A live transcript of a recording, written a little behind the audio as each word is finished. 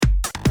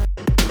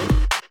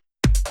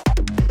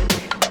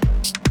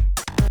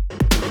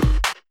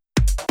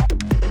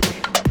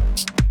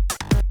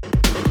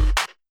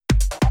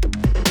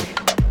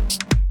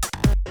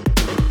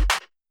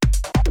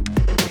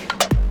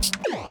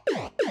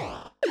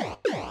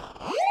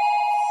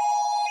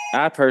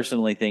I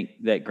personally think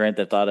that Grand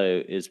Theft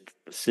Auto is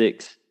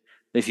 6.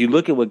 If you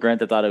look at what Grand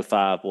Theft Auto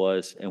 5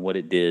 was and what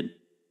it did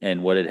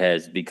and what it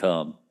has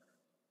become,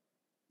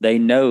 they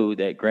know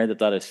that Grand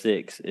Theft Auto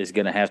 6 is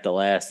going to have to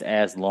last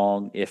as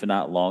long, if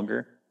not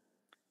longer.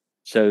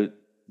 So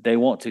they're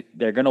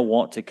going to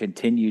want to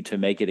continue to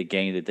make it a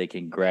game that they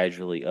can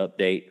gradually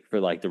update for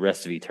like the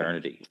rest of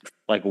eternity,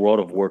 like World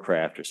of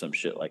Warcraft or some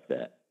shit like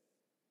that.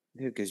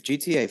 Dude, because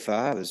GTA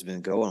 5 has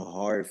been going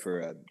hard for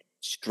a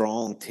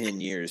strong 10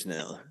 years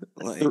now.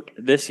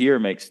 This year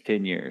makes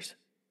 10 years.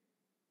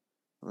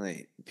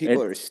 Like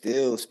people are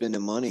still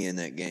spending money in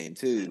that game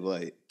too.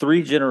 Like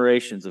 3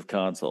 generations of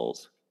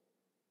consoles.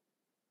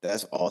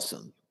 That's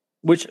awesome.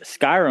 Which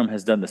Skyrim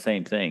has done the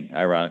same thing,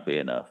 ironically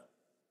enough.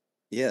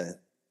 Yeah.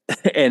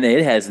 And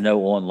it has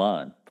no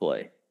online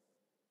play.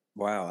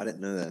 Wow, I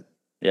didn't know that.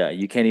 Yeah,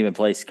 you can't even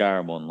play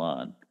Skyrim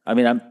online. I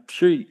mean, I'm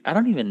sure I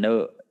don't even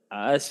know.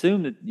 I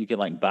assume that you can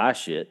like buy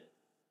shit,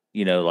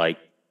 like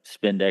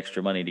spend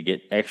extra money to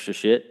get extra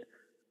shit.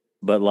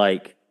 But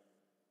like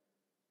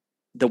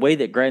the way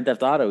that Grand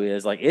Theft Auto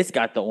is, like it's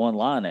got the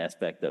online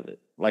aspect of it.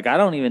 Like I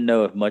don't even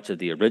know if much of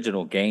the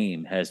original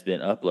game has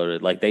been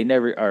uploaded. Like they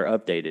never are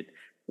updated.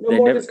 No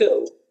more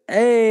disco.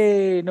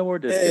 Hey, no more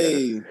disco.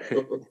 Hey.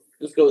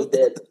 Disco is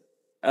dead.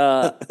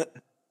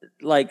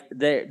 Like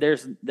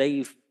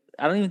they've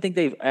I don't even think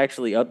they've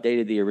actually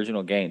updated the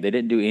original game. They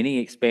didn't do any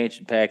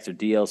expansion packs or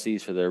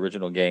DLCs for the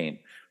original game.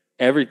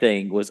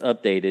 Everything was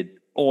updated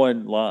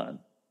online.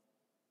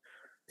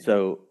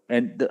 So,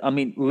 I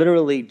mean,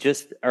 literally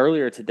just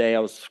earlier today, I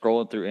was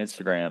scrolling through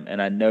Instagram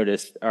and I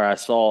noticed, or I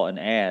saw an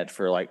ad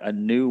for like a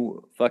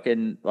new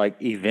fucking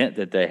like event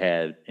that they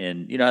had.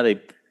 And you know how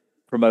they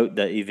promote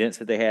the events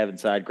that they have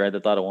inside Grand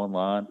Theft Auto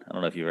Online? I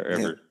don't know if you've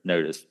ever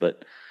noticed,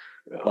 but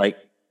like,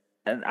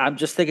 and I'm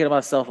just thinking to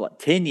myself, like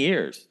 10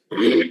 years.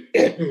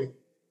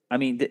 I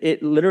mean,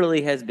 it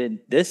literally has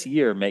been, this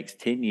year makes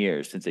 10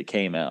 years since it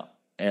came out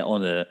on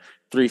the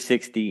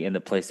 360 and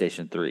the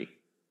PlayStation 3.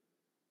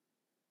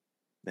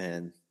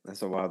 Man,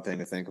 that's a wild thing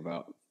to think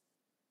about.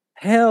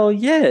 Hell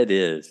yeah, it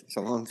is. It's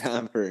a long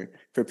time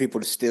for people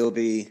to still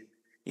be,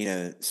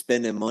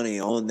 spending money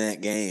on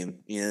that game.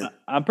 Yeah,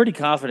 I'm pretty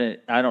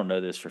confident. I don't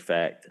know this for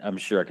fact. I'm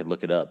sure I could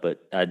look it up,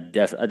 but I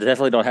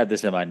definitely don't have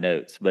this in my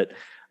notes. But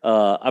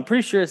I'm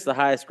pretty sure it's the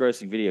highest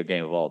grossing video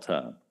game of all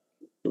time.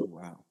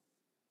 Wow,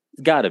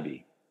 it's got to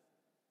be.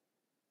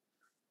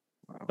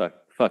 Wow.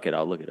 Fuck it,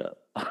 I'll look it up.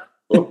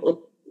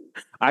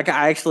 I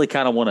actually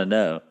kind of want to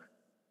know.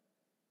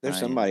 There's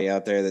somebody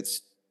out there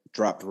that's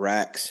dropped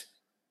racks.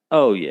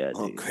 Oh yeah,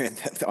 on Grand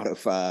Theft Auto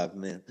 5,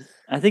 man.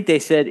 I think they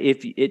said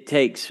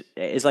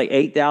it's like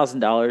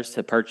 $8,000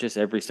 to purchase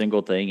every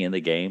single thing in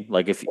the game.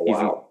 Like if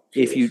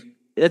you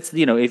that's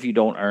if you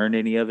don't earn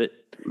any of it,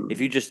 if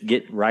you just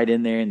get right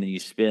in there and then you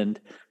spend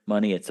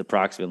money, it's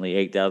approximately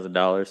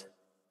 $8,000.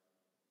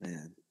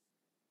 Man,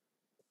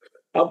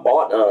 I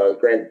bought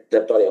Grand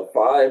Theft Auto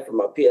 5 for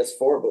my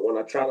PS4, but when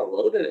I try to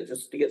load it, it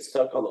just gets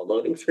stuck on the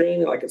loading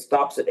screen. Like it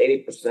stops at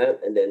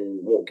 80% and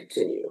then won't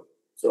continue.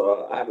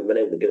 So I haven't been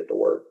able to get it to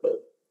work, but I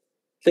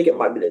think it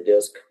might be the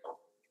disc.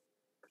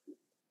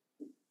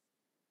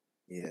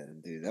 Yeah,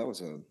 dude, that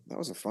was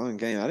a fun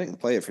game. I didn't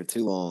play it for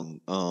too long.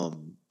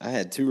 I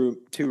had two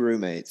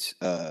roommates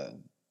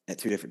at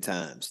 2 different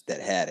times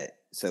that had it,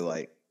 so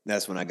like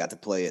that's when I got to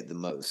play it the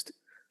most.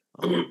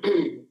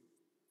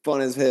 Fun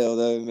as hell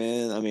though,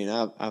 man. I mean,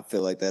 I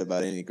feel like that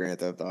about any Grand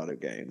Theft Auto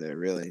game. They're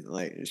really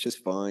like it's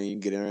just fun. You can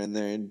get in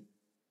there and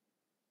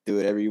do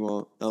whatever you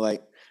want. I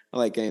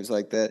like games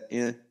like that.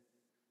 Yeah.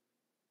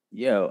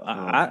 Yo,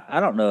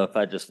 I don't know if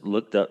I just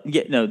looked up.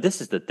 Yeah, no,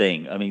 this is the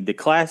thing. I mean, the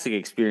classic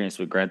experience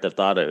with Grand Theft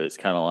Auto is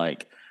kind of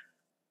like,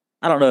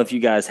 I don't know if you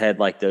guys had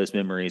like those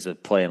memories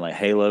of playing like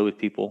Halo with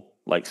people,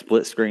 like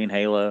split screen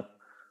Halo,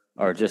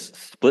 or just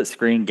split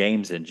screen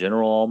games in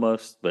general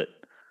almost. But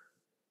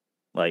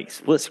like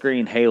split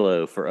screen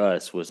Halo for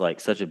us was like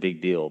such a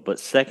big deal. But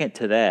second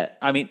to that,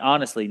 I mean,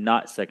 honestly,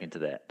 not second to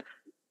that.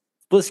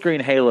 Split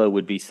screen Halo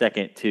would be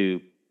second to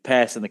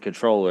passing the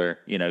controller,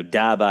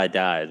 die by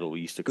die is what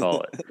we used to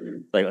call it,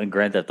 like in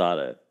Grand Theft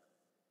Auto.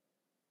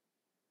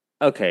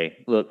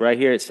 Okay, look right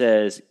here. It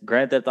says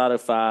Grand Theft Auto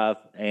 5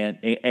 and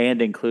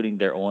including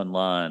their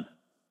online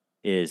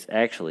is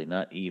actually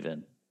not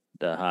even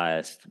the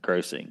highest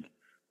grossing.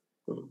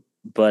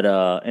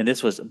 But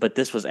this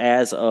was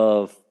as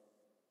of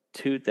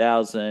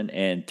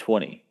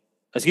 2020.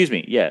 Excuse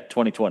me,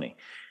 2020.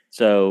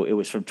 So it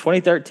was from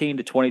 2013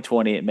 to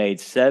 2020. It made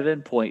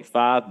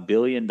 $7.5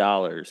 billion.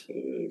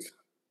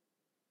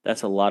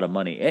 That's a lot of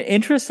money.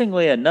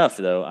 Interestingly enough,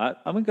 though, I'm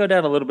going to go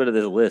down a little bit of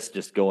this list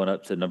just going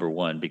up to number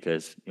 1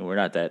 because we're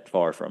not that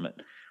far from it.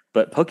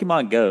 But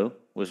Pokemon Go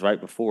was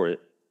right before it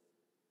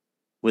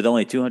with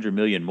only 200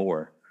 million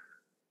more.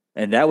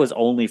 And that was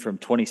only from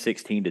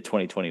 2016 to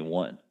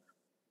 2021.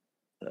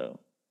 So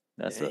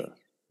that's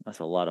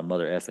a lot of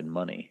mother effing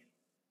money.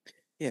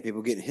 Yeah,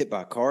 people getting hit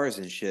by cars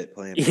and shit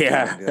playing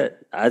Pokemon Go.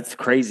 That's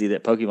crazy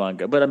that Pokemon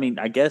Go. But I mean,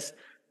 I guess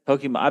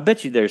Pokemon, I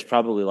bet you there's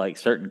probably like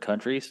certain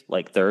countries,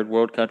 like third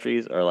world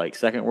countries or like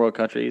second world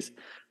countries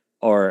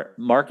or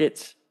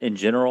markets in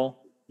general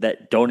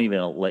that don't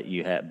even let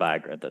you buy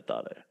Grand Theft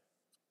Auto.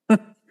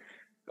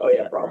 Oh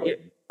yeah, probably.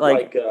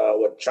 Like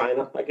what,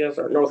 China, I guess,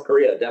 or North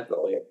Korea,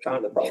 definitely.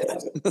 China probably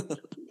has it.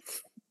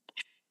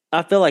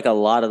 I feel like a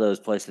lot of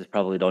those places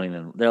probably don't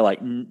even. They're like,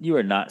 you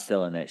are not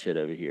selling that shit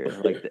over here.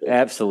 Like,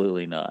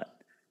 absolutely not.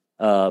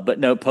 But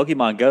no,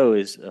 Pokemon Go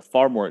is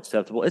far more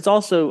acceptable. It's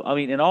also, I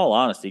mean, in all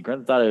honesty,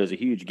 Grand Theft Auto is a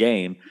huge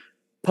game.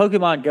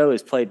 Pokemon Go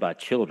is played by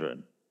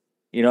children.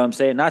 You know what I'm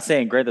saying? Not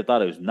saying Grand Theft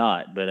Auto is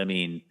not, but I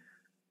mean,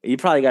 you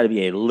probably got to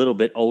be a little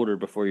bit older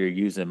before you're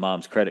using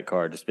mom's credit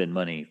card to spend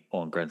money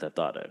on Grand Theft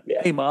Auto.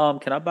 Yeah. Hey, mom,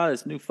 can I buy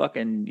this new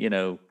fucking,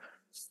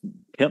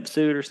 pimp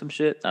suit or some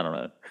shit? I don't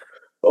know.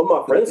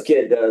 What my friend's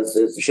kid does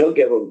is she'll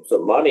give him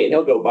some money and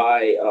he'll go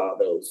buy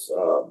those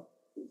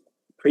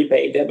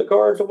prepaid debit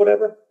cards or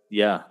whatever.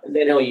 Yeah. And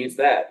then he'll use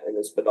that and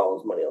then spend all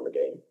his money on the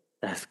game.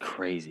 That's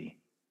crazy.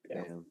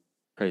 Yeah.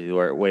 Crazy the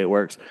way it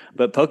works.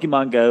 But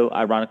Pokemon Go,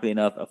 ironically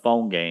enough, a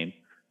phone game.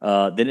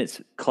 Then it's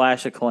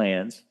Clash of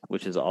Clans,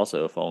 which is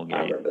also a phone game.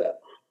 I remember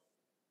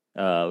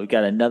that. We've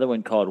got another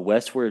one called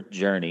Westward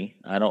Journey.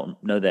 I don't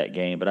know that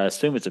game, but I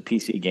assume it's a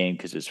PC game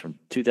because it's from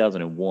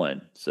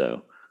 2001.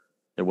 So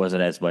there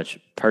wasn't as much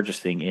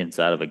purchasing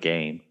inside of a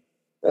game.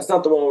 That's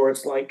not the one where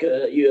it's like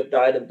you have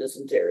died of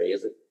dysentery,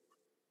 is it?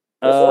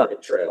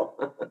 Oregon Trail.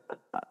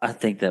 I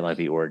think that might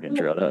be Oregon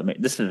Trail. I mean,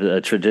 this is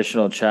a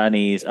traditional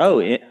Chinese.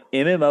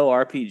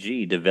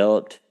 MMORPG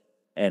developed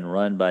and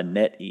run by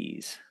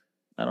NetEase.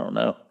 I don't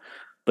know,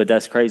 but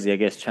that's crazy. I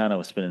guess China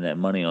was spending that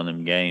money on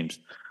them games.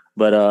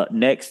 But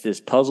next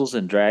is Puzzles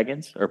and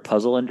Dragons, or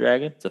Puzzle and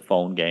Dragon. It's a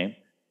phone game.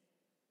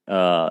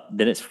 Then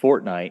it's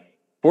Fortnite.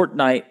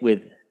 Fortnite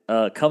with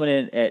coming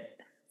in at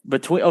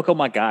between. Oh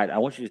my God! I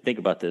want you to think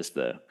about this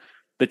though.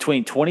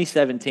 Between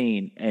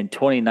 2017 and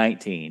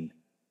 2019.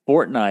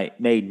 Fortnite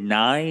made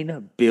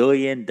 $9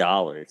 billion.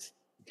 Fortnite.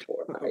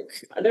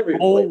 I never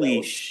even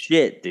Holy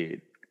shit,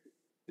 dude.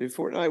 Dude,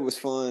 Fortnite was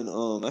fun.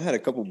 I had a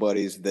couple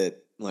buddies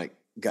that like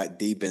got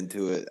deep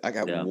into it. I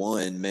got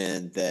one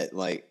man that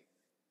like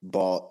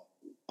bought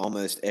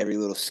almost every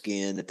little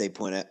skin that they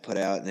put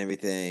out and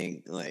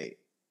everything. Like,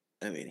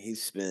 I mean, he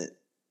spent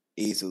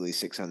easily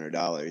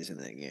 $600 in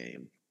that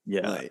game.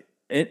 Yeah. Like,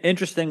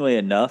 interestingly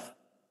enough,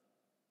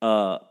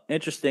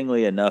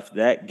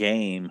 that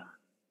game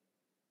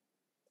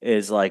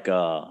is like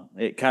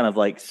it kind of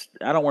like,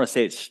 I don't want to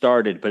say it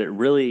started, but it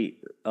really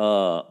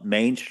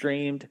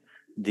mainstreamed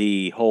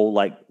the whole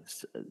like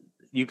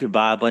you could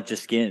buy a bunch of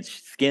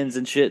skins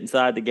and shit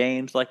inside the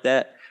games like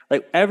that.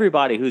 Like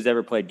everybody who's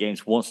ever played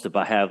games wants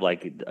to have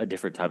like a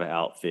different type of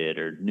outfit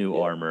or new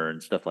armor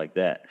and stuff like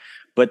that.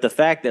 But the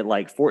fact that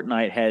like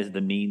Fortnite has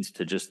the means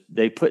to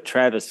they put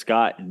Travis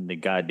Scott in the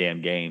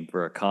goddamn game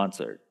for a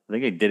concert. I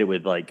think they did it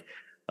with like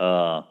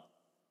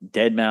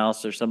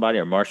Deadmau5 or somebody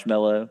or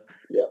Marshmello.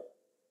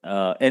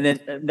 Yeah. And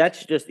then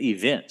that's just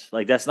events.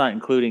 Like that's not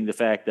including the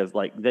fact of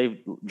like they've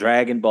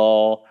Dragon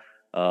Ball,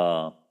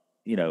 Marvel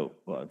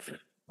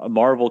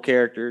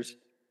characters.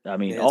 I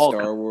mean, all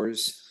Star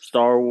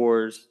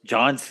Wars.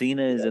 John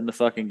Cena is in the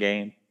fucking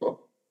game.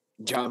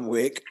 John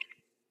Wick.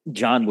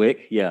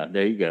 Yeah,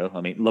 there you go.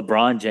 I mean,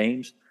 LeBron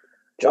James.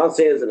 John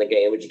Cena's in the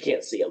game, but you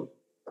can't see him.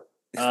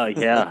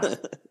 Yeah.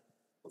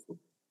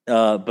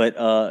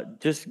 But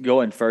just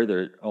going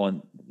further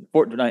on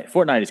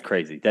Fortnite is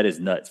crazy. That is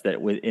nuts.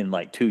 That within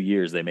like 2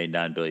 years they made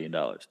 $9 billion.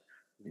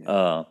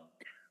 Yeah.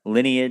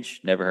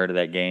 Lineage, never heard of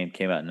that game.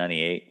 Came out in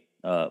 '98.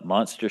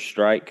 Monster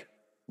Strike,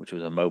 which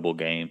was a mobile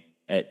game,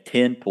 at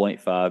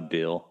 $10.5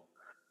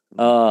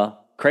 billion.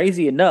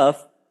 Crazy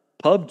enough,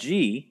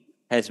 PUBG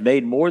has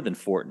made more than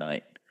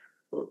Fortnite,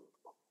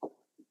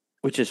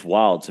 which is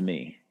wild to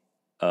me.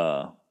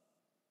 But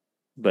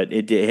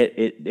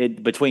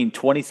it between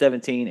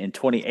 2017 and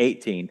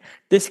 2018,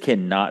 this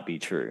cannot be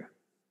true.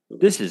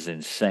 This is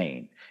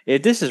insane.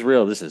 If this is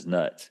real, this is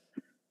nuts.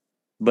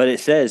 But it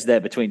says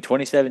that between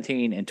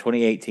 2017 and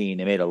 2018,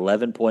 it made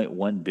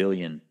 $11.1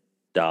 billion.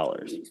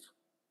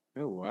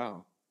 Oh,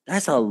 wow.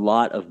 That's a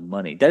lot of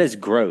money. That is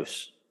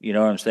gross. You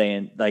know what I'm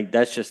saying? Like,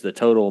 that's just the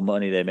total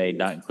money they made,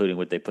 not including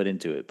what they put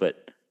into it.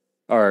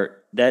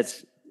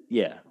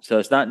 So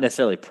it's not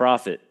necessarily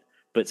profit,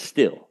 but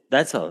still,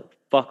 that's a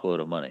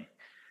fuckload of money.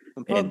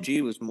 And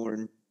PUBG was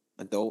more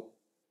adult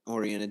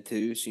oriented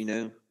too,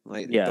 so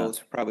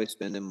adults are probably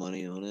spending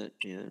money on it.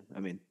 Yeah, I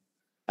mean,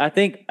 I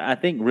think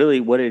really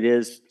what it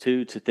is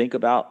to think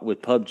about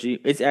with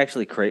PUBG, it's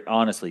actually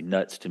honestly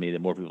nuts to me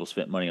that more people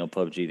spent money on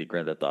PUBG than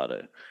Grand Theft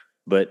Auto.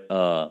 But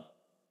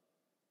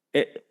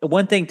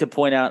one thing to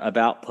point out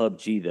about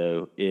PUBG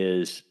though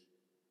is,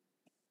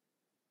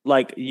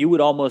 like, you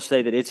would almost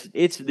say that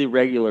it's the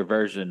regular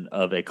version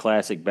of a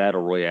classic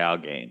battle royale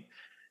game.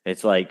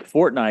 It's like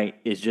Fortnite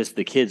is just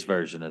the kids'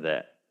 version of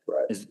that.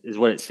 Right. Is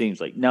what it seems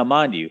like. Now,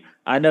 mind you,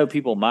 I know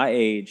people my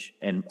age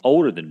and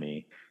older than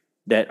me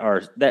that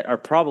are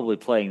probably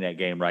playing that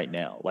game right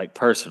now, like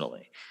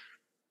personally.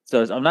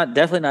 So I'm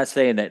definitely not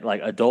saying that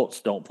like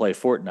adults don't play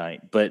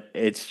Fortnite, but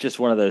it's just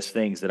one of those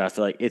things that I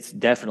feel like it's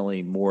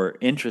definitely more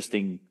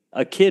interesting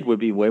a kid would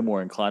be way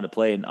more inclined to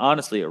play, and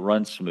honestly, it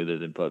runs smoother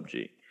than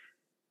PUBG.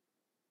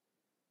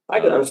 I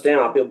can understand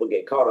how people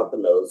get caught up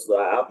in those.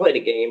 I played a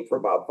game for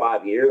about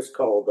 5 years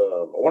called,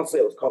 I want to say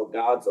it was called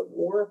Gods of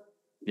War.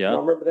 Yeah. I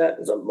remember that.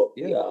 It's a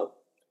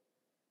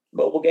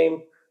mobile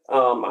game.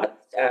 I'm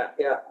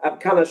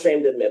kind of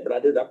ashamed to admit, but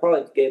I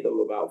probably gave them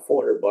about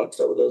 $400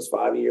 over those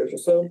 5 years or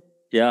so.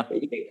 Yeah.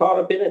 But you get caught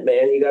up in it,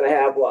 man. You got to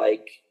have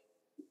like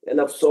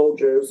enough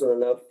soldiers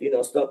and enough,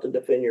 stuff to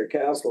defend your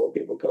castle, and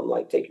people come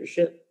like take your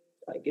shit.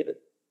 I get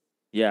it.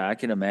 Yeah, I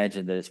can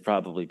imagine that it's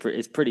probably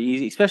it's pretty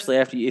easy, especially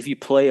if you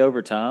play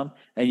over time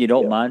and you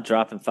don't mind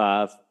dropping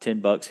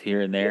 $5-10 here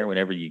and there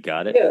whenever you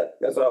got it. Yeah,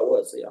 that's how it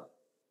was. Yeah.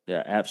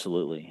 Yeah,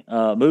 absolutely.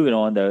 Moving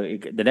on though,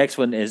 the next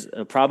one is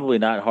probably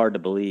not hard to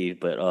believe,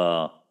 but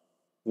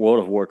World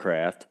of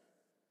Warcraft.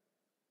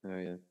 Oh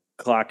yeah.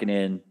 Clocking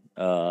in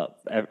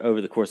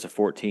over the course of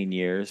 14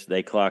 years,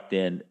 they clocked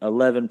in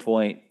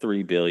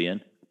 11.3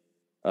 billion.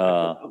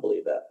 I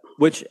believe that.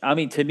 Which, I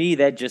mean, to me,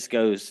 that just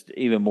goes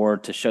even more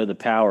to show the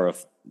power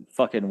of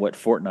fucking what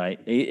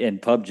Fortnite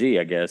and PUBG,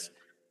 I guess,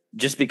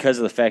 just because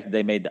of the fact that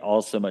they made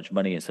all so much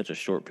money in such a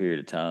short period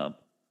of time.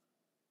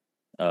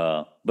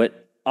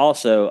 But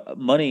also,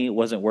 money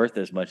wasn't worth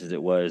as much as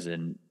it was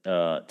in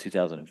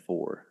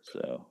 2004.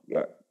 So,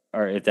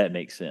 or if that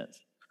makes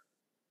sense.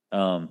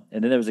 And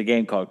then there was a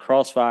game called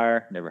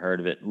Crossfire. Never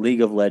heard of it.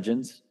 League of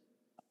Legends.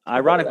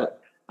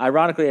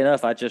 Ironically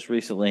enough, I just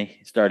recently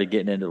started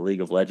getting into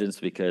League of Legends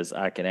because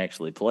I can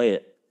actually play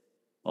it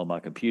on my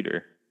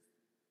computer,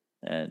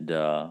 and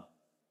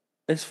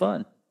it's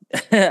fun.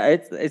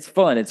 it's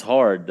fun. It's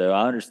hard though.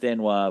 I understand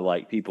why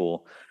like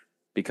people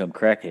become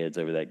crackheads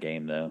over that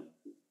game though.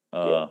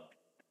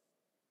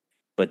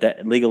 But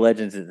that League of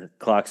Legends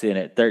clocks in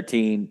at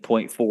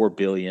 13.4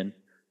 billion.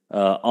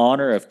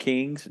 Honor of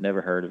Kings,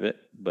 never heard of it,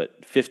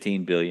 but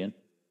 15 billion.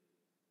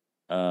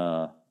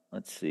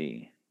 Let's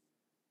see.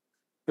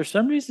 For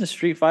some reason,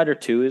 Street Fighter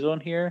 2 is on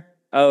here.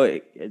 Oh,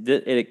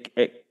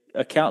 it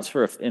accounts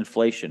for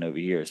inflation over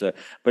here. So,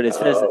 but it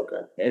says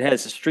it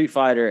has a Street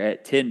Fighter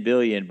at 10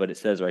 billion, but it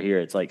says right here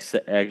it's like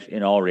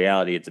in all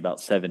reality it's about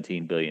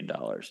 $17 billion.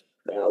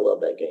 Man, I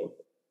love that game.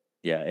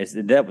 Yeah,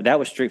 that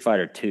was Street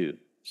Fighter 2.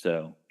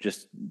 So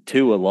just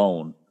 2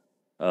 alone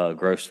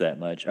grossed that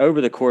much over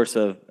the course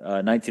of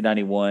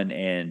 1991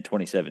 and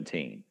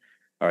 2017,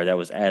 or that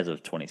was as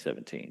of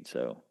 2017.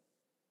 So.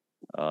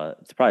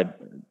 It's probably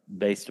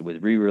based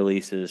with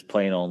re-releases,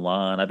 playing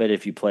online. I bet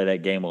if you play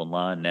that game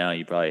online now,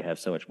 you probably have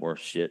so much more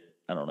shit.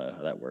 I don't know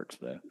how that works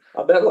though.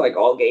 I bet like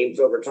all games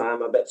over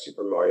time. I bet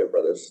Super Mario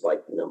Brothers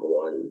like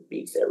 #1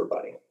 beats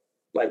everybody,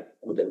 like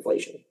with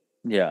inflation.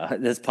 Yeah,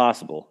 that's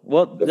possible.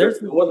 Well,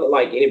 it wasn't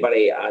like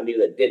anybody I knew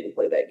that didn't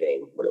play that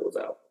game when it was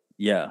out.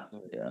 Yeah.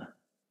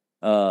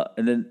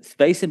 And then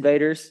Space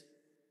Invaders,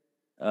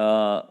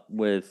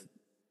 with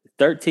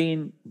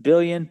 13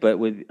 billion, but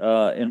with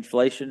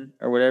inflation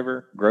or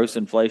whatever, gross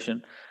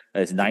inflation,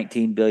 it's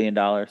 $19 billion.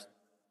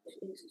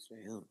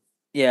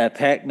 Yeah,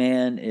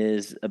 Pac-Man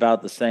is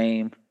about the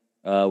same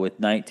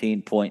with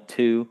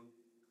 19.2.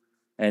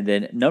 And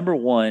then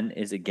 #1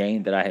 is a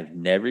game that I have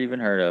never even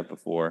heard of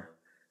before.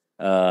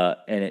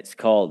 And it's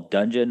called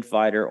Dungeon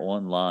Fighter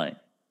Online.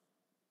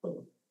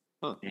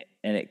 Huh.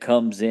 And it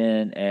comes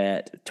in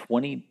at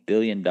 $20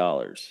 billion.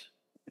 Damn.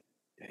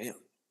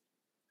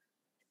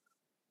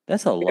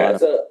 That's a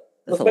lot.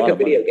 Let's make a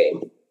video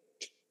game.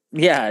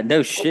 Yeah,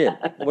 no shit.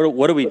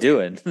 What are we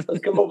doing? Let's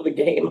come up with a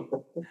game.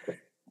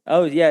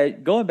 Oh yeah,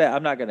 going back.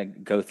 I'm not gonna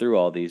go through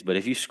all these, but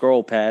if you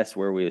scroll past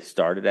where we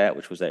started at,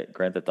 which was at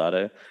Grand Theft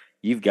Auto,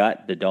 you've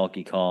got the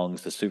Donkey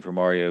Kongs, the Super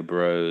Mario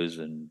Bros,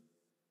 and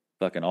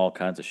fucking all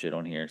kinds of shit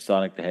on here.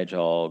 Sonic the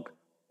Hedgehog.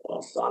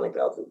 Oh, Sonic, that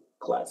was a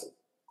classic.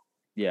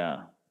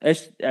 Yeah,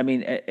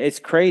 it's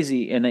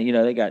crazy, and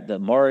they got the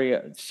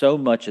Mario. So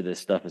much of this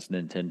stuff is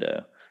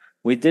Nintendo.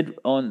 We did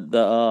on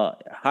the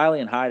Highly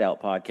and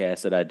Hideout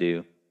podcast that I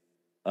do.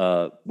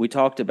 We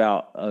talked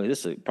about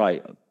this is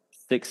probably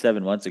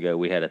 6-7 months ago.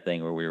 We had a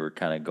thing where we were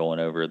kind of going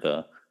over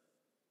the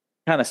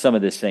kind of some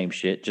of this same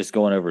shit, just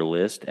going over the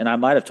list. And I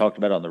might have talked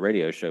about it on the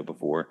radio show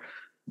before,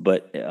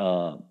 but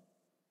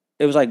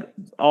it was like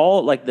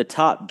all like the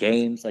top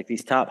games, like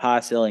these top high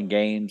selling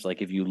games.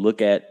 Like if you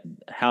look at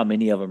how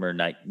many of them are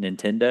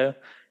Nintendo,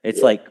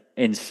 it's like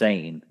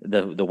insane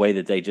the way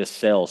that they just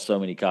sell so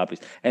many copies.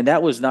 And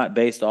that was not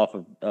based off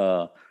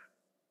of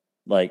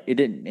like it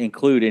didn't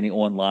include any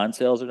online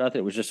sales or nothing.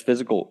 It was just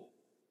physical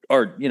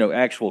or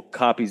actual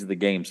copies of the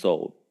game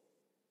sold.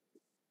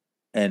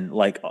 And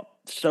like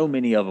so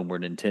many of them were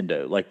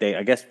Nintendo. Like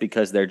I guess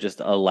because they're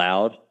just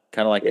allowed,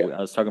 kind of like I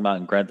was talking about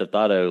in Grand Theft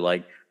Auto,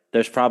 like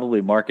there's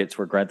probably markets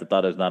where Grand Theft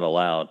Auto is not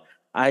allowed.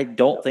 I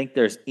don't think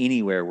there's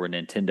anywhere where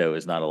Nintendo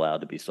is not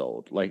allowed to be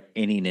sold, like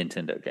any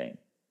Nintendo game.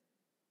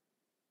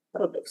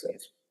 That makes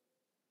sense.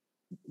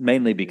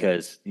 Mainly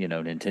because,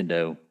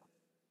 Nintendo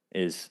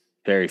is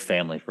very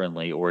family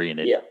friendly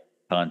oriented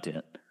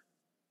content.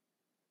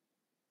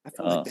 I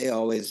feel like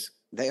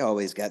they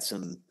always got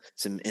some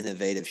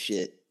innovative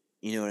shit.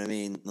 You know what I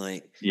mean?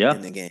 Like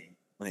in the game.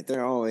 Like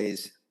they're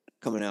always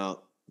coming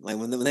out Like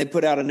when they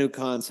put out a new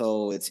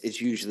console, it's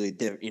usually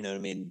different. You know what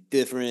I mean?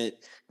 Different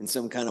in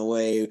some kind of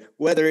way,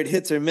 whether it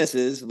hits or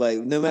misses. Like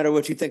no matter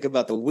what you think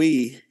about the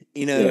Wii,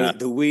 the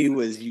Wii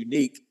was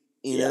unique.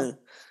 You know,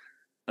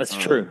 that's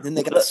true. Then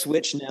they got the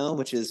Switch now,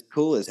 which is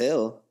cool as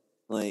hell.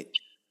 Like,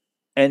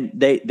 and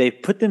they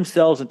put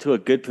themselves into a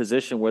good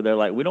position where they're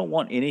like, we don't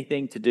want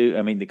anything to do.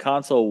 I mean, the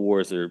console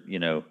wars are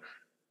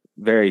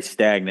very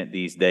stagnant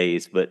these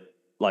days, but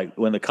like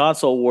when the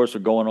console wars were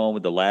going on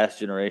with the last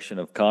generation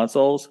of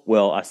consoles,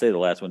 well, I say the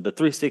last one, the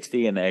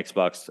 360 and the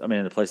Xbox, I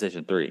mean the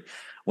PlayStation 3,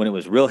 when it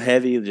was real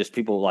heavy, just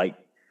people like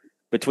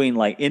between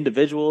like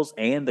individuals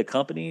and the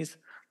companies,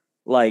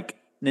 like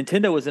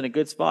Nintendo was in a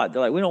good spot.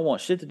 They're like, we don't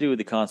want shit to do with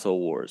the console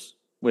wars.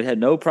 We had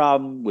no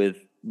problem with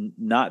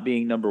not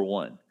being number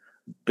one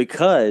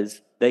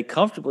because they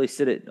comfortably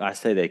sit at, I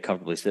say they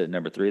comfortably sit at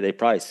number 3. They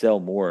probably sell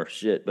more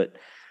shit, but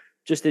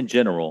just in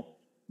general,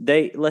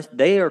 they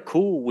are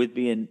cool with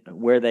being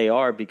where they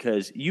are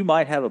because you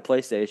might have a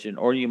PlayStation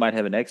or you might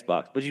have an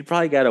Xbox, but you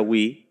probably got a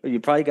Wii or you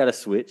probably got a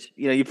Switch.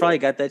 You probably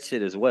got that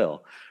shit as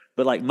well.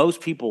 But like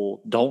most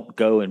people don't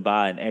go and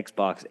buy an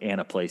Xbox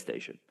and a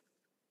PlayStation.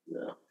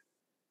 No.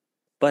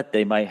 But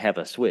they might have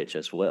a Switch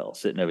as well,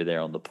 sitting over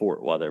there on the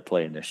port while they're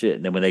playing their shit.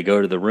 And then when they go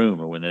to the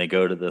room or when they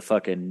go to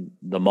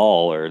the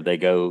mall or they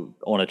go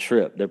on a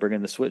trip, they're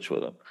bringing the Switch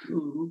with them.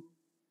 Mm-hmm.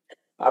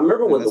 I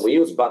remember when the Wii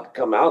was about to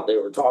come out, they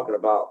were talking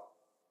about,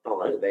 I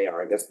don't know who they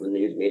are, I guess the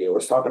news media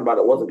was talking about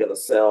it wasn't going to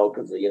sell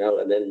because,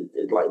 and then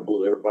it like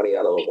blew everybody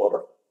out of the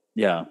water.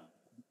 Yeah.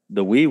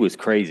 The Wii was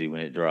crazy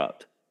when it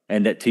dropped.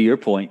 And that to your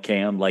point,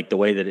 Cam, like the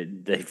way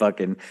that they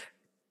fucking,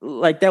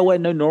 like that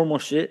wasn't no normal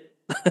shit.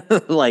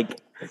 Like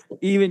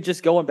even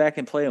just going back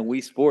and playing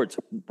Wii Sports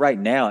right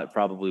now, it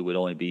probably would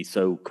only be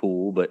so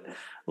cool. But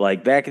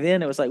like back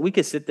then, it was like we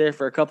could sit there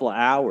for a couple of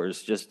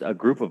hours, just a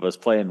group of us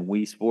playing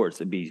Wii Sports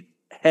and be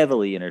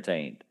heavily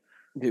entertained.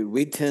 Dude,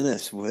 Wii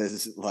Tennis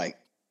was like,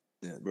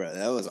 bro,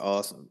 that was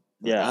awesome.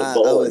 Yeah, I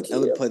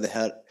would play the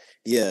hell.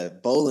 Yeah,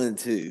 bowling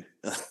too.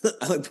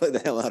 I would play the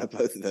hell out of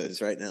both of those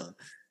right now.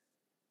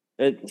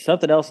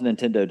 Something else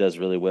Nintendo does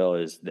really well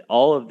is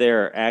all of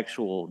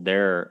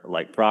their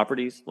like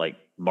properties, like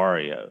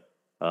Mario,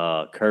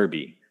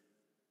 Kirby,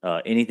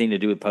 anything to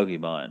do with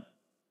Pokemon,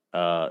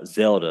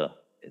 Zelda,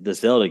 the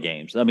Zelda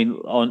games. I mean,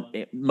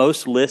 on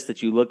most lists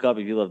that you look up,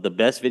 if you love the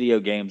best video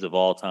games of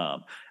all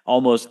time,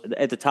 almost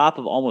at the top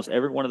of almost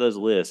every one of those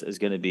lists is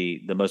going to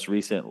be the most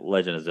recent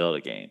Legend of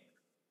Zelda game.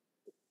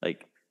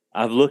 Like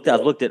I've looked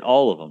at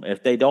all of them.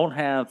 If they don't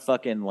have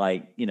fucking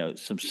like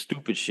some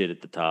stupid shit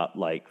at the top,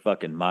 like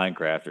fucking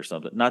Minecraft or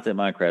something. Not that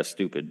Minecraft's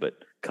stupid, but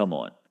come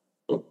on,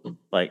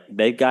 like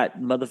they got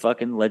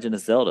motherfucking Legend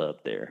of Zelda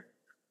up there.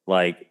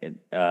 Like,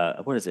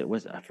 what is it?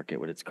 I forget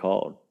what it's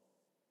called.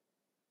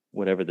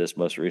 Whatever this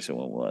most recent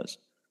one was,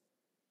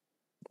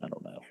 I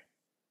don't know.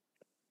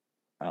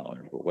 I don't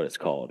remember what it's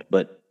called,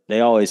 but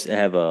they always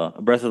have a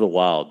Breath of the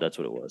Wild. That's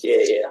what it was.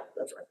 Yeah,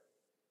 that's right.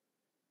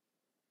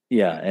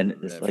 Yeah, and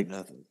it's like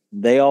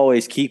they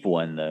always keep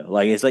one though.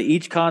 Like it's like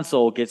each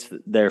console gets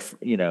their,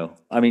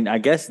 I mean, I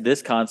guess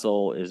this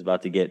console is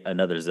about to get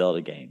another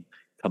Zelda game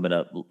coming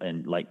up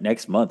in like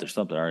next month or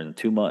something, or in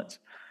 2 months.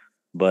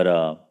 But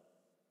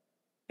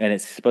and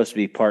it's supposed to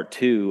be part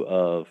 2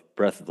 of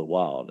Breath of the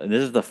Wild. And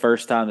this is the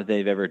first time that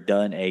they've ever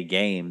done a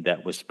game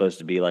that was supposed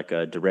to be like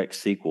a direct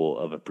sequel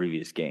of a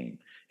previous game.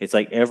 It's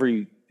like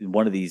every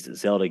one of these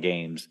Zelda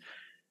games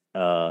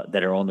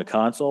that are on the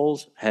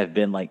consoles have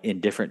been like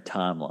in different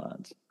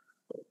timelines,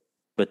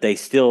 but they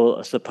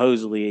still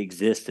supposedly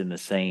exist in the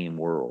same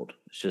world.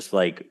 It's just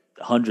like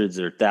hundreds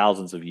or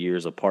thousands of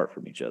years apart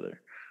from each other.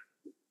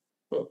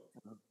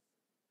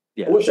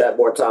 Yeah. I wish I had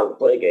more time to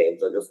play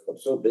games. I'm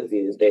so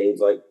busy these days.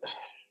 Like,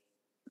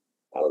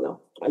 I don't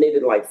know. I need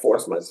to like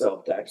force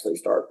myself to actually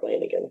start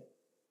playing again.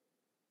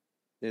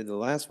 Dude, the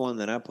last one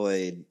that I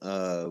played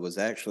was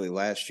actually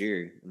last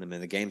year. I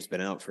mean, the game's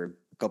been out for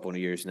a couple of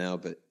years now,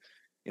 but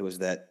it was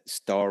that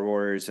Star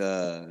Wars,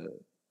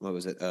 what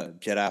was it?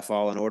 Jedi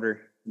Fallen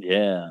Order.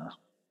 Yeah.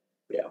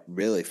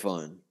 Really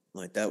fun.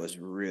 Like that was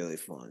really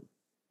fun.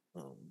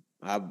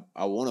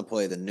 I want to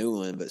play the new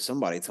one, but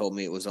somebody told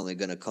me it was only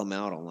going to come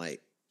out on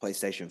like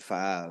PlayStation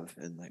 5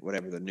 and like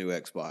whatever the new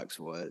Xbox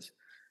was.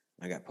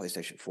 I got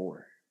PlayStation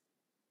 4.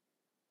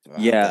 So I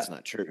hope that's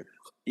not true.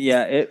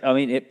 Yeah, it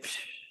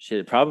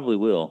probably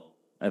will,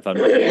 if I'm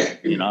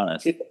being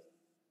honest.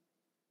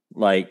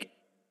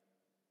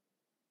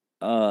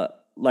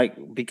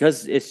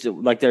 Because it's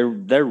like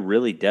they're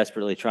really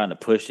desperately trying to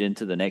push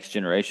into the next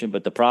generation,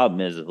 but the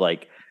problem is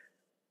like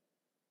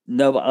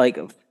think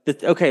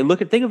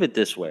of it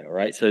this way, all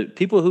right? So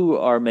people who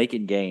are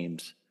making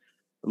games,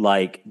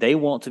 like they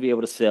want to be able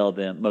to sell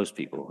them. Most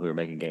people who are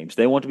making games,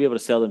 they want to be able to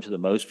sell them to the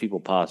most people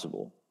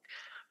possible.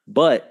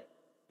 But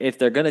if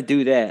they're going to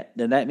do that,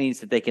 then that means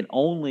that they can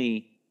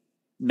only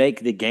make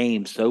the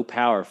game so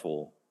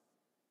powerful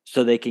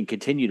so they can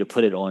continue to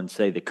put it on,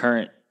 say, the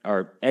current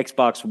or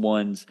Xbox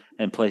Ones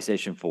and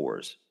PlayStation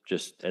 4s,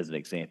 just as an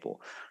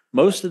example.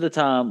 most of the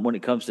time when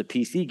it comes to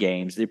PC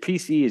games, their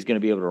PC is going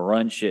to be able to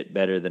run shit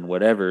better than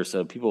whatever.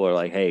 So people are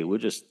like, hey, we'll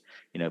just,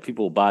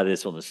 people will buy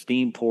this on the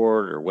Steam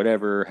port or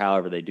whatever,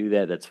 however they do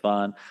that, that's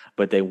fine.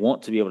 But they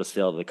want to be able to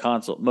sell to the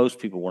console. Most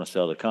people want to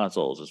sell to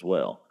consoles as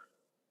well.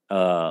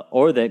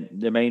 Or that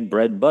their main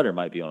bread and butter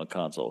might be on a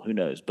console. Who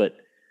knows? But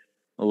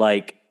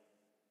like,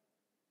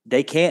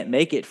 they can't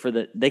make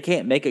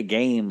a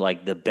game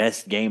like the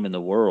best game in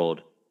the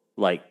world,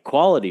 like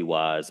quality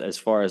wise, as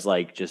far as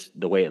like just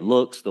the way it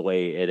looks, the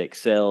way it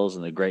excels,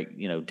 and the great,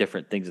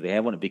 different things that they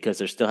have on it, because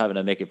they're still having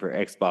to make it for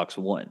Xbox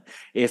One.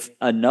 If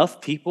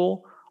enough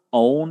people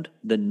owned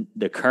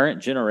the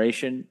current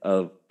generation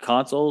of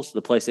consoles,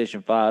 the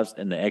PlayStation 5s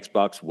and the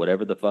Xbox,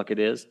 whatever the fuck it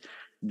is,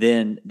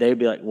 then they'd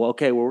be like, well,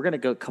 okay, well, we're going to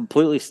go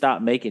completely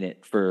stop making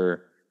it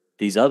for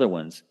these other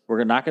ones.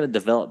 We're not going to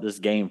develop this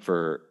game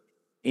for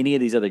any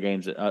of these other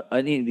games,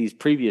 any of these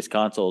previous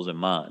consoles in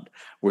mind.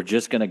 We're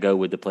just going to go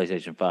with the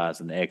PlayStation 5s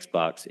and the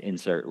Xbox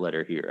insert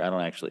letter here. I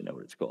don't actually know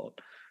what it's called.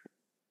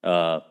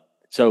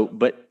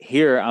 But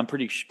here I'm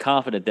pretty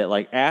confident that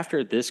like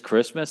after this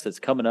Christmas that's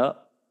coming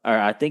up, or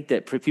I think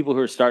that people who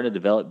are starting to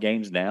develop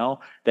games now,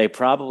 they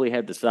probably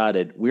have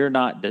decided we're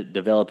not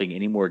developing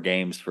any more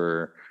games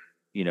for,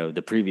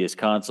 the previous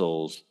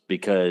consoles,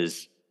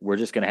 because we're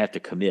just going to have to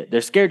commit.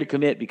 They're scared to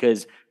commit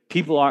because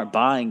people aren't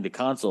buying the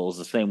consoles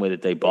the same way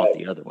that they bought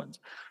the other ones.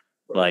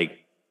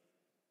 Like,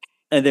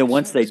 and then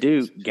once they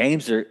do,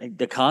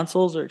 the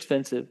consoles are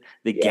expensive.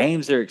 The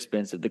games are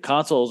expensive. The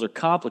consoles are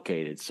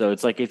complicated. So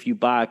it's like if you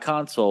buy a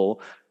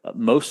console,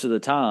 most of the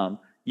time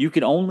you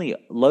can only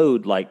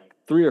load like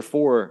 3 or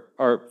 4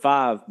 or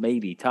 5,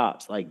 maybe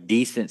tops, like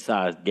decent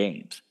sized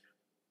games.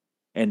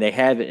 And they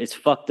have it. It's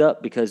fucked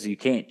up because you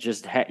can't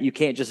just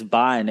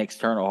buy an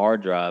external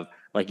hard drive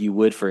like you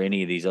would for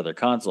any of these other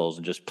consoles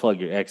and just plug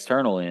your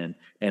external in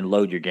and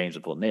load your games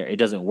up on there. It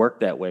doesn't work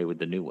that way with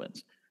the new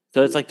ones.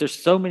 So it's like there's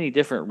so many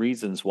different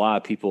reasons why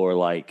people are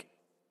like,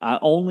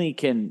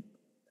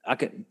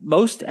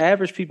 most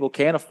average people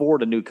can't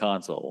afford a new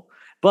console.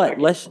 But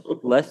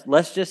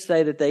let's just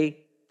say that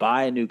they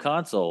buy a new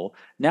console.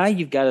 Now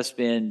you've got to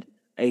spend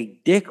a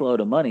dickload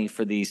of money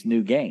for these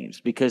new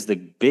games, because the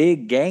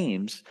big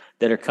games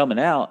that are coming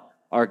out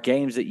are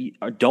games that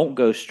don't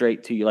go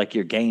straight to like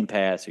your Game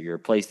Pass or your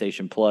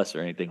PlayStation Plus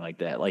or anything like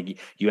that. Like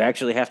you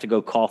actually have to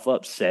go cough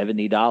up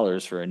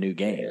 $70 for a new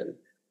game.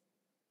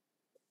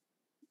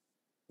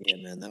 Yeah,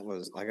 man, that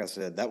was, like I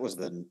said, that was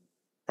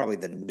probably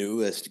the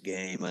newest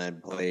game I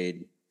had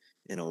played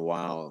in a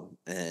while,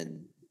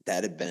 and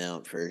that had been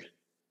out for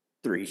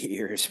 3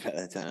 years by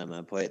the time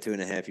I played it,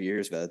 2.5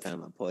 years by the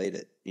time I played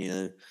it.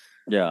 Yeah.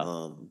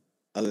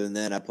 Other than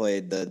that, I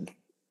played the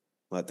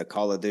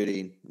Call of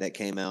Duty that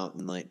came out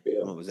in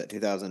what was that,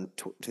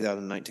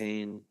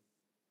 2019?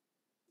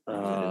 I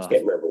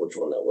can't remember which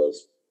one that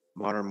was.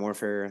 Modern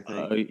Warfare,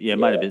 I think. It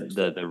might have been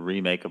the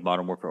remake of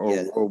Modern Warfare,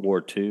 or World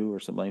War II or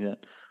something like that.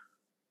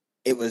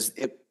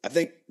 I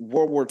think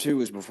World War II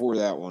was before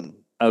that one.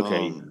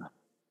 Okay.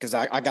 Because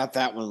I got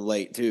that one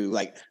late too.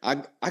 Like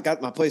I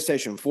got my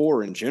PlayStation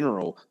 4 in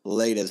general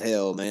late as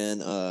hell, man.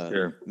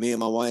 Sure. Me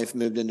and my wife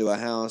moved into a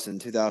house in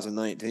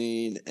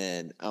 2019,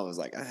 and I was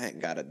like, I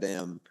hadn't got a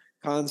damn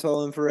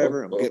console in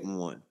forever. I'm getting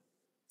one.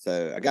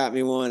 So I got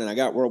me one, and I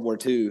got World War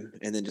II,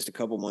 and then just a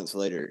couple months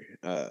later,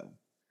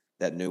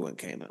 that new one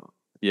came out.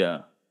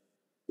 Yeah.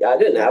 Yeah, I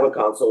didn't have a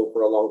console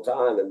for a long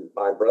time, and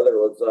my brother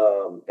was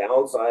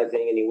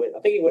downsizing, and I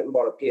think he went and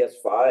bought a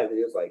PS5, and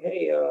he was like,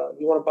 "Hey,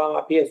 you want to buy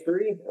my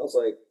PS3?" I was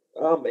like,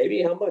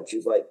 maybe. How much?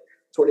 He's like,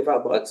 $25. I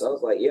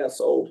was like, yeah,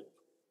 sold.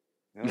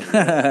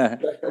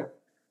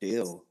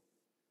 Deal.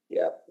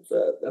 Yeah,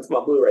 so that's my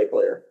Blu-ray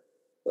player,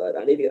 but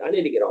I need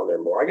to get on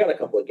there more. I got a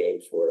couple of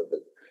games for it, but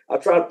I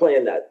tried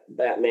playing that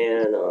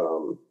Batman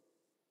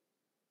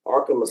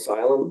Arkham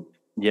Asylum.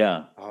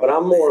 Yeah, but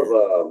I'm more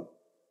of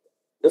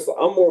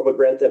a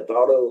Grand Theft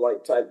Auto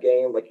like type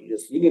game. Like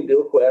you can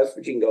do a quest,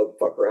 but you can go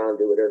fuck around and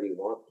do whatever you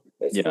want.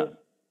 Basically. Yeah,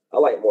 I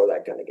like more of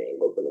that kind of game,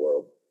 open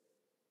world.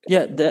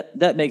 Yeah,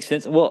 that makes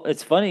sense. Well,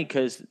 it's funny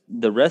because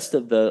the rest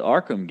of the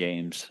Arkham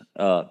games,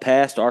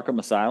 past Arkham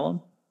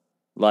Asylum,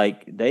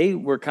 like they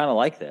were kind of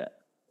like that.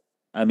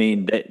 I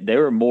mean, they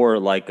were more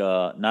like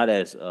not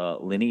as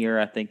linear,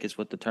 I think is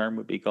what the term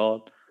would be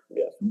called.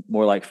 Yeah.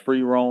 More like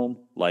free roam,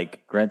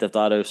 like Grand Theft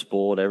Auto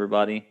spoiled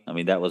everybody. I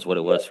mean, that was what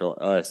it was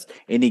for us.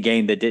 Any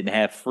game that didn't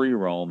have free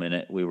roam in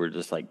it, we were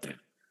just like,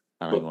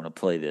 I don't even want to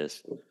play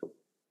this.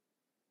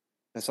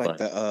 That's like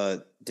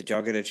did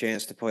y'all get a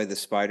chance to play the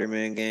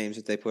Spider-Man games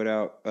that they put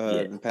out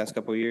in the past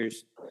couple of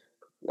years?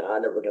 No, I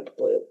never got to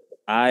play it.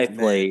 I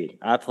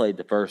played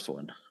the first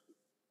one.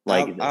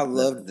 I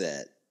loved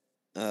that.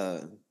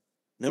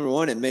 Number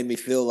one, it made me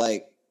feel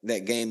like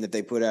that game that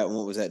they put out in,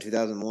 what was that,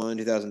 2001,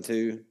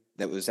 2002?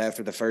 That was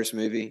after the first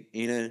movie,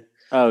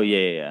 Oh,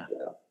 yeah.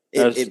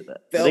 It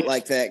felt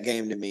like that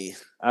game to me.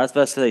 I was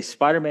about to say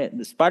Spider-Man,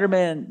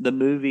 the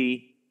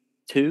movie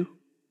 2,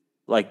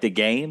 like the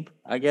game,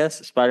 I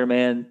guess.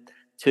 Spider-Man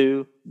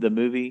 2, the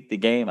movie, the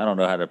game, I don't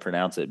know how to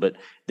pronounce it, but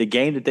the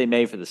game that they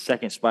made for the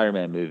second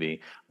Spider-Man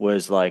movie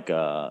was like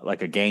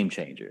a game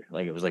changer.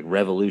 Like it was like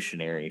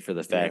revolutionary for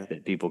the fact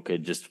that people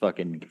could just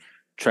fucking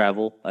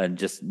travel and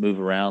just move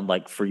around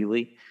like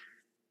freely.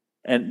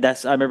 And I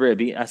remember it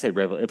being,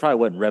 it probably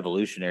wasn't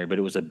revolutionary, but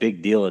it was a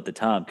big deal at the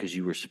time because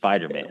you were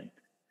Spider-Man.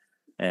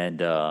 And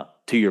to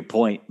your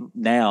point,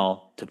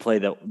 now to play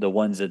the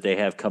ones that they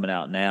have coming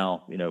out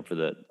now, for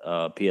the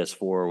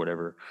PS4 or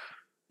whatever,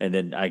 and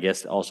then I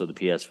guess also the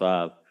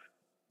PS5,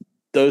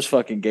 those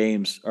fucking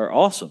games are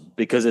awesome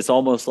because it's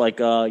almost like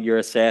your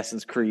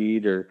Assassin's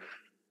Creed or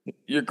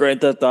your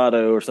Grand Theft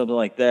Auto or something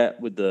like that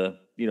with the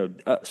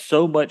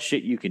so much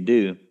shit you can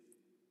do,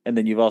 and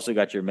then you've also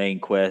got your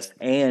main quest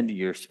and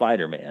your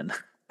Spider-Man.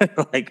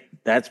 Like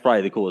that's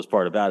probably the coolest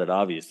part about it,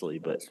 obviously,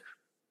 but.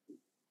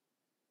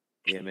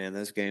 Yeah, man,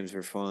 those games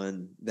were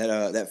fun.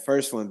 That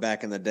first one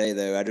back in the day,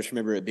 though, I just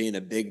remember it being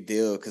a big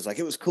deal because like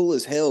it was cool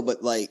as hell,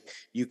 but like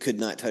you could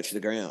not touch the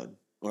ground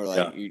or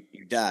like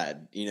you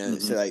died, Mm-hmm.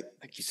 So like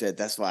you said,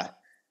 that's why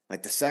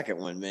like the second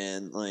one,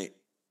 man, like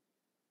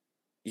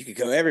you could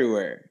go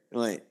everywhere.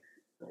 Like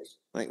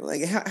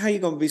how you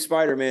gonna be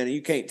Spider-Man and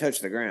you can't touch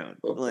the ground?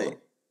 Like,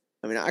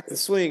 I mean, I can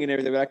swing and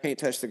everything, but I can't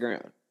touch the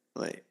ground.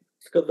 Like,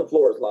 it's because the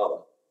floor is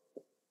lava.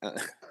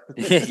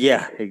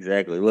 Yeah,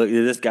 exactly. Look,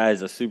 this guy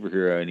is a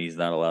superhero and he's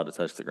not allowed to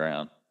touch the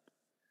ground.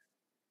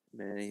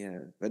 Man, yeah.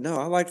 But no,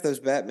 I liked those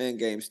Batman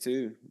games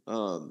too.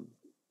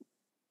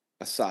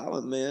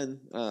 Asylum, man.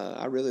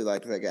 I really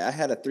liked that game. I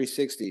had a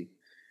 360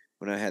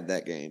 when I had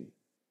that game.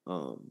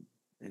 And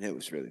it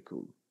was really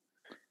cool.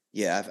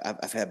 Yeah,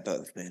 I've had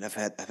both, man. I've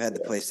had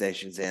the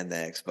PlayStations and the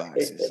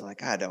Xboxes.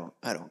 Like I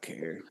don't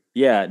care.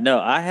 Yeah, no,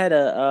 I had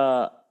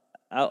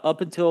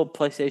up until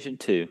PlayStation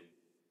 2.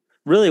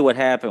 Really, what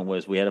happened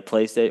was we had a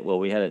PlayStation. Well,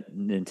 we had a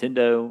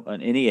Nintendo,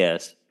 an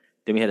NES.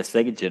 Then we had a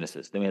Sega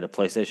Genesis. Then we had a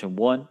PlayStation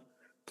 1,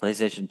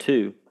 PlayStation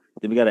 2.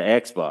 Then we got an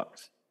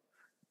Xbox.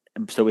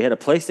 And so we had a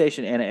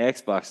PlayStation and an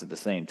Xbox at the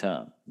same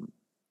time.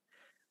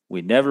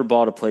 We never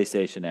bought a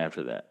PlayStation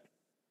after that.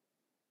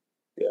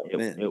 Yeah,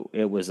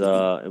 it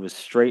was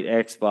straight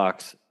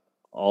Xbox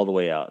all the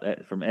way out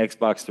from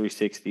Xbox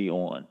 360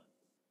 on.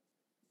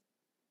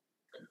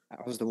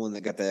 I was the one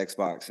that got the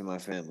Xbox in my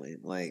family.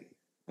 Like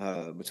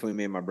between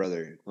me and my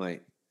brother,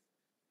 like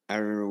I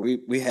remember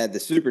we had the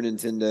Super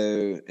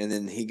Nintendo, and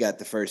then he got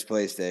the first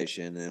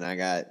PlayStation, and I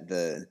got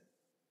the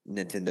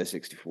Nintendo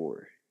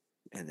 64.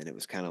 And then it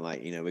was kind of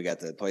like, we got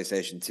the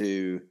PlayStation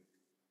 2,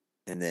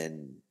 and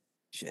then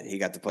he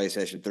got the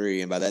PlayStation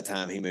 3, and by that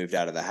time he moved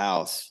out of the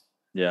house.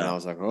 Yeah. And I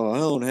was like, oh, I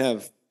don't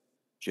have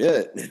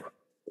shit.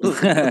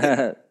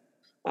 I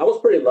was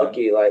pretty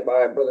lucky. Like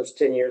my brother's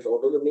 10 years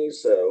older than me,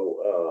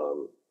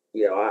 so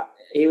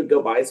he would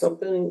go buy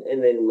something,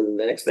 and then when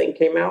the next thing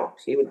came out,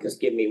 he would just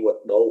give me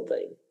the old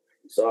thing.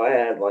 So I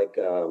had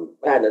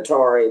I had an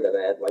Atari, then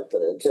I had like the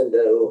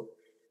Nintendo,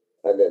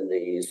 and then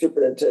the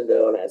Super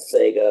Nintendo, and I had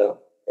Sega,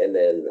 and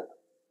then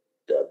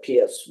the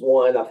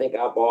PS1 I think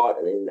I bought,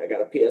 and then I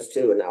got a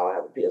PS2, and now I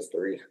have a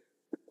PS3.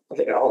 I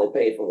think I only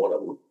paid for one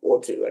of them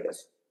or two, I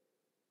guess.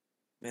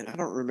 Man, I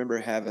don't remember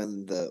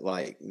having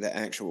the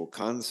actual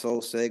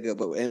console Sega,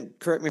 but and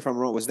correct me if I'm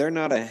wrong. Was there a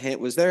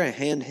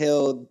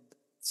handheld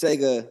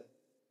Sega,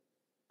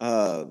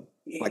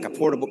 like a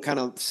portable kind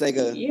of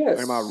Sega? Yes.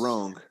 Or am I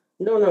wrong?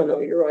 No.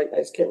 You're right. I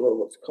just can't remember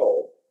what it's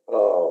called.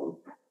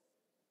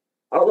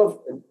 I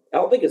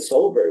don't think it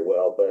sold very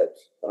well, but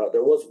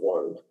there was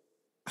one.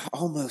 I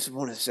almost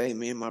want to say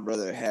me and my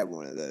brother had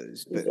one of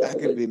those, but I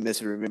could be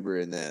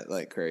misremembering that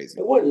like crazy.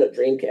 It wasn't a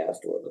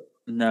Dreamcast, was it?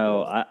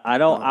 No, I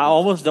don't. I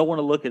almost don't want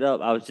to look it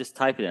up. I was just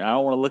typing it. I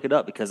don't want to look it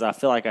up because I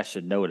feel like I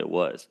should know what it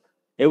was.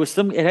 It was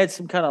It had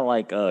some kind of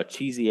like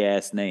cheesy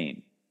ass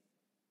name.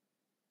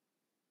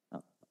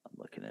 Oh, I'm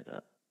looking it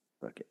up.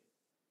 Fuck it.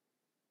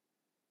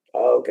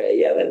 Okay,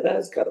 yeah,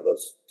 that's kind of a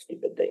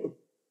stupid thing.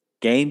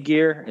 Game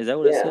Gear, is that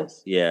what it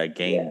says? Yeah,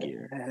 Game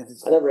Gear.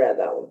 I never had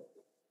that one.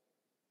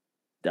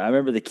 I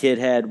remember the kid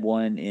had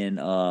one in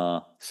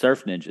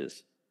Surf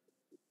Ninjas.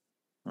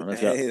 I don't know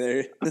if y'all.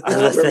 I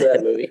remember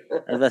that movie.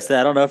 As I said,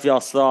 I don't know if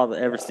y'all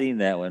ever seen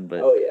that one, but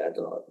oh yeah, I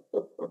know.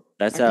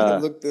 That's I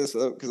gotta look this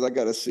up because I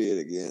gotta see it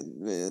again,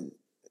 man.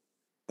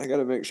 I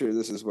gotta make sure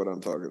this is what I'm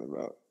talking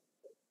about.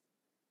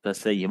 Let's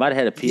say you might have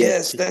had a PS.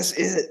 Yes, that's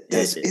it.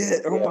 That's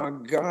it. Oh my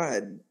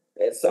god.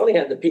 And Sony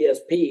had the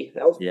PSP.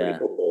 That was a pretty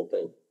cool little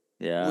thing.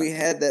 Yeah, we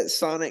had that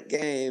Sonic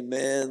game,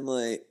 man.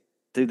 Like,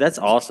 dude, that's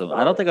awesome.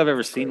 I don't think I've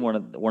ever seen one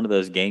of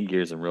those Game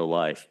Gears in real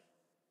life.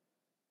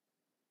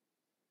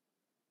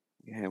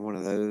 You had one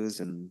of those,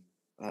 and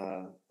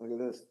look at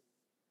this.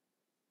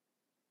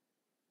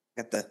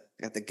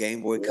 Got the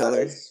Game Boy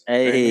Color.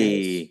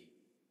 Hey,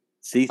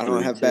 I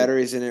don't have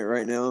batteries in it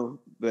right now,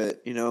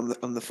 but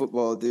I'm the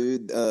football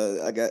dude.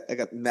 I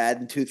got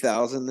Madden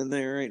 2000 in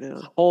there right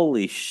now.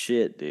 Holy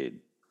shit, dude!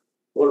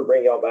 Want to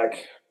bring y'all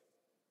back?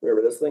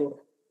 Remember this thing?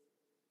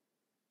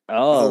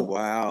 Oh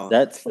wow!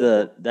 That's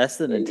the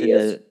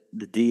Nintendo,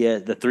 the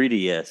DS, the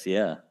 3DS.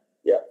 Yeah.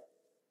 Yeah.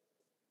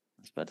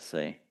 I was about to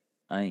say.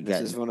 I ain't This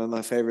got. is one of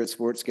my favorite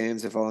sports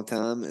games of all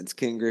time. It's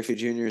King Griffey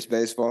Jr.'s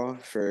baseball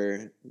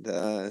for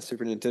the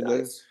Super Nintendo.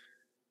 Nice.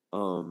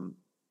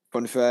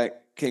 Fun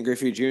fact: King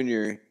Griffey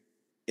Jr.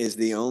 is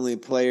the only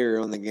player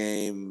on the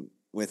game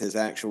with his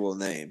actual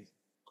name.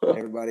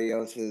 Everybody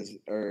else's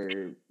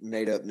are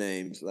made up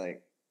names,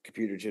 like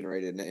computer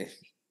generated names.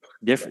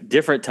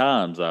 Different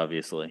times,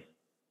 obviously.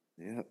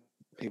 Yeah,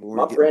 people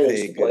My weren't getting friend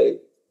used to paid play. good.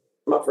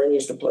 My friend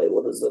used to play.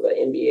 What is it? The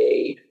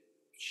NBA.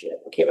 Shit,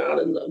 it came out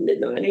in the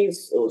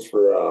mid-90s. It was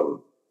for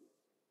I'm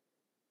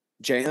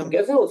Jam,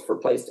 guessing it was for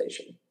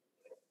PlayStation.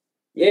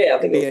 Yeah, I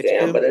think it was NBA Jam,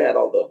 Jam. but it had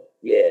all the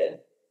you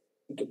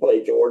could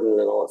play Jordan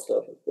and all that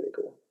stuff. It's pretty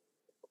cool.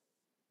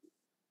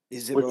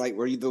 Is it like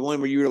were you the one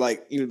where you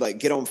would like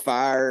get on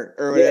fire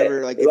or Yeah,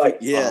 whatever? Like,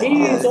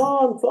 he's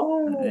on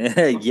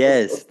fire.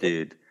 Yes,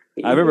 dude.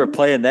 I remember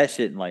playing that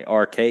shit in like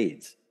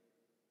arcades.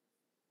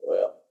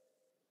 Well,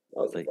 that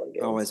was It's a like, fun I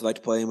game. always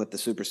liked playing with the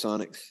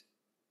Supersonics.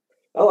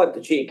 I like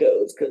the cheat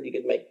codes because you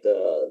could make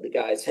the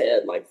guy's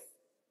head like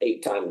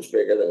 8 times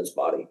bigger than his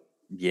body.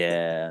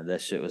 yeah,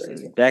 that shit was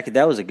Crazy. back.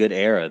 That was a good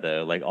era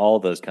though. Like all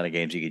those kind of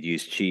games, you could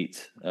use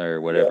cheats or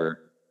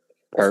whatever.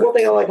 That's one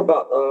thing I perks. like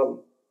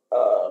about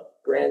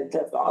Grand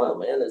Theft Auto,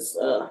 man, is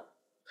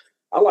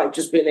I like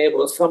just being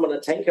able to summon a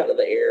tank out of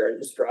the air and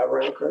just drive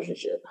around crushing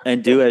shit.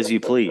 And do as you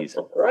please.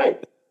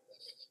 Right.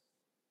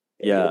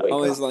 Yeah. I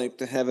always liked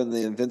having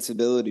the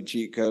invincibility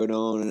cheat code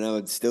on, and I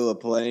would steal a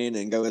plane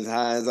and go as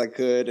high as I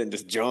could and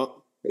just jump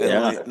and Yeah.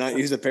 like not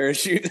use a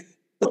parachute.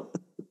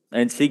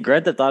 And see,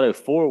 Grand Theft Auto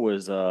 4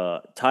 was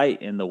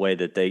tight in the way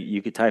that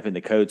you could type in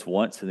the codes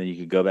once and then you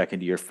could go back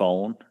into your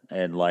phone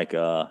and like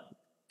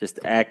just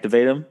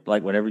activate them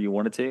like whenever you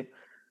wanted to.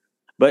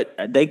 But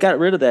they got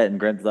rid of that in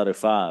Grand Theft Auto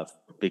 5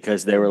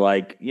 because they were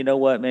like, you know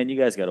what, man, you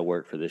guys got to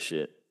work for this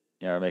shit.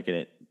 You know, making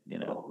it, you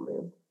know. Oh,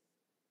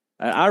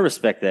 man. I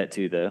respect that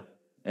too, though.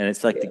 And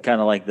it's like the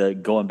kind of like the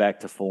going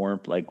back to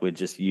form, like with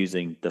just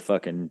using the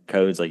fucking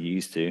codes like you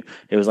used to.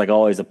 It was like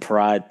always a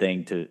pride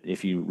thing to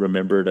if you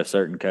remembered a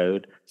certain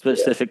code,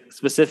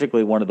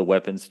 specifically one of the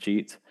weapons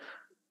cheats.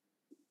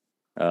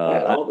 I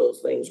had all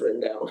those things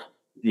written down.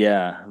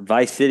 Yeah,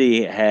 Vice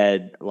City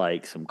had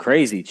like some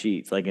crazy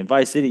cheats. Like in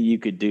Vice City, you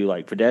could do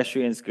like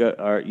pedestrians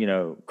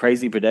or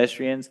crazy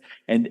pedestrians,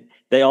 and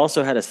they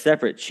also had a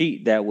separate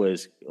cheat that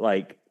was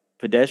like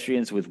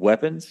pedestrians with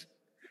weapons.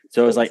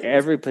 So it was like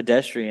every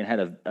pedestrian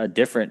had a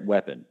different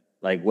weapon,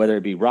 like whether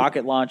it be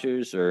rocket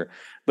launchers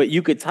but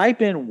you could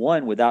type in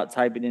one without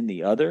typing in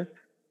the other.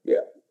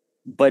 Yeah.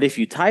 But if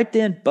you typed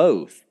in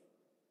both,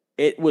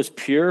 it was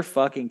pure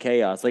fucking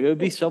chaos. Like it would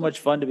be so much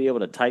fun to be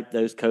able to type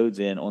those codes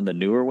in on the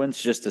newer ones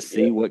just to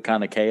see what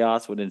kind of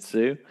chaos would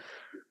ensue.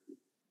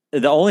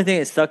 The only thing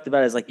that sucked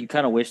about it is like you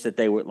kind of wish that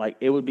they were like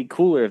it would be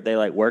cooler if they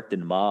like worked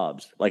in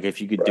mobs. Like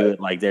if you could do it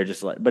like they're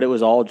just like but it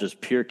was all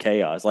just pure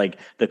chaos. Like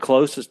the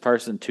closest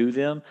person to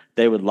them,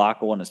 they would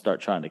lock on and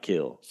start trying to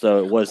kill.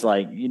 So it was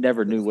like you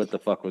never knew what the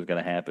fuck was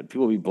gonna happen.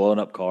 People would be blowing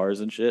up cars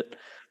and shit.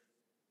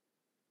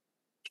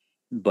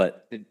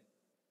 But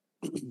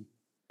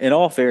in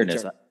all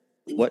fairness,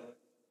 what?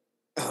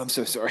 I'm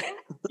so sorry.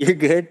 You're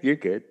good. You're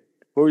good.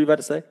 What were you about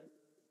to say?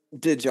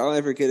 Did y'all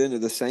ever get into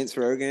the Saints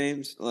Row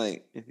games?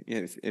 Like,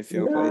 if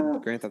y'all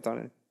played Grand Theft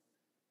Auto?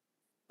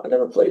 I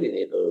never played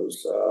any of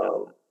those.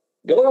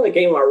 The only other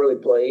game I really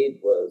played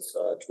was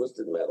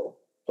Twisted Metal.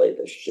 Played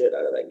the shit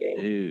out of that game.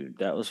 Dude,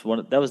 that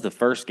was the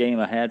first game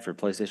I had for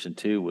PlayStation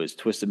 2 was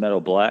Twisted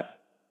Metal Black.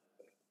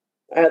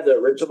 I had the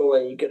original,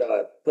 and you could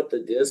put the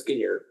disc in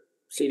your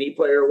CD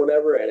player or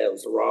whatever, and it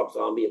was Rob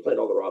Zombie. It played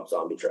all the Rob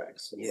Zombie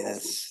tracks.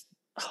 Yes.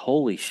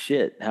 Holy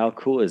shit! How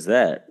cool is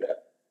that? Yeah.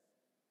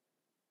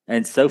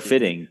 And so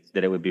fitting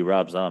that it would be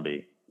Rob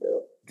Zombie. Yeah.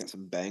 Got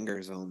some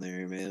bangers on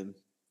there, man.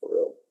 For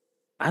real.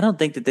 I don't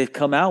think that they've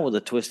come out with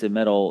a Twisted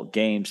Metal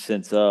game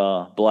since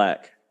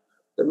Black.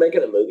 They're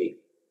making a movie.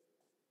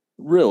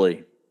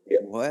 Really? Yeah.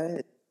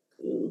 What?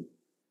 Mm.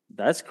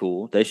 That's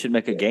cool. They should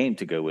make a game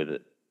to go with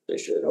it. They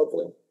should,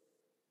 hopefully.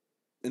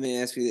 Let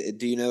me ask you,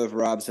 do you know if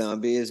Rob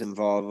Zombie is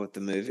involved with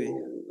the movie?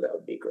 Ooh, that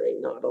would be great.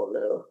 No, I don't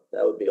know.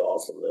 That would be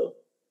awesome, though.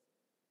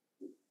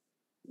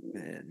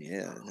 Man,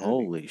 yeah.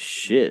 Holy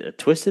shit. A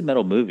Twisted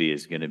Metal movie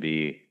is going to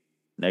be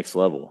next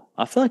level.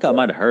 I feel like I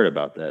might have heard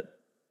about that.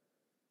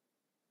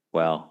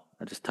 Wow.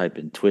 I just typed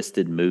in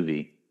Twisted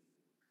movie.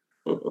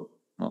 I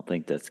don't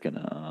think that's going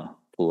to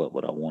pull up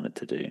what I want it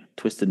to do.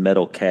 Twisted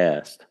Metal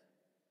cast.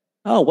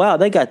 Oh, wow.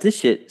 They got this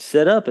shit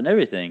set up and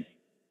everything.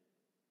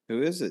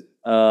 Who is it?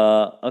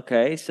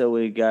 Okay. So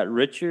we got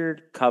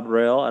Richard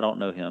Cabral. I don't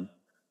know him.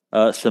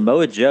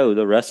 Samoa Joe,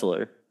 the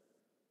wrestler.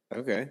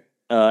 Okay.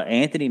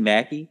 Anthony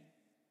Mackie.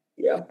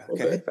 Yeah.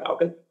 Okay.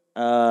 Falcon.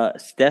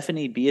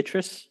 Stephanie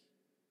Beatrice.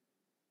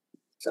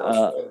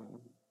 Sounds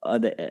I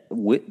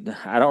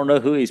don't know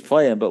who he's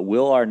playing, but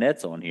Will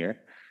Arnett's on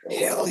here.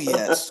 Hell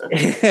yes.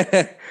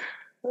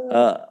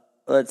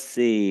 Let's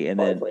see, and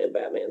then playing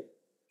Batman.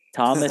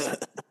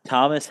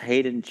 Thomas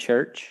Hayden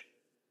Church.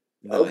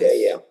 Nice.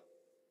 Okay,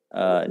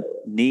 yeah.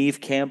 Neve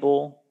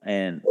Campbell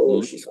and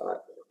she's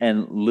hot.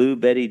 and Lou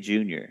Betty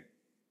Jr.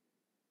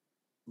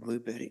 Blue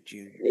Betty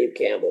Jr. Neve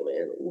Campbell,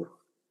 man. Ooh.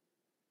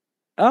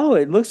 Oh,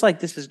 it looks like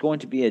this is going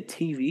to be a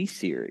TV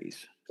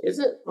series. Is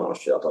it? Oh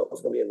shit! I thought it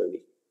was going to be a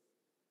movie.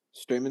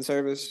 Streaming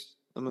service,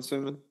 I'm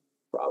assuming.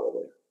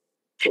 Probably.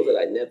 Was it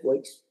like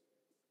Netflix?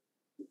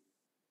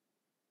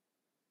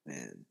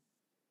 Man,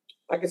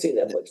 I can see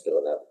Netflix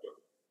doing that.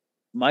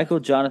 Michael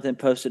Jonathan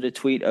posted a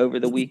tweet over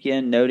the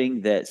weekend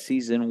noting that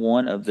season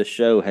 1 of the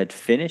show had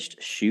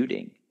finished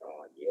shooting.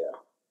 Oh yeah.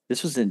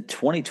 This was in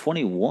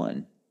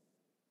 2021.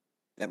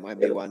 that might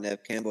be why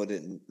Neve Campbell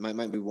didn't.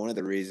 Might be one of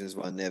the reasons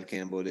why Neve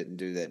Campbell didn't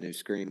do that new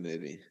Scream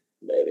movie.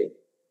 Maybe.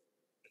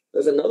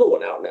 There's another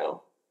one out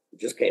now.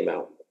 It just came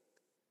out.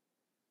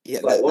 Yeah,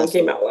 like one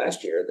came out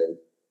last year. Then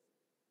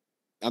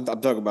I'm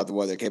talking about the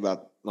one that came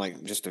out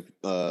like just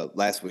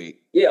last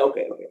week. Yeah.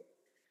 Okay.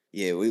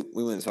 Yeah, we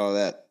went and saw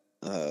that.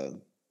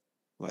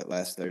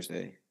 Last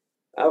Thursday.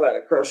 I've had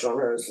a crush on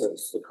her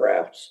since The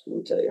Craft. Let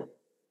me tell you.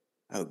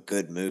 Oh,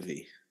 good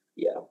movie.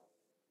 Yeah.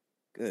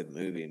 Good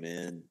movie,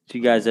 man. Did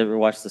you guys ever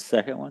watch the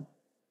second one?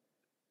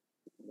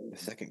 The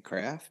second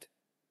Craft?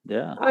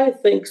 Yeah. I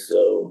think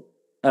so.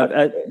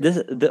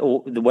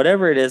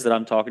 Whatever it is that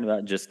I'm talking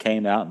about just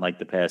came out in like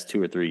the past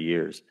 2 or 3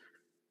 years.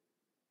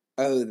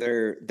 Oh,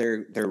 they're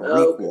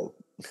requel.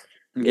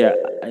 Yeah.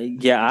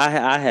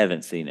 I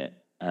haven't seen it.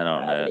 I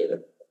don't know.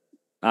 Either.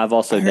 I've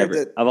also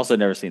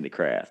never seen The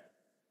Craft.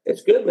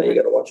 It's good, man. You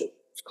got to watch it.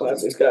 It's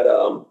classic. It's got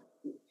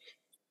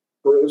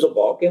Veruza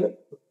Balk in it,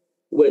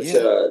 which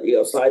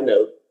side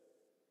note,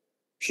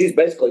 she's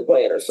basically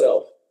playing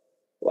herself.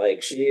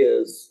 Like she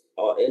is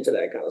into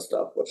that kind of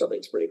stuff, which I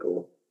think is pretty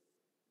cool.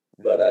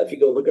 But if you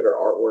go look at her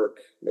artwork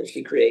that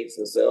she creates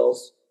and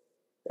sells,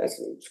 that's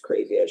some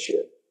crazy ass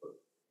shit.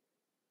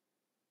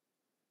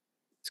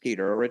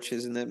 Skeeter Ulrich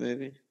is in that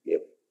movie.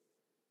 Yep.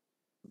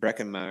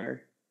 Breckenmeyer.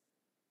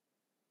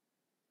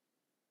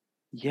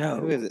 Yo.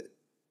 Who is it?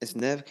 It's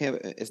Neve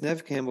Campbell. It's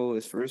Neve Campbell.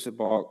 It's Veruza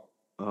Balk.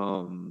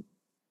 I'm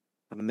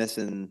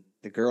missing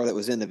the girl that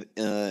was in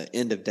the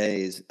End of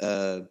Days.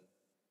 Robin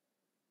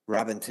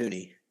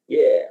Tooney.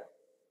 Yeah.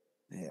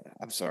 Yeah.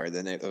 I'm sorry.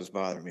 The name that was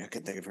bothering me. I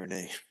couldn't think of her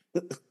name.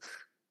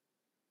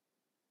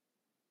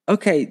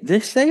 Okay,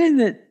 they're saying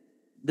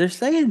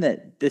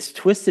that this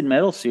Twisted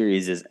Metal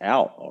series is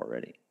out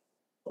already.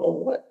 Oh,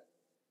 what?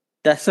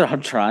 That's what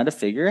I'm trying to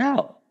figure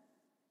out.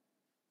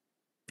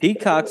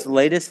 Peacock's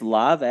latest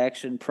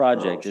live-action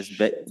project is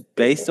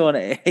based on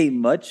a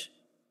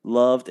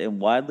much-loved and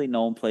widely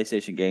known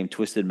PlayStation game,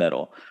 Twisted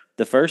Metal.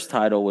 The first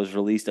title was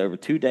released over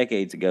 2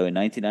 decades ago in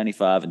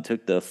 1995 and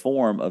took the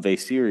form of a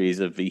series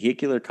of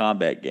vehicular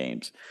combat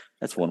games.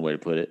 That's one way to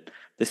put it.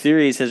 The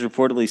series has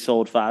reportedly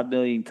sold 5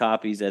 million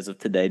copies as of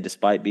today,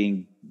 despite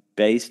being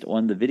based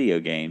on the video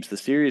games. The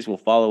series will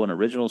follow an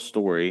original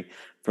story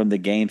from the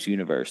game's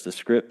universe. The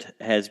script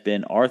has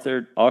been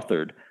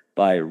authored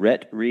by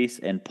Rhett Reese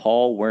and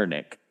Paul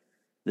Wernick,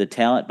 the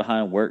talent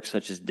behind works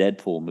such as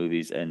Deadpool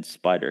movies and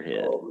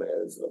Spiderhead. Oh, man,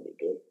 this is going to be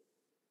good.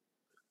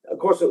 Of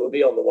course, it would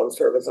be on the one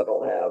service I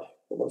don't have,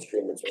 the one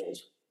streaming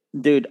service.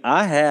 Dude,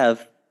 I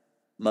have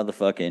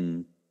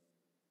motherfucking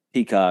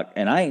Peacock,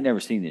 and I ain't never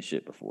seen this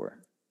shit before.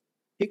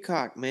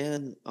 Peacock,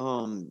 man.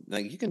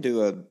 Like you can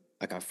do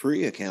a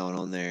free account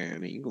on there. I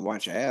mean, you can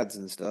watch ads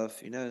and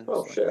stuff. You know.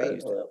 Oh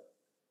shit!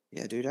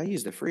 Yeah, dude, I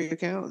use the free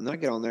account and I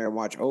get on there and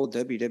watch old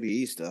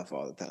WWE stuff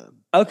all the time.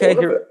 Okay,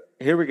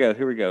 here we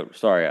go.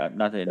 Sorry,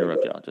 not to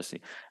interrupt y'all. Just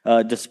see.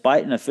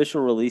 Despite an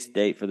official release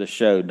date for the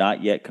show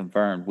not yet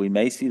confirmed, we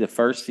may see the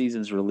first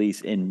season's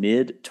release in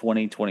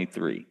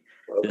mid-2023.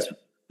 Okay.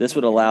 This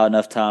would allow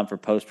enough time for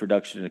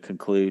post-production to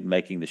conclude,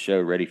 making the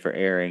show ready for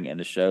airing, and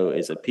the show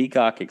is a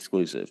Peacock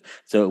exclusive.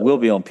 So it will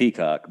be on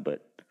Peacock,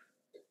 but...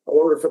 I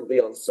wonder if it'll be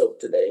on Soap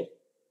today.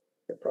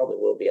 It probably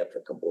will be after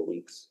a couple of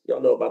weeks.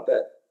 Y'all know about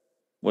that?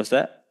 What's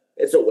that?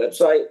 It's a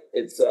website.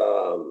 It's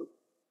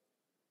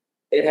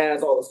it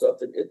has all the stuff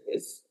that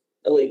it's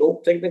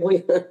illegal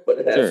technically, but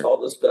it has all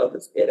the stuff.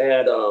 It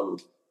had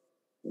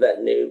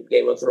that new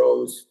Game of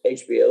Thrones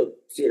HBO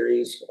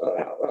series,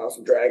 House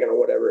of Dragon or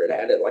whatever. It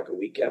had it like a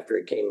week after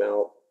it came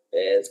out,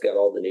 and it's got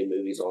all the new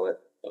movies on it.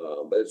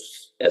 But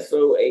it's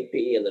SOAP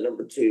and the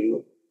number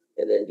 2,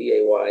 and then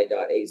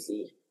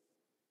DAY.AC.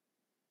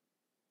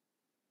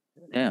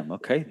 Damn.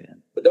 Okay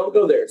then. But don't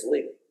go there. It's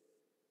illegal.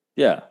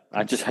 Yeah,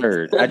 I just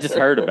heard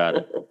about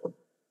it.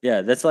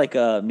 Yeah, that's like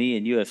me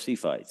and UFC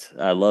fights.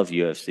 I love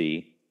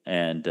UFC,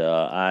 and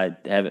I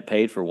haven't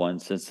paid for one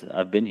since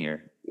I've been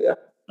here. Yeah,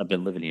 I've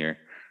been living here.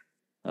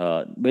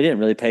 We didn't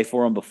really pay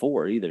for them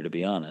before either, to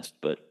be honest.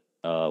 But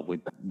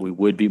we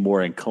would be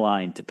more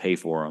inclined to pay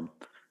for them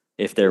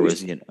if there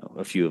was,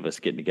 a few of us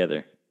getting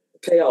together.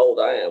 I'll tell you how old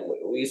I am.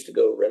 We used to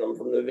go rent them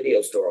from the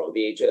video store on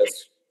VHS.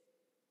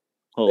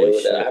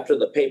 Holy shit! After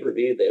the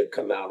pay-per-view, they would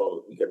come out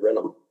on. You could rent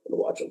them and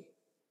watch them.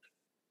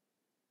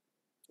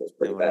 It was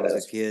pretty badass. When I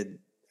was a kid,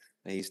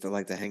 I used to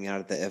like to hang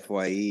out at the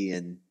FYE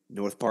in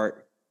North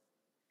Park,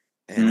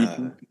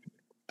 and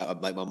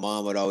like my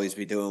mom would always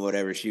be doing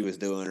whatever she was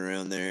doing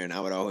around there, and I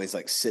would always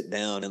like sit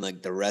down in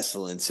like the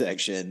wrestling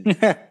section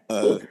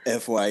of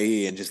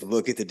FYE and just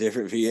look at the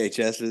different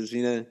VHSs,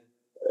 you know.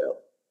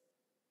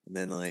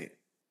 And then like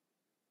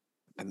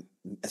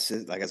I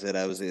said,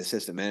 I was the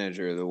assistant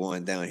manager of the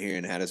one down here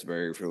in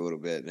Hattiesburg for a little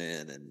bit,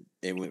 man. And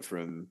it went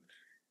from,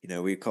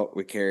 we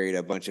carried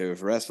a bunch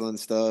of wrestling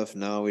stuff.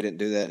 No, we didn't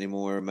do that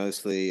anymore.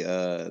 Mostly,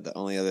 the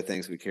only other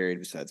things we carried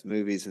besides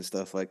movies and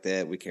stuff like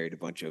that, we carried a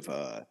bunch of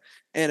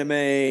anime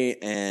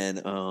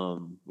and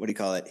what do you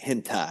call it,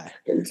 hentai.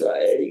 Hentai,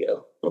 there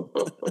you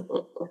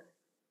go.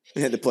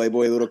 We had the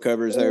Playboy little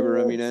covers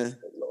over them,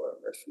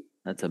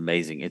 That's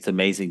amazing. It's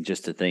amazing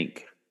just to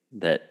think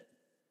that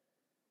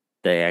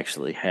they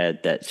actually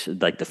had that,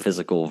 like the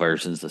physical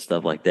versions and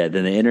stuff like that.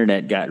 Then the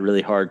internet got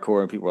really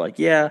hardcore, and people were like,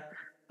 "Yeah,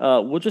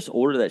 we'll just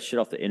order that shit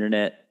off the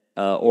internet,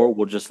 or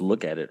we'll just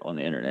look at it on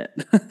the internet."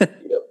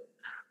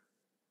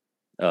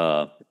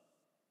 Yep.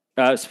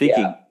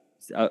 Speaking,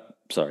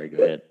 sorry,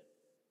 go ahead.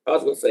 I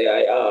was gonna say,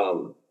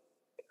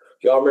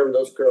 y'all remember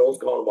those Girls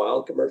Gone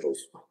Wild commercials?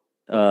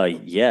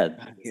 Yeah.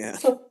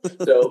 So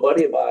a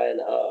buddy of mine,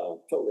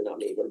 totally not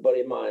me, but a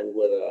buddy of mine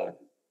would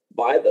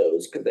buy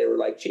those because they were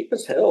like cheap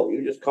as hell.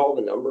 You just call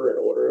the number and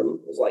order them.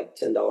 It was like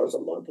 $10 a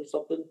month or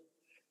something,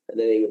 and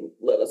then he would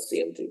let us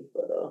see them too.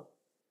 But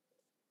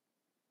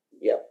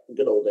yeah,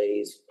 good old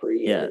days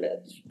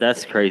pre-internet. Yeah,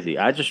 that's crazy.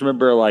 I just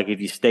remember, like,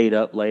 if you stayed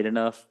up late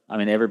enough. I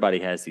mean, everybody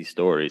has these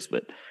stories,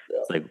 but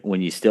it's like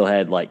when you still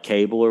had like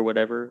cable or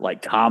whatever,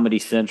 like Comedy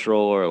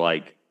Central or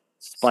like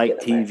Spike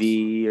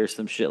TV or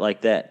some shit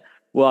like that.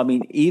 Well, I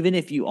mean, even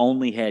if you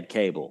only had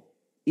cable,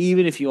 you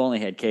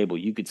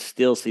could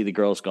still see the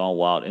Girls Gone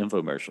Wild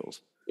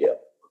infomercials. Yeah.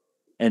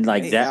 And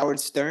like that, Howard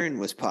Stern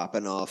was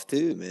popping off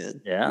too,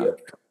 man. Yeah.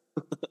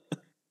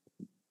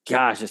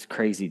 Gosh, it's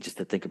crazy just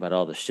to think about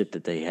all the shit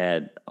that they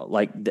had.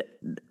 Like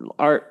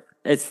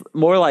it's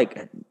more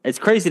like it's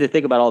crazy to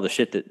think about all the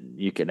shit that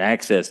you can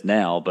access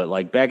now. But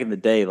like back in the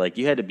day, like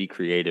you had to be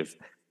creative.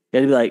 You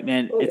had to be like,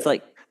 man,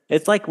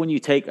 it's like when you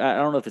take, I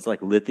don't know if it's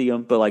like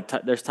lithium, but like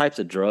there's types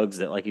of drugs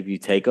that like if you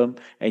take them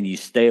and you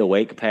stay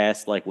awake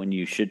past like when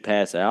you should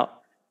pass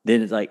out,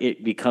 then it's like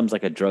it becomes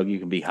like a drug you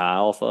can be high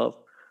off of.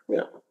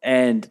 Yeah.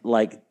 And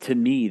like to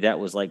me, that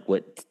was like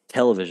what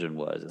television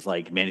was. It's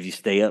like, man, if you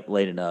stay up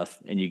late enough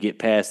and you get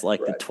past like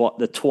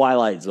the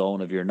twilight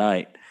zone of your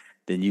night,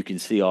 then you can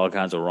see all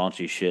kinds of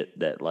raunchy shit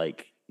that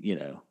like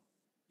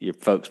your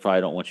folks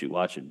probably don't want you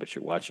watching, but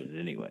you're watching it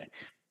anyway.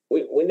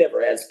 We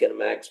never had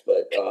Skinamax,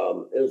 but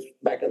it was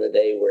back in the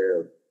day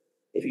where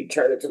if you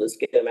turn it to the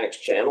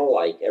Skinamax channel,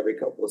 like every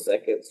couple of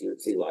seconds, you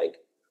would see like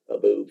a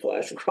boob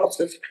flash across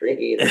the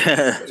screen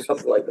or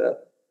something like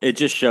that. It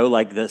just showed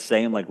like the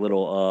same like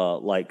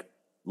little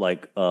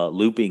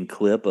looping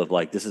clip of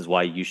like, this is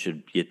why you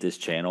should get this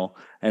channel,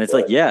 and it's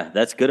like, yeah,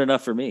 that's good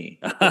enough for me.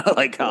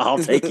 Like I'll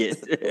take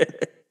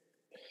it.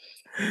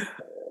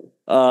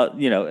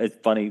 It's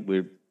funny,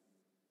 we're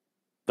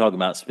talking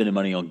about spending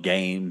money on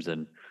games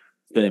and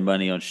spending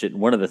money on shit.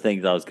 And one of the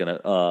things I was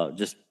gonna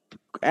just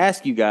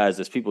ask you guys,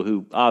 as people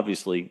who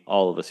obviously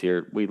all of us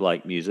here, we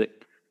like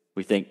music.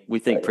 We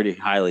think pretty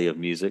highly of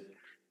music.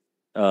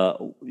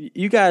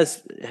 You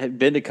guys have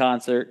been to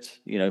concerts,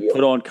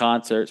 put on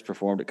concerts,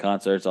 performed at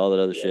concerts, all that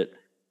other shit.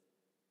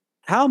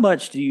 How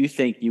much do you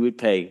think you would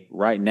pay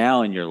right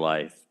now in your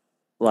life?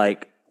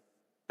 Like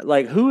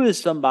who is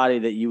somebody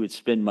that you would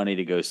spend money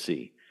to go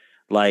see?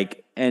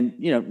 Like, and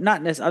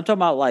not necessarily, I'm talking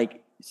about like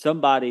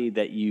somebody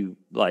that you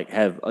like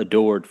have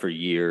adored for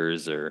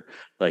years, or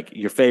like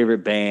your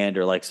favorite band,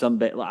 or like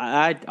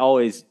I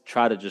always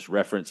try to just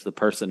reference the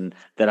person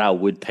that I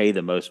would pay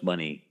the most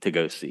money to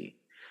go see.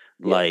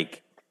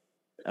 Like,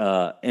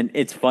 and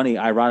it's funny,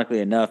 ironically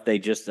enough, they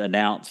just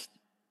announced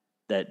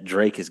that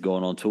Drake is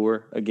going on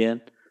tour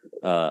again,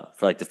 for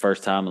like the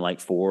first time in like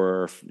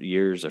 4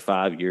 years or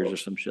 5 years or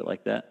some shit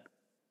like that.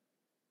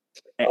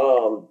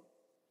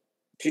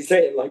 She's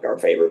saying like our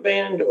favorite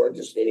band or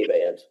just any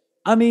band?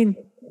 I mean,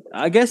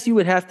 I guess you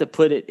would have to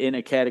put it in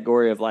a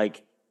category of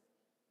like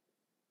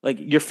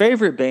your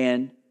favorite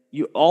band.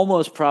 You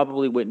almost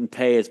probably wouldn't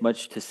pay as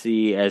much to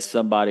see as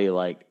somebody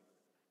like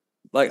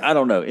I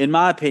don't know. In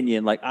my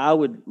opinion, like I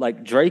would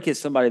like Drake is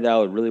somebody that I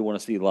would really want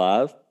to see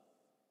live.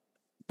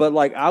 But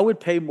like I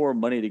would pay more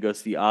money to go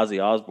see Ozzy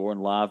Osbourne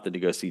live than to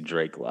go see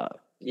Drake live.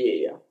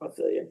 Yeah, I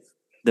feel you.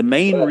 The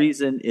main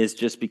reason is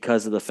just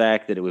because of the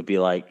fact that it would be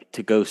like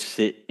to go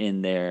sit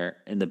in there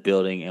in the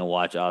building and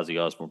watch Ozzy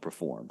Osbourne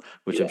perform,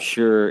 which I'm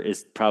sure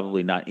is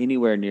probably not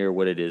anywhere near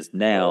what it is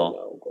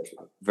now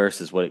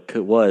versus what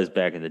it was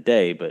back in the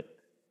day. But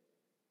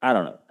I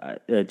don't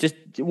know. Just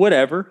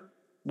whatever.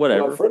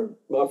 My friend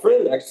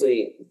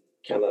actually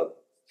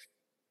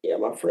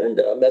my friend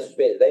messaged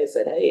me today and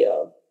said, hey,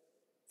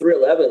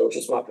 311, which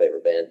is my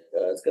favorite band,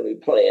 it's going to be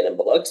playing in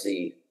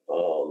Biloxi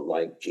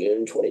like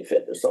June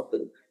 25th or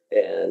something.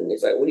 And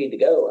he's like, we need to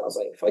go. I was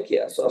like, fuck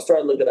yeah. So I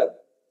started looking up.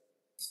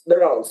 They're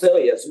not on sale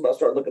yet, so I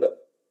started looking up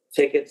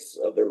tickets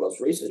of their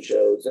most recent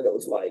shows, and it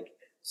was like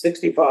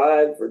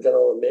 $65 for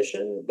general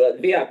admission,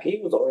 but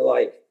VIP was only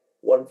like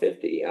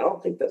 $150. I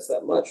don't think that's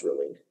that much,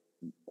 really.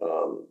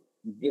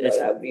 To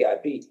have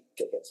VIP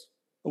tickets.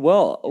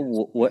 Well,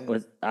 what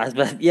was I was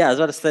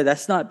about to say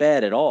that's not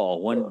bad at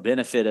all. One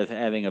benefit of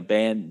having a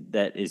band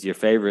that is your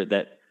favorite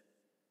that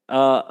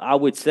I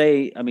would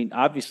say, I mean,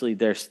 obviously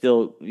they're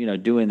still,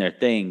 doing their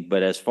thing,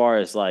 but as far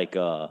as like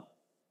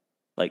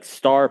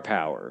star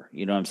power,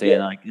 you know what I'm saying?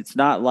 Yeah, Like it's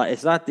not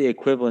the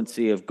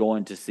equivalency of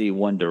going to see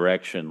One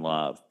Direction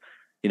live.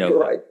 You know, you're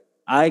right.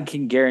 I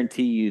can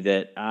guarantee you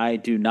that I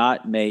do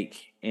not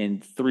make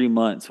in 3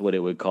 months what it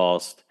would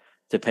cost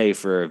to pay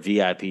for a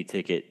VIP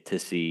ticket to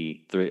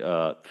see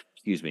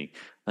excuse me,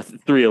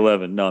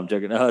 311. No, I'm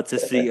joking. To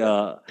see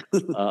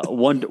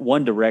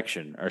One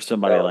Direction or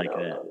somebody Oh like no,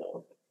 that. no,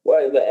 no.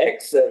 Well, the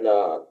ex and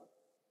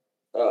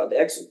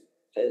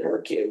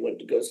her kid went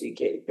to go see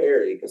Katy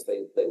Perry because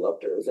they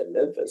loved her. It was in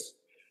Memphis,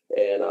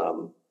 and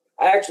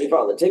I actually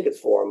found the tickets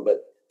for them,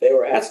 but they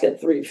were asking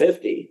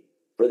 $350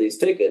 for these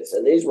tickets,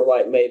 and these were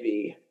like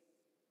maybe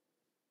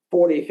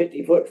 40,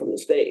 50 foot from the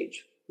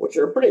stage, which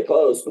are pretty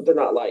close, but they're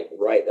not like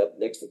right up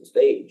next to the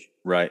stage.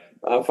 Right.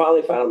 I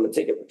finally found them a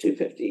ticket for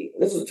 $250.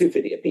 This is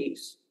 $250 a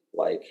piece.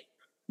 Like, I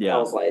Yeah.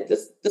 was like,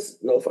 this is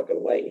no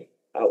fucking way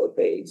I would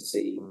pay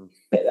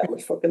that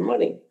much fucking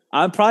money.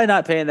 I'm probably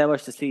not paying that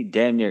much to see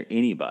damn near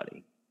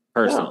anybody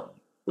personally.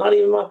 No, not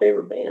even my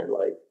favorite band.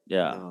 Like,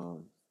 Yeah.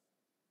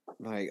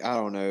 Like, I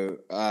don't know.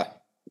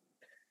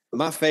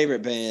 My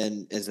favorite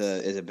band is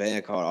a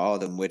band called All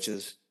Them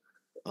Witches.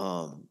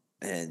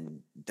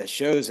 And the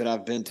shows that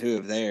I've been to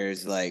of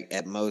theirs, like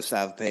at most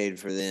I've paid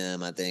for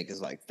them, I think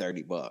is like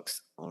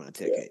 $30 on a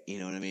ticket. yeah. You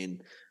know what I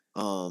mean?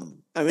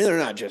 I mean they're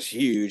not just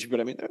huge, but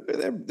I mean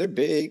they're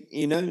big,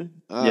 you know?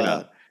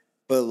 Yeah.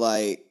 But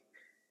like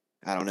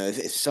I don't know,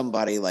 if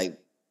somebody like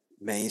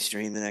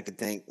mainstream, then I could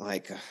think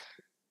like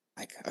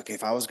okay,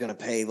 if I was gonna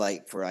pay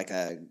like for like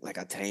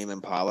a Tame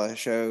Impala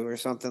show or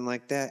something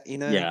like that, you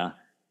know? Yeah.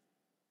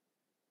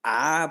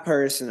 I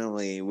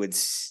personally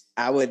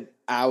I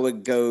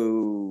would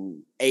go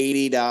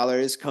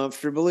 $80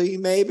 comfortably,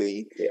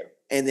 maybe. Yeah.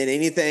 And then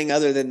anything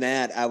other than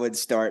that, I would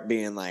start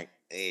being like,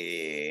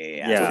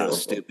 I feel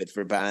stupid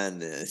for buying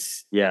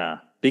this. Yeah.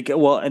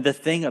 And the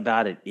thing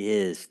about it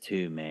is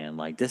too, man,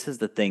 like this is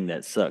the thing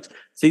that sucks.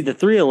 See, the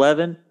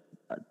 311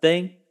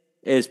 thing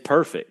is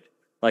perfect.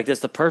 Like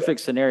that's the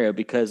perfect scenario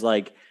because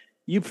like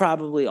you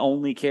probably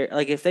only care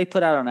like if they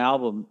put out an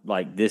album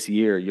like this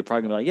year, you're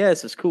probably gonna be like, yeah,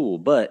 this is cool.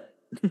 But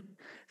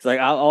it's like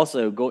I'll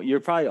also go you're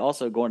probably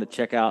also going to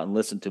check out and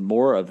listen to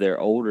more of their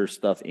older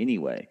stuff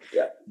anyway.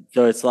 Yeah.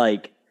 So it's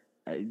like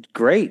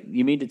great.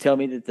 You mean to tell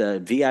me that the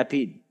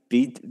VIP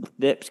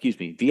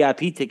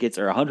tickets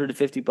are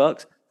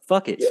 $150?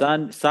 Fuck it.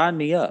 Yeah. Sign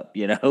me up,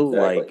 Exactly.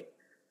 like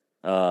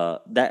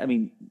that I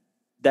mean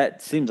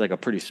that seems like a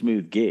pretty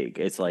smooth gig.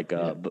 It's like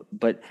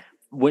but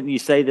when you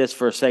say this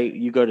for say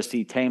you go to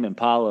see Tame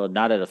Impala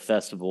not at a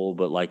festival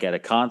but like at a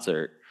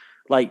concert,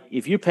 like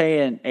if you're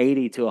paying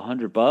 80 to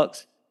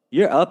 $100,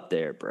 you're up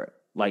there, bro.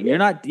 Like you're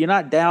not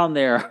down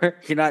there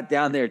you're not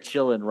down there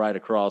chilling right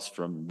across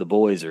from the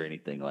boys or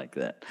anything like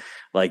that.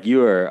 Like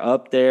you are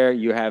up there,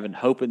 you're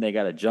hoping they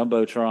got a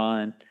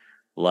jumbotron,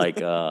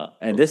 like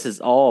and this is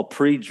all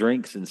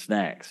pre-drinks and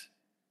snacks.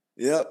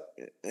 Yep.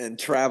 And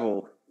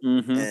travel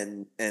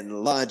Mm-hmm.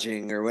 and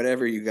lodging or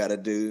whatever you got to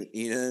do,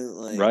 you know,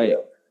 like Right.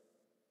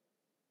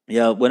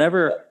 Yeah.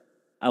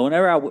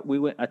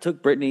 I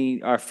took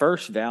Brittany our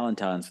first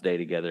Valentine's Day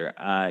together.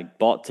 I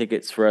bought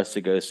tickets for us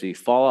to go see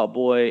Fall Out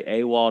Boy,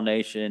 AWOL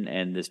Nation,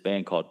 and this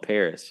band called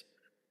Paris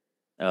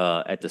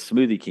at the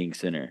Smoothie King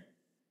Center.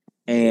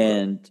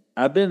 And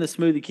I've been to the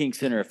Smoothie King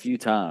Center a few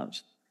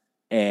times,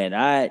 and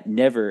I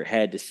never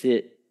had to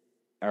sit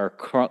or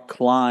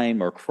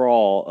climb or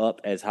crawl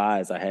up as high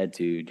as I had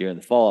to during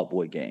the the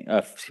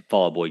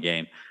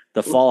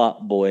Fall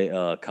Out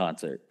Boy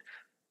concert.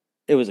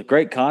 It was a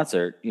great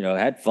concert,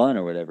 had fun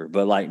or whatever.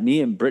 But like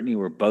me and Brittany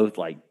were both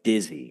like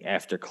dizzy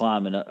after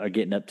climbing up or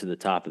getting up to the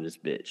top of this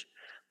bitch.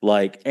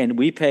 Like, and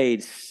we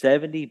paid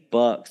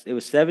 $70. It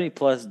was 70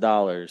 plus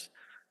dollars,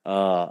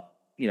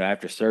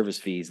 after service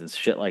fees and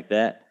shit like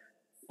that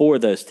for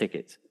those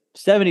tickets.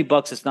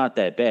 $70 is not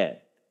that bad.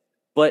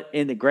 But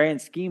in the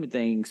grand scheme of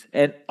things,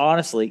 and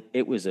honestly,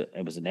 it was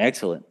an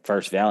excellent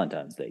first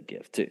Valentine's Day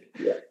gift too.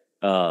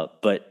 Yeah.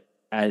 But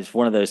as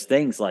one of those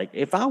things, like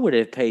if I would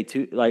have paid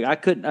I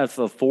couldn't have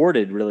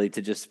afforded really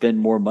to just spend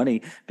more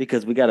money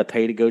because we got to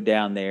pay to go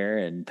down there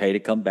and pay to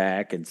come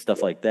back and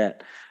stuff like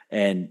that.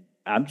 And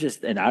I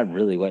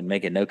really wasn't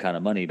making no kind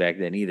of money back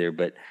then either.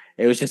 But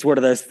it was just one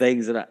of those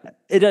things that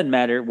it doesn't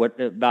matter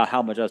about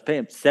how much I was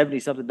paying,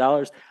 70 something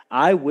dollars.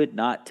 I would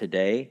not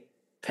today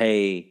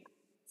pay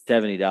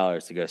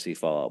 $70 to go see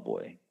Fall Out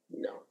Boy.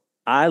 No.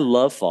 I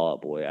love Fall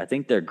Out Boy. I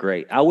think they're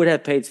great. I would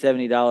have paid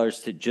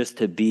 $70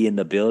 to be in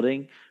the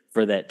building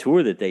for that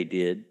tour that they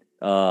did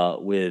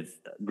with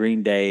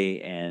Green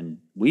Day and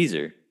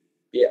Weezer.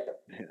 Yeah.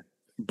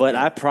 But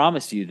I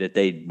promise you that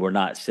they were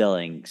not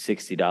selling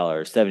 $60,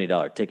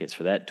 $70 tickets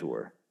for that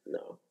tour.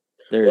 No.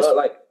 There's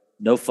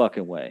no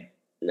fucking way.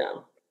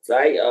 No. So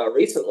I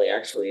recently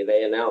actually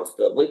they announced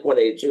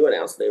Blink-182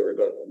 announced they were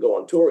going to go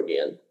on tour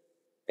again.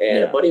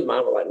 And a buddy of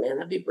mine was like, man,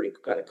 that'd be pretty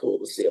kind of cool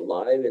to see them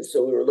live. And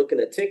so we were looking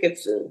at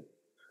tickets, and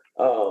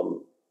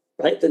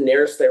I think the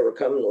nearest they were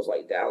coming was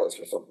like Dallas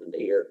or something to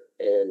here.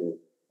 And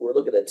we're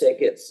looking at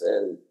tickets,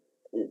 and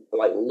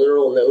like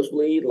literal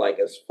nosebleed, like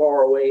as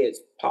far away as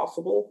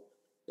possible,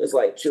 it's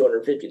like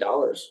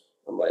 $250.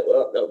 I'm like,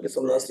 well, no, guess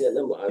I'm not seeing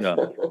them live. Yeah.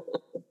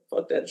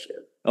 Fuck that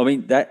shit. I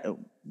mean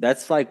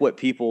that's like what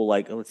people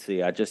like. Let's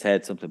see. I just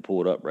had something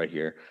pulled up right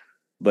here,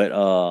 but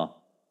I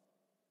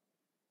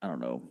don't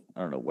know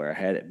where I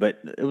had it, but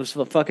it was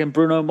the fucking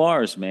Bruno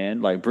Mars,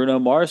 man. Like Bruno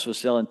Mars was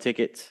selling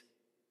tickets.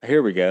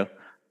 Here we go.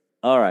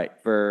 All right,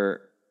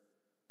 for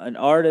an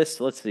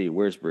artist, let's see.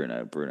 Where's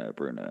Bruno? Bruno.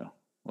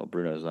 Well,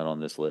 Bruno's not on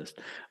this list,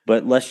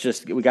 but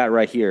we got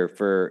right here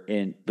for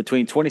in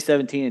between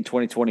 2017 and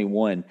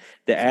 2021,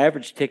 the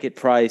average ticket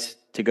price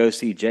to go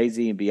see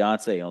Jay-Z and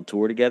Beyonce on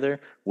tour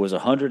together was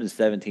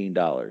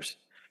 $117.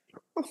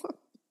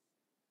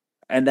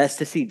 And that's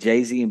to see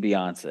Jay-Z and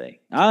Beyonce.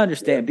 I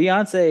understand.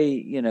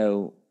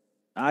 Beyonce,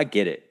 I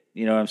get it.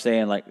 You know what I'm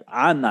saying? Like,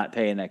 I'm not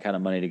paying that kind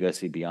of money to go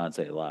see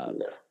Beyonce live.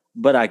 No.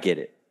 But I get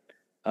it.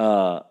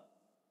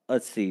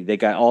 Let's see. They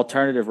got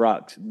alternative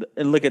rocks.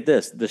 And look at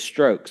this. The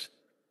Strokes.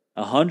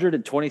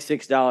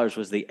 $126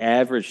 was the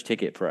average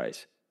ticket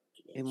price.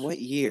 In what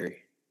year?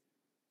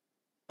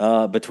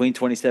 Between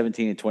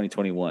 2017 and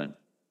 2021.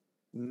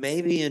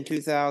 Maybe in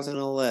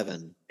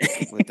 2011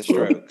 with the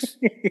Strokes.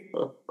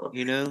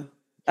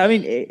 I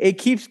mean, it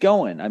keeps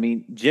going. I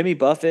mean, Jimmy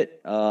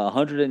Buffett,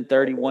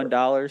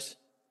 $131.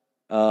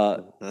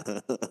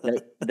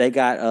 They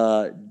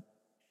got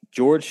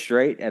George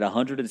Strait at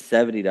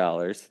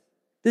 $170.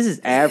 This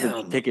is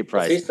average ticket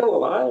price. Is he still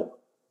alive?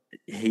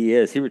 He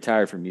is. He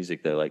retired from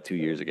music though, like 2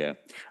 years ago.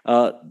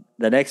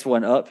 The next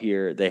one up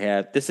here, they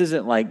have. This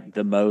isn't like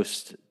the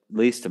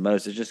least to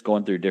most. It's just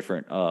going through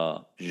different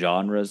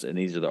genres, and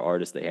these are the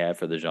artists they have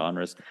for the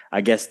genres. I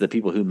guess the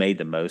people who made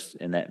the most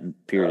in that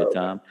period of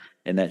time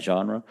in that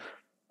genre.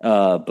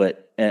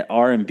 But at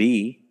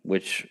R&B,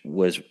 which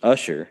was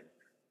Usher,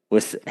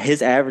 was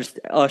his average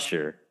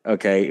Usher.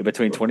 Okay,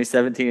 between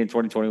 2017 and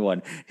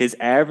 2021, his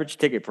average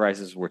ticket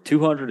prices were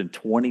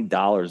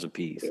 $220 a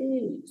piece.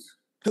 Jeez.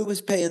 Who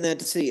was paying that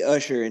to see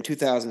Usher in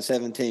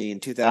 2017,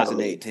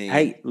 2018?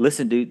 Hey,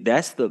 listen, dude,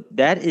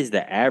 that is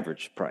the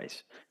average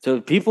price. So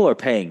people are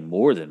paying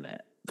more than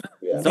that.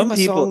 Yeah. Some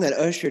song that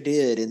Usher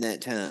did in that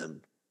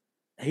time.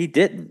 He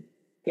didn't.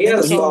 He had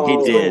a song. He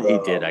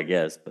did, I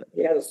guess. But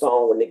he had a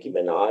song with Nicki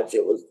Minaj.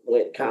 It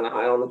went kind of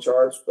high on the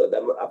charts, but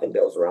I think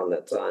that was around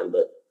that time.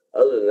 But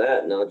other than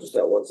that, no, just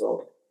that one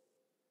song.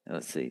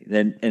 Let's see.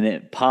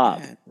 Then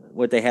pop.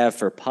 What they have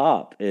for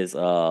pop is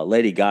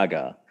Lady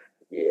Gaga.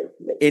 Yeah.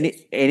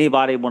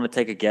 Anybody want to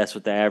take a guess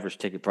what the average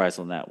ticket price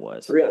on that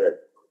was? $300.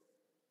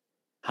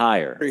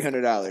 Higher.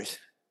 $300.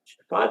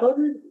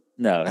 $500?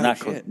 No,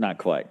 not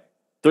quite.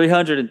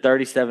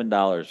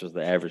 $337 was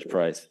the average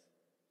price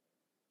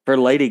for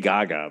Lady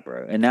Gaga,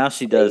 bro. And now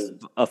she does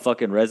a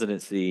fucking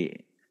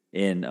residency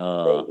in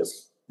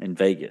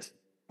Vegas.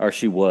 Or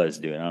she was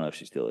doing. I don't know if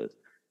she still is.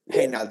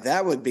 Hey, now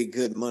that would be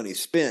good money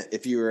spent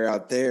if you were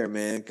out there,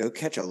 man. Go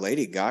catch a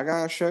Lady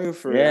Gaga show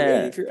for.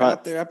 If you're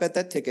out there, I bet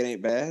that ticket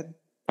ain't bad.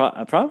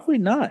 Probably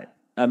not.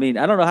 I mean,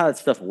 I don't know how that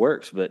stuff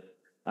works, but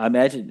I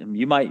imagine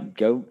you might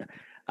go.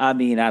 I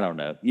mean, I don't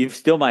know. You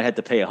still might have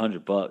to pay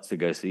 $100 to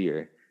go see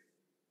her.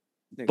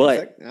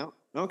 But I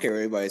don't care what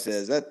anybody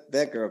says.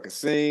 That girl can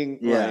sing.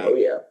 Yeah,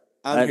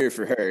 I'm here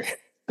for her.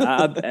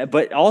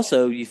 But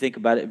also, you think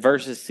about it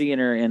versus seeing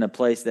her in a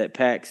place that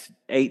packs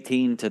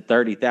 18 to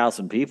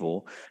 30,000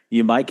 people.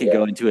 You might could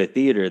go into a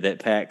theater that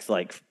packs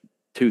like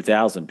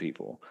 2,000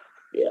 people.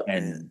 Yeah,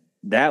 and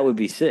that would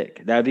be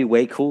sick. That would be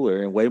way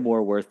cooler and way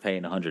more worth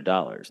paying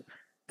 $100.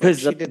 Because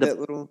she did that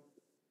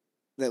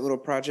little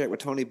project with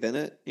Tony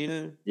Bennett.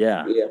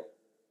 Yeah.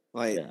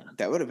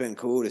 That would have been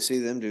cool to see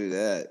them do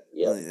that.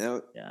 Yeah.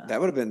 That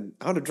would have been.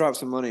 I would have dropped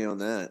some money on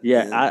that.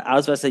 Yeah, I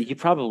was about to say you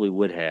probably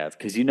would have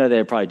because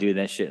they'd probably do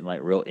that shit in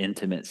like real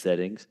intimate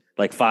settings,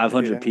 like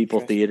 500 people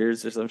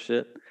theaters or some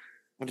shit.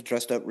 I'd have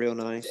dressed up real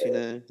nice,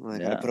 I'd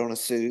put on a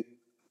suit.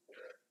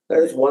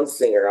 There's one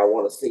singer I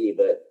want to see,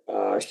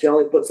 but she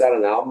only puts out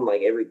an album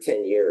like every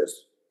 10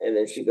 years, and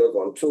then she goes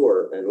on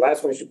tour. And the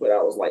last one she put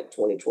out was like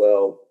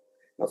 2012.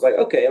 I was like,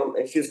 okay,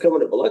 and she was coming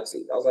to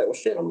Biloxi. I was like, well,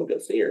 shit, I'm gonna go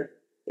see her.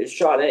 It's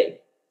Sade,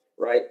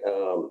 right?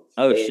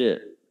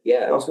 Shit.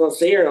 Yeah, I was going to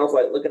see her, and I was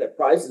like, looking at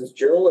prices.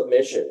 General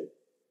admission,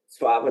 it's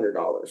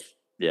 $500.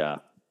 Yeah.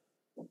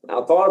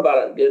 I thought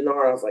about it good and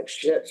hard. I was like,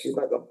 shit, she's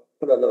not going to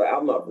put another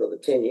album out for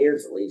another 10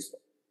 years at least.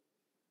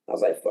 I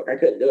was like, fuck, I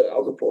couldn't do it. I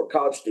was a poor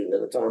college student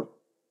at the time.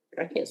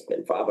 I can't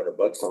spend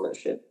 $500 on that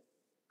shit.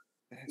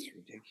 That's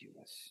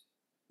ridiculous.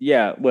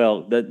 Yeah,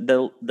 well,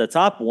 the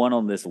top one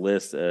on this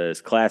list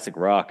is classic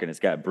rock, and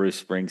it's got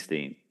Bruce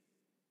Springsteen.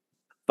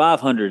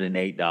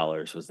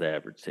 $508 was the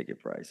average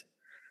ticket price,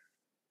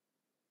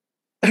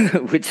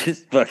 which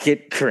is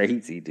fucking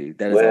crazy, dude.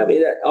 That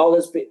is all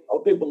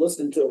people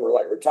listening to him are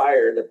like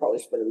retired. They're probably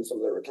spending some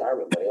of their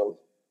retirement money on.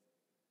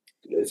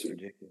 It's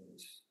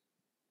ridiculous.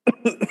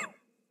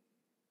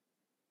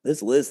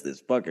 This list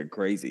is fucking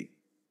crazy.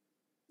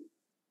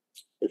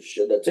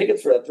 The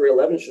tickets for that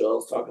 311 show I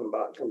was talking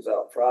about comes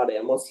out Friday.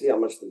 I'm gonna see how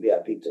much the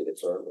VIP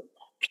tickets are.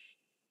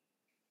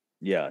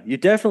 Yeah, you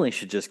definitely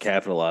should just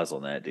capitalize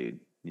on that, dude.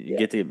 You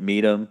get to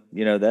meet them.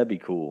 That'd be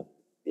cool.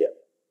 Yeah.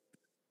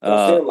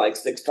 I've seen them like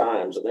 6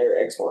 times, and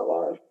they're excellent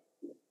live.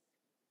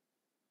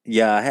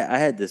 Yeah, I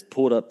had this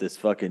pulled up this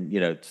fucking,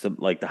 some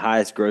like the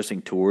highest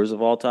grossing tours of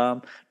all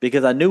time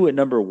because I knew what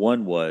number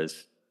one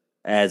was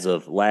as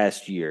of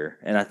last year,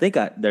 and I think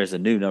there's a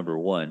new number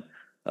one,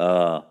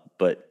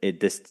 but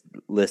this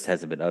list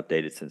hasn't been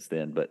updated since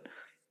then. But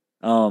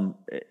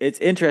it's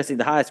interesting.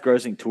 The highest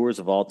grossing tours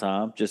of all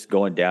time, just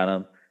going down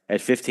them. At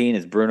 15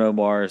 is Bruno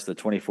Mars, the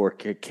 24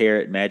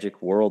 Karat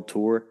Magic World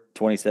Tour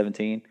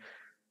 2017.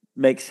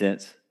 Makes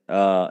sense.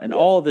 And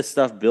all of this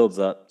stuff builds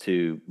up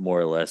to more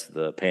or less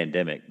the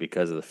pandemic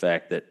because of the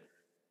fact that,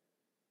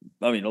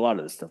 a lot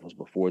of this stuff was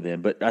before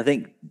then, but I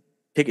think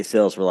ticket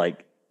sales were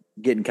like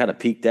getting kind of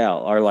peaked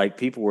out, or like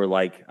people were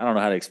like, I don't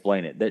know how to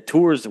explain it, that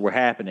tours were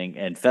happening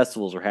and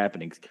festivals were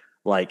happening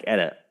like at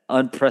an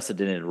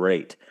unprecedented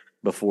rate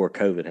before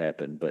COVID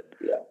happened. But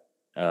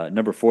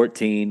number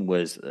 14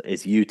 is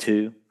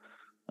U2.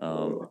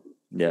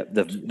 Yeah,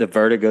 the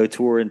Vertigo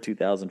tour in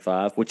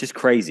 2005, which is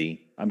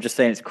crazy. I'm just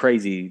saying it's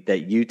crazy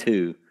that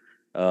U2,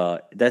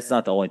 that's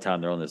not the only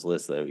time they're on this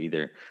list though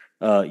either.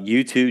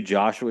 U2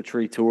 Joshua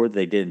Tree tour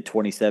they did in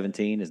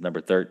 2017 is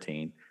number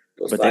 13.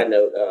 But side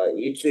note,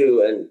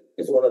 U2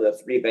 is one of the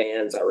 3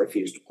 bands I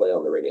refuse to play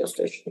on the radio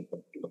station.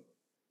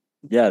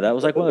 Yeah, that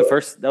was like one of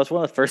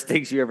the first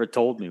things you ever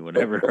told me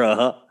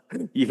whenever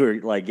you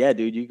were like, yeah,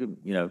 dude, you can,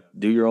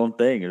 do your own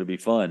thing. It'll be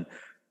fun.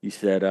 You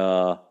said,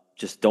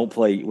 just don't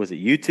play. Was it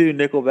U2,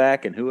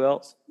 Nickelback, and who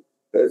else?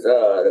 There's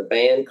the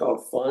band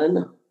called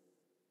Fun.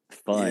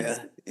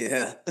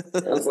 Yeah.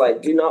 I was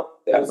like, I'm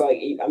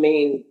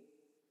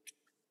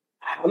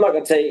not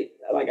gonna tell you.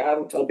 Like, I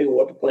don't tell people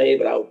what to play,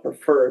 but I would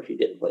prefer if you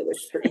didn't play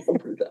those 3.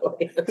 That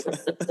way.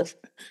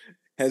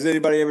 Has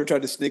anybody ever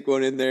tried to sneak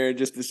one in there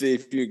just to see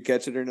if you can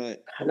catch it or not?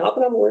 Not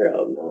that I'm aware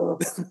of. No,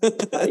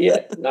 not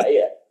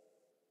yet.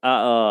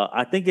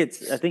 I think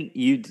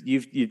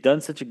you've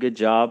done such a good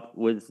job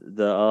with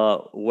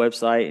the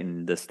website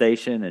and the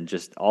station and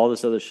just all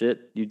this other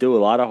shit. You do a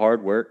lot of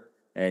hard work,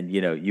 and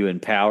you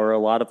empower a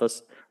lot of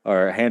us,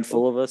 or a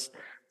handful of us.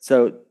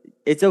 So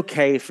it's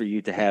okay for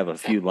you to have a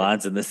few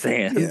lines in the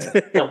sand.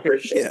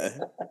 Yeah.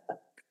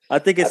 I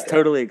think it's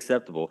totally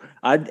acceptable.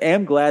 I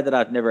am glad that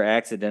I've never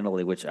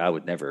accidentally, which I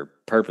would never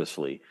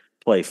purposefully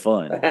play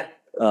Fun.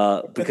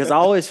 Because I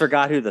always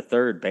forgot who the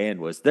third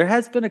band was. There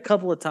has been a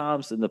couple of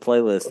times in the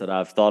playlist that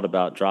I've thought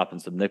about dropping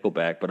some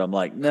Nickelback, but I'm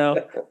like, no.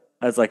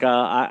 I was like,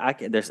 I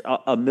can. There's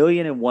a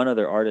million and one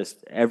other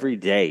artists every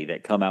day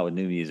that come out with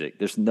new music.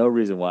 There's no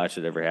reason why I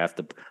should ever have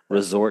to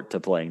resort to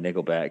playing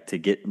Nickelback to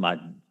get my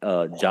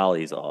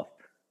jollies off.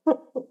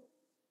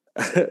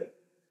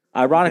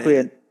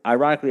 Ironically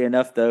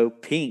enough, though,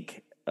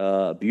 Pink,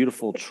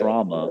 Beautiful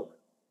Trauma.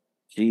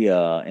 She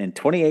in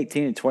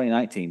 2018 and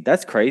 2019,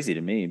 that's crazy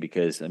to me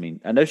because I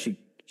know she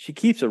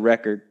keeps a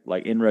record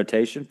like in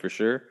rotation for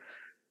sure,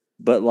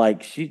 but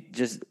like she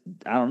just,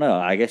 I don't know.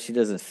 I guess she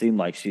doesn't seem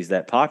like she's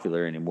that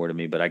popular anymore to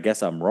me. But I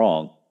guess I'm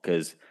wrong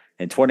because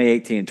in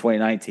 2018 and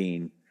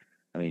 2019,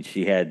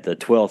 she had the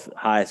 12th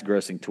highest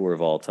grossing tour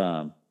of all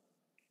time.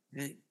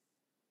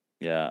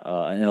 Yeah,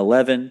 and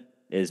 11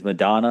 is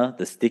Madonna,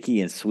 the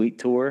Sticky and Sweet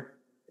tour.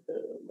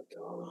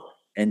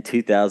 In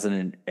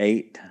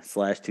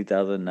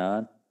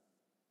 2008/2009.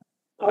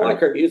 I like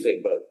her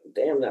music, but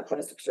damn, that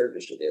plastic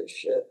surgery she did,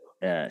 shit.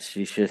 Yeah,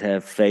 she should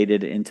have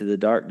faded into the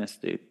darkness,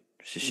 dude.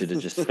 She should have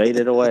just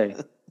faded away.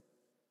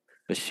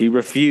 But she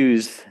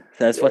refused.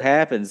 That's what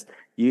happens.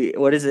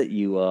 What is it?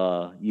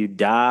 You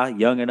die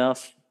young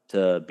enough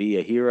to be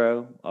a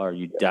hero, or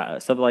you die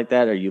something like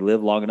that, or you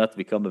live long enough to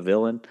become a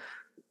villain.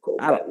 Cool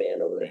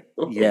Batman over there.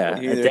 Yeah,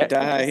 you either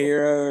die a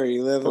hero or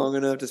you live long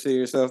enough to see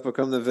yourself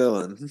become the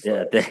villain.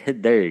 Yeah,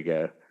 there you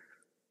go.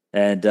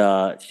 And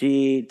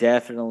she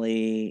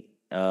definitely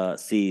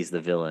sees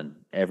the villain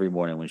every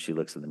morning when she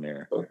looks in the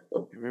mirror.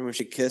 Remember when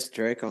she kissed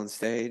Drake on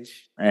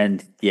stage?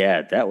 And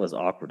yeah, that was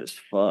awkward as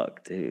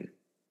fuck, dude.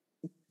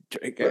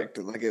 Drake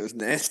acted like it was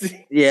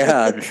nasty.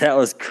 Yeah, that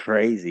was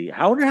crazy.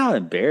 I wonder how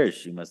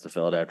embarrassed she must have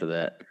felt after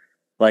that.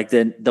 Like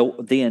then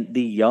the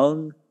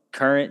young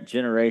current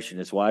generation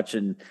is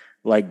watching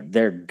like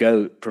their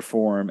GOAT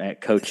perform at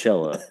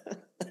Coachella,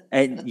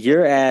 and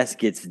your ass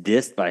gets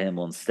dissed by him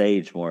on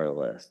stage, more or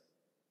less.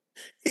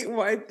 He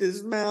wiped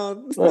his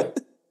mouth.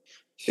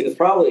 She was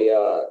probably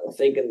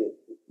thinking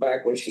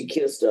back when she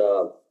kissed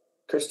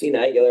Christina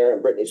Aguilera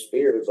and Britney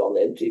Spears on the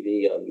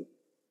MTV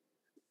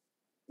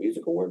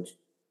Music Awards.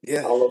 Yeah,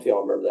 I don't know if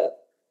y'all remember that.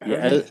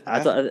 Yeah, I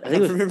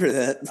think remember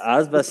that. I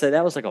was about to say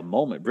that was like a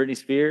moment. Britney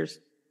Spears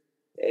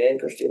and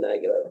Christina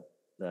Aguilera.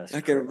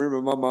 I can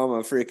remember my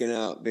mama freaking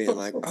out, being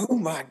like, "Oh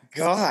my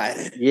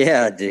god!"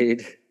 Yeah,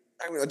 dude.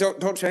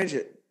 Don't change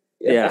it.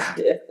 Yeah.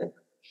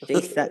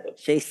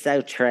 She's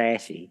so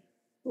trashy.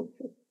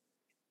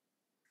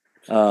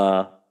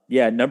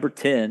 Number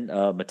 10,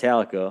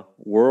 Metallica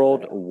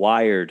World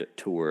Wired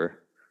Tour,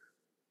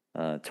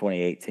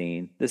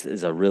 2018. This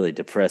is a really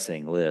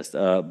depressing list.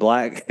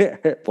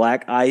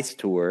 Black Ice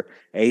Tour,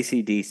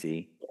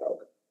 AC/DC.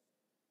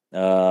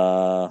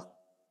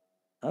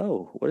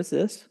 Oh, what is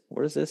this?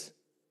 What is this?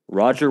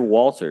 Roger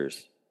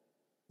Walters,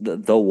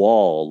 the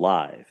Wall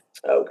live.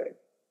 Okay.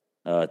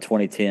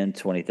 2010,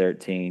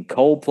 2013.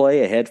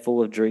 Coldplay, A Head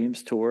Full of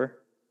Dreams tour.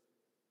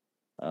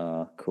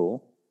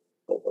 Cool.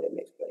 Hopefully it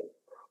makes sense.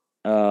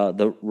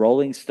 The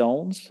Rolling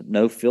Stones,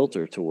 No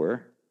Filter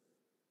tour.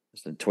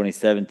 It's in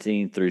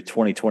 2017 through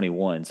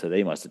 2021, so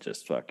they must have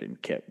just fucking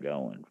kept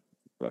going,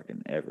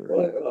 fucking ever.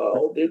 Well,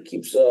 old dude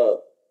keeps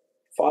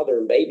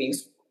fathering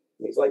babies.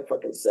 He's like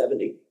fucking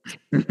 70.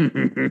 Pay for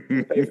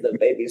the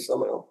babies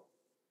somehow.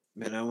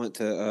 Man, I went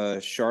to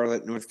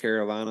Charlotte, North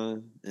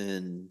Carolina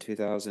in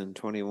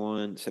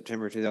 2021,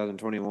 September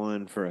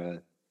 2021 for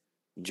a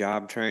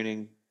job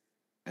training.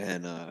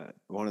 And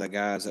one of the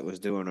guys that was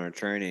doing our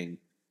training,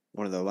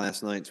 one of the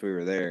last nights we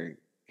were there,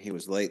 he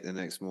was late the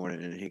next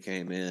morning and he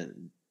came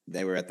in.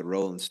 They were at the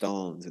Rolling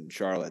Stones in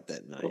Charlotte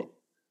that night.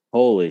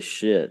 Holy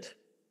shit.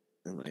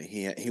 And like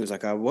he was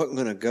like, I wasn't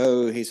gonna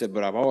go. He said,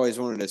 but I've always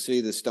wanted to see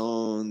the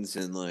Stones,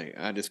 and like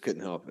I just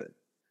couldn't help it.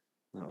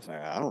 And I was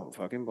like, I don't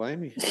fucking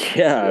blame you.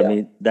 Yeah, I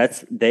mean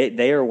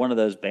they are one of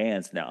those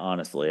bands. Now,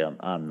 honestly,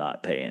 I'm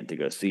not paying to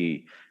go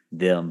see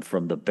them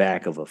from the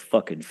back of a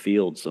fucking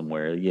field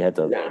somewhere. You have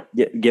to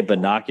get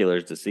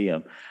binoculars to see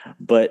them,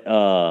 but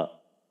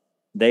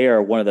they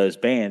are one of those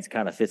bands.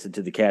 Kind of fits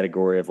into the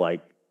category of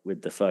like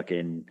with the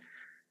fucking,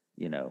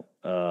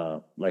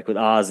 like with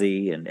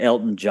Ozzy and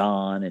Elton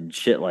John and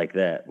shit like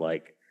that.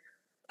 Like,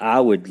 I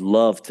would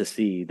love to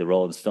see the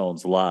Rolling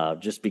Stones live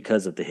just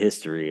because of the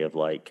history of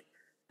like,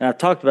 and I've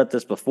talked about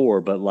this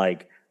before, but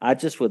like, I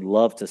just would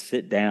love to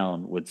sit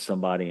down with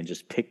somebody and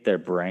just pick their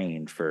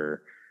brain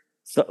for,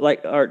 so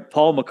like, or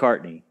Paul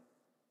McCartney,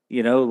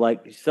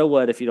 like, so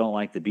what if you don't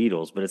like the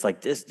Beatles? But it's like,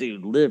 this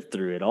dude lived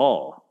through it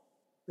all.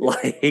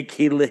 Like,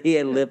 he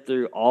had lived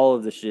through all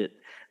of the shit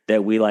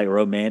that we like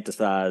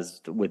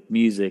romanticized with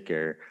music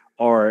or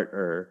art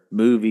or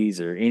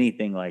movies or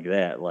anything like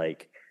that.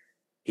 Like,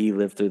 he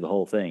lived through the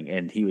whole thing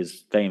and he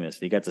was famous.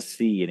 He got to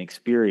see and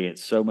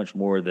experience so much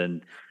more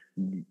than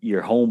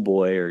your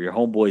homeboy or your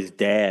homeboy's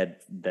dad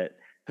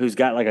who's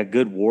got like a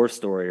good war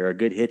story or a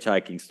good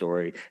hitchhiking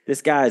story.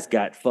 This guy's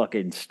got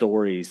fucking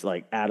stories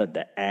like out of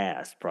the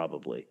ass,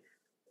 probably.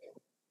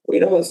 Well,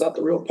 you know that's not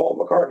the real Paul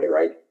McCartney,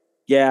 right?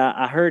 Yeah,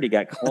 I heard he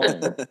got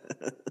cloned.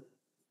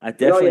 I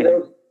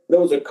definitely. There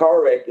was a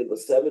car wreck in the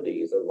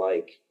 70s, and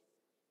like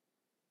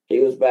he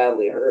was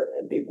badly hurt,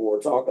 and people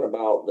were talking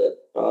about that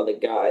the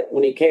guy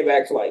when he came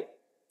back to like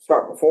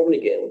start performing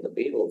again with the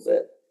Beatles,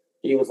 that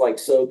he was like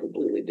so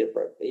completely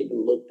different. He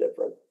even looked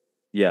different.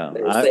 Yeah,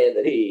 they were saying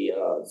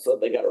that so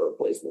they got a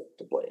replacement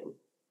to play him.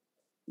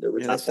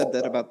 They said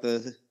that about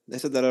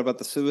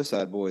the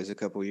Suicide Boys a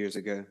couple years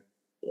ago.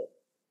 Yeah,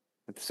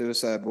 the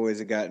Suicide Boys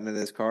had gotten into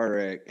this car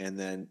wreck, and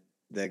then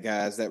the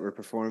guys that were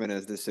performing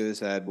as the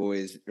Suicide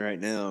Boys right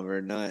now were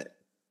not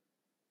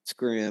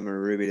Scream or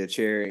Ruby the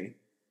Cherry.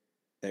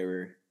 They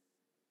were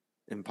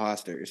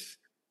imposters.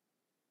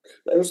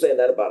 They were saying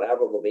that about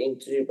Avril Lavigne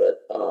too,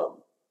 but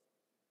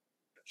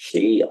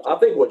I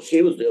think what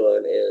she was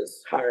doing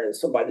is hiring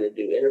somebody to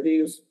do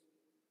interviews,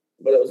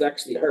 but it was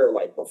actually her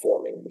like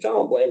performing, which I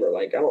don't blame her.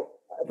 Like,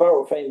 if I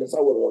were famous, I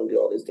wouldn't want to do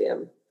all these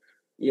damn,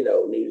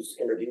 news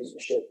interviews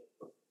and shit.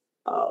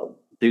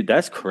 Dude,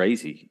 that's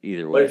crazy.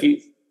 Either way, but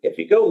if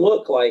you go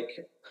look,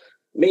 like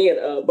me and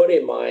a buddy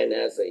of mine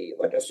has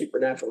a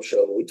supernatural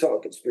show, but we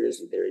talk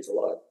conspiracy theories a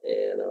lot,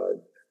 and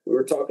we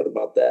were talking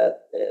about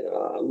that, and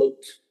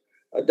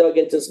I dug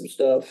into some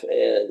stuff,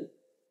 and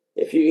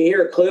if you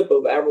hear a clip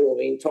of Avril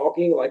Lavigne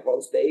talking like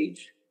on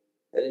stage,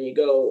 and then you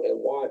go and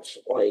watch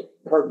like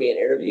her being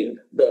interviewed,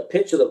 the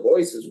pitch of the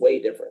voice is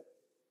way different.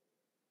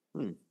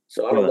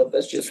 So I don't know if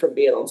that's just from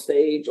being on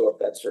stage or if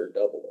that's her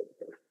double.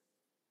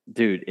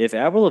 Dude, if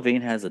Avril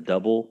Lavigne has a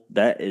double,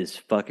 that is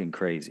fucking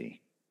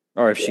crazy.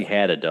 Or if she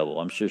had a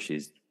double, I'm sure she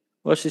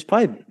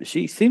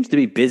seems to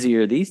be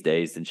busier these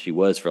days than she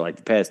was for like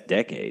the past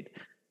decade.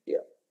 Yeah.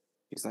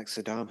 He's like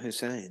Saddam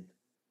Hussein.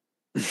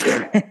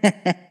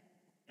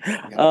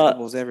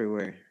 Doubles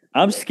everywhere.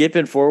 I'm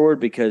skipping forward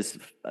because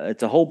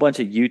it's a whole bunch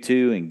of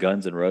U2 and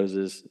Guns N'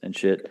 Roses and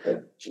shit.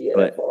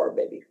 GNFR,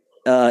 baby.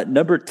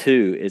 Number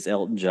 2 is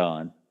Elton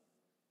John.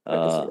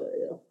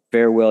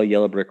 Farewell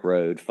Yellow Brick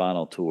Road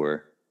final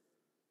tour.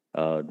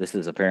 This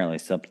is apparently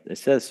something. It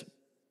says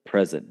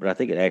present, but I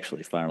think it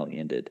actually finally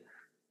ended.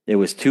 It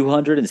was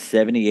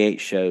 278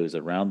 shows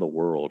around the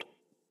world.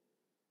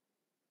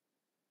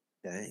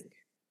 Dang.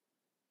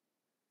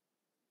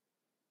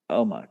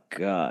 Oh my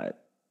God.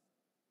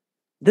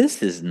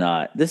 This is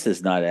not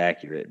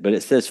accurate, but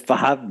it says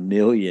 5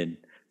 million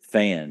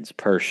fans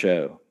per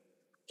show.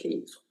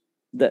 Jeez.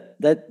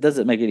 That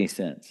doesn't make any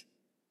sense.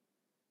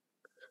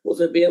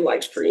 Was it being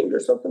like streamed or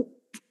something?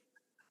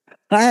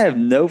 I have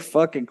no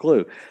fucking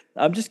clue.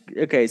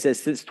 It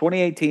says since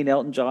 2018,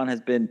 Elton John has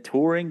been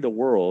touring the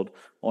world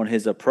on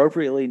his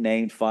appropriately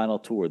named final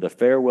tour, the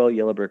Farewell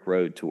Yellow Brick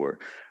Road tour.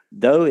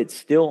 Though it's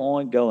still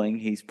ongoing,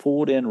 he's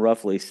pulled in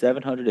roughly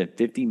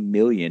 $750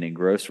 million in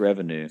gross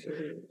revenue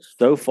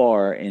so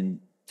far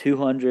in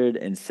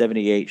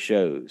 278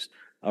 shows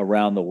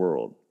around the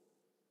world.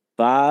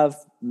 5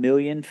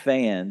 million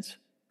fans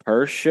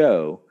per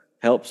show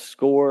helps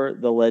score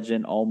the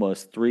legend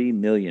almost 3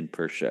 million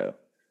per show.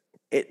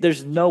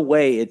 There's no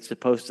way it's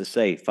supposed to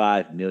say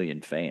 5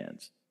 million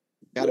fans.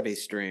 Got to be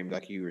streamed,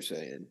 like you were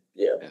saying.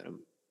 Yeah. Adam.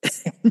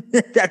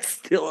 That's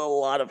still a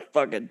lot of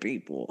fucking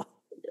people.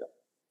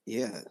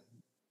 Yeah.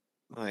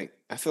 Like,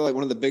 I feel like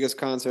one of the biggest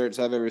concerts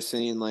I've ever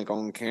seen, like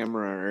on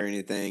camera or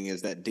anything,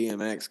 is that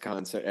DMX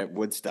concert at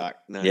Woodstock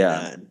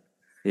 '99.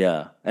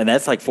 Yeah. And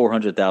that's like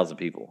 400,000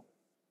 people.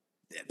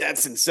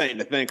 That's insane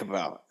to think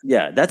about.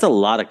 Yeah, that's a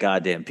lot of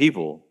goddamn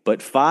people.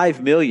 But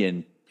 5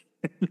 million.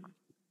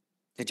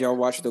 Did y'all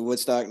watch the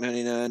Woodstock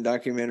 '99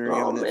 documentary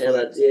on Netflix? Man,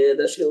 I did.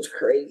 That shit was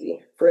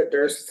crazy. Fred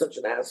Durst is such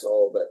an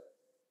asshole, but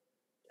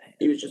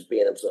he was just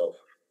being himself.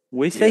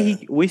 We say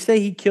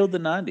he killed the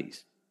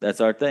 '90s. That's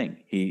our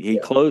thing. He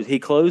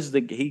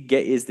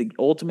is the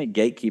ultimate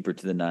gatekeeper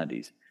to the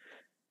 '90s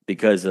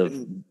because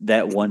of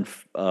that one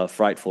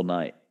frightful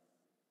night.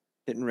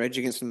 Didn't Rage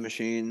Against the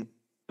Machine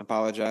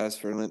apologize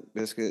for Limp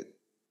Bizkit?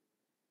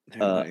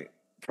 Probably.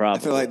 I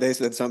feel like they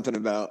said something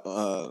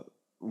about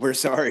we're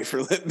sorry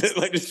for Limp Bizkit.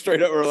 Like, just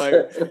straight up, we're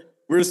like,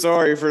 we're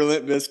sorry for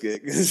Limp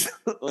Bizkit, because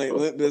like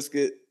Limp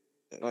Bizkit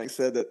like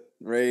said that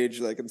Rage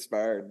like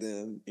inspired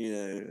them, you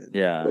know.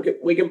 Yeah,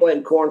 we can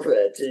blame Korn for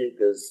that too,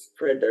 because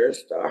Fred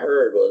Durst, I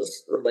heard,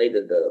 was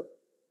related to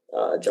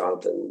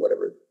Jonathan,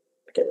 whatever,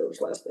 I can't remember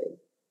his last name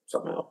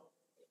somehow.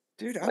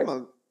 Dude,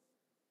 I'm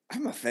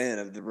a fan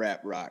of the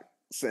rap rock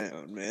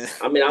sound, man.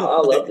 I mean, I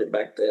loved it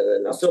back then,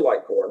 and I still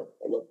like Korn.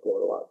 I love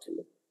Korn a lot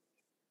too.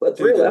 But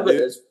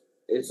 311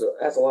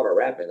 has a lot of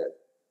rap in it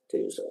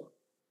too. So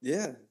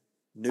yeah,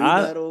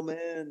 metal,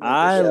 man.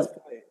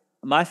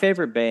 My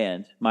favorite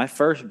band, my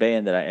first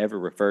band that I ever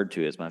referred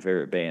to as my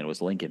favorite band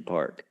was Linkin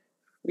Park.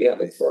 Yeah,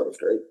 Linkin Park was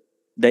great.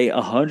 They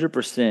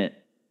 100%,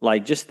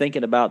 like, just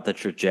thinking about the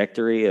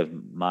trajectory of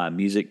my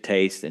music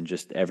taste and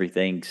just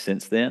everything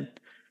since then,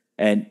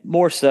 and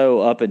more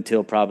so up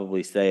until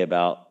probably say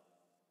about,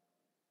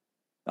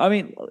 I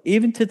mean,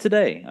 even to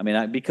today. I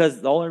mean, because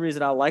the only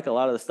reason I like a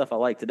lot of the stuff I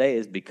like today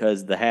is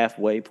because the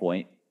halfway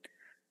point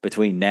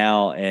between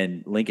now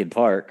and Linkin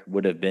Park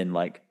would have been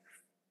like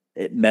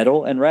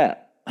metal and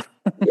rap.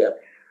 Yeah.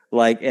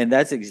 And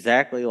that's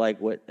exactly like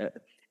what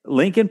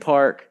Linkin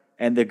Park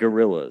and the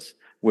Gorillaz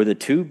were the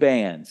two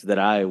bands that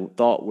I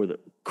thought were the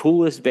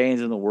coolest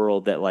bands in the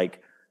world that,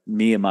 like,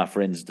 me and my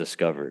friends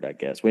discovered, I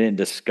guess. We didn't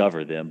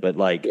discover them, but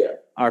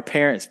our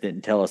parents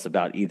didn't tell us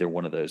about either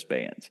one of those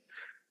bands.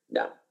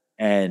 No.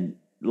 And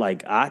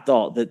like, I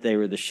thought that they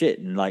were the shit.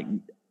 And like,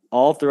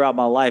 all throughout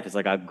my life, it's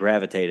like I've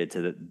gravitated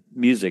to the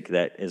music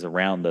that is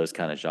around those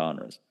kind of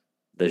genres,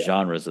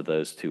 genres of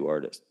those two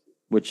artists,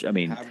 which, I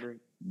mean, hybrid.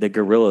 The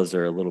Gorillaz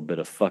are a little bit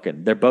of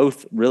fucking, they're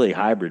both really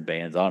hybrid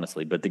bands,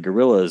 honestly. But the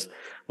Gorillaz,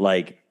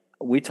 like,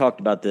 we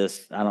talked about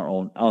this, I don't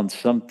know, on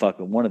some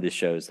fucking one of the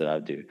shows that I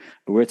do,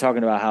 but we're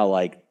talking about how,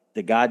 like,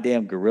 the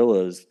goddamn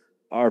Gorillaz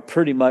are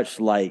pretty much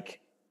like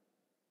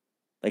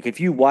if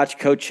you watch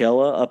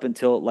Coachella up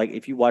until, like,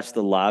 if you watch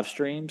the live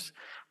streams,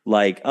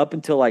 like, up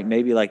until, like,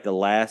 maybe, like, the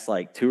last,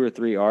 like, 2 or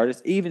 3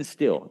 artists, even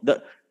still,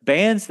 the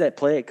bands that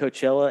play at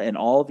Coachella and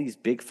all these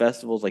big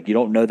festivals, like, you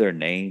don't know their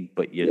name,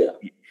 but you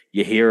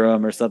hear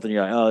them or something,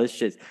 you're like, oh, this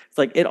shit's, it's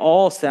like, it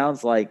all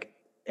sounds like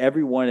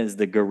everyone is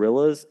the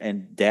Gorillaz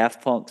and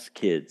Daft Punk's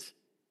kids.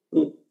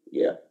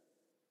 Yeah.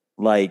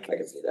 Like, I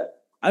can see that.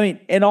 I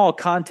mean, in all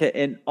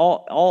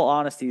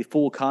honesty,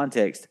 full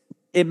context,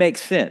 it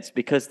makes sense,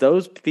 because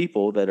those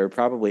people that are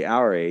probably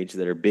our age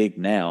that are big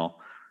now,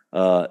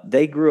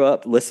 they grew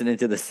up listening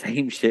to the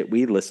same shit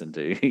we listened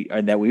to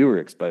and that we were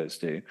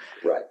exposed to.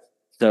 Right.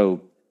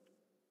 So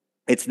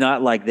it's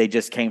not like they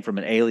just came from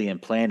an alien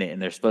planet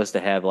and they're supposed to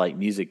have, like,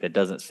 music that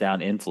doesn't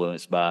sound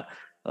influenced by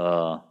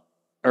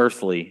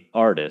earthly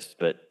artists.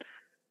 But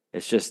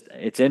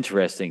it's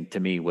interesting to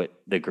me what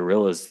the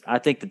Gorillaz, I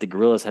think that the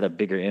Gorillaz had a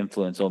bigger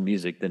influence on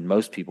music than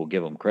most people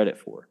give them credit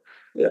for.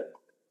 Yeah.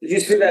 Did you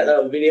see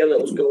that video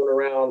that was going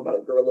around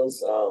about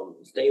Gorillaz?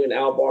 It's Damon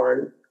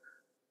Albarn,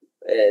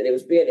 and it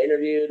was being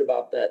interviewed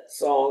about that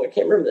song. I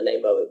can't remember the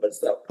name of it, but it's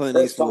that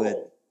first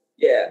song.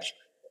 Yeah.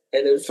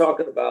 And it was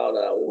talking about,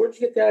 where'd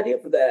you get the idea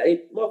for that?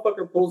 He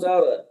motherfucker pulls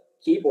out a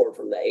keyboard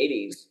from the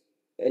 80s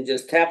and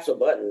just taps a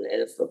button,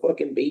 and it's the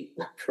fucking beat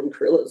from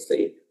Gorillaz.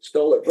 He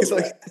stole it from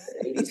the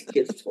 80s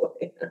kids'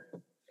 toy.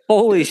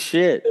 Holy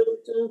shit.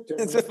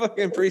 It's a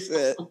fucking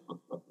preset.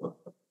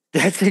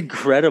 That's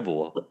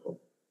incredible.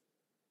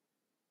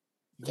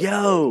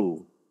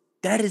 Yo,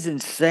 that is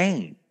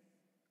insane.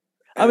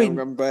 I mean,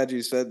 I'm glad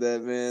you said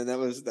that, man. That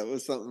was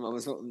something I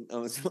was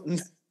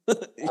wanting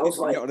I was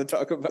like, want to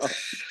talk about.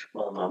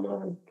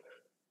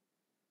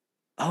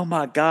 Oh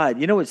my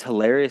God. You know what's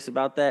hilarious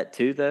about that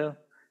too, though?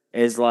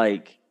 Is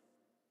like,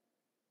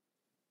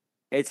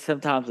 it's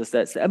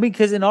that, I mean,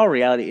 because in all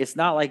reality, it's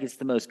not like it's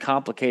the most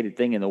complicated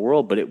thing in the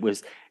world, but it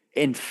was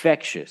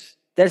infectious.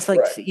 That's like,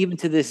 even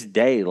to this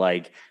day,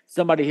 like,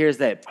 somebody hears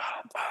that,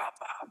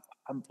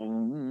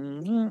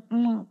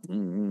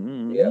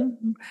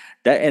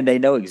 that, and they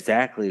know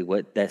exactly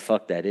what that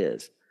fuck that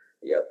is.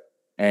 Yep.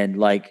 And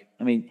like,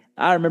 I mean,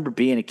 I remember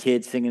being a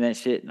kid singing that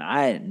shit, and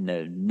I didn't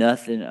know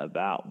nothing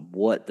about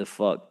what the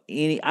fuck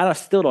I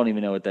still don't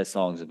even know what that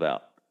song's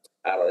about.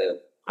 I don't know.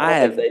 I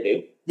think have, they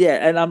do.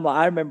 yeah, and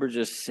I remember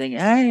just singing,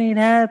 I ain't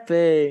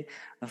happy,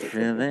 I'm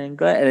feeling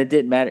glad, and it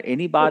didn't matter.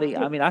 Anybody,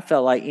 I mean, I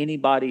felt like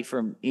anybody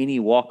from any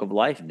walk of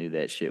life knew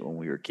that shit when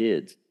we were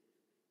kids.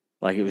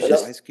 Like it was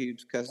just Ice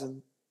Cube's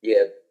cousin.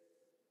 Yeah.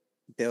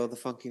 Dale the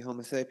Funky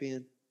Homo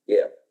Sapien.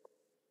 Yeah.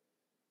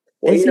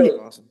 Well, you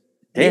know, awesome.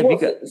 Damn, you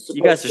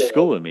guys are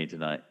schooling me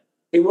tonight.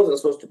 He wasn't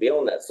supposed to be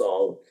on that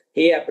song.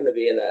 He happened to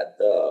be in that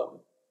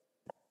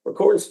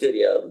recording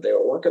studio that they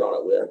were working on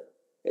it with,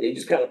 and he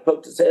just kind of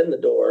poked his head in the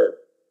door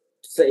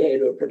to say hey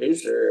to a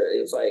producer. He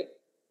was like,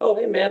 "Oh,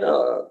 hey man,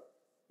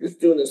 just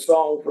doing this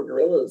song for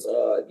Gorillaz.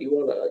 Do you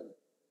want to?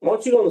 Why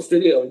don't you go in the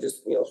studio and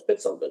just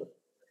spit something?"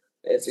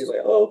 And so he's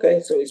like, "Oh,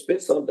 okay." So he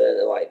spit something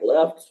and like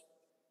left.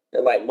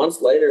 And like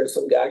months later,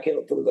 some guy came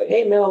up to him and was like,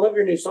 "Hey man, I love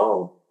your new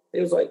song."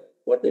 He was like,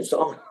 "What new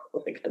song?"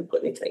 Like, I didn't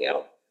put anything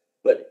out.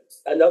 But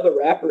another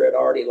rapper had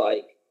already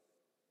like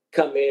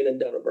come in and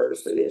done a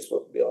verse that he's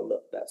supposed to be on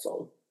that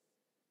song.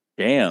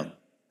 Damn.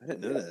 I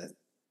didn't know that.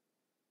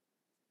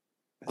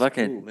 That's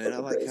Fucking cool, man. I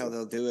like crazy. how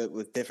they'll do it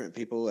with different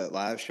people at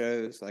live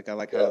shows. Like I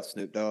like how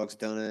Snoop Dogg's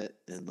done it,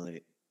 and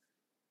like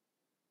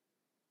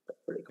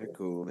pretty cool. They're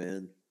cool,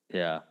 man.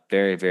 Yeah,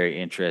 very,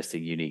 very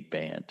interesting, unique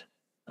band.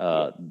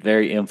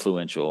 Very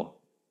influential.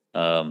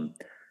 I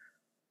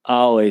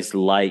always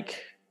like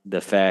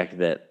the fact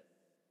that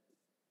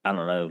I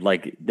don't know,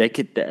 like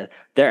their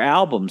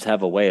albums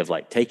have a way of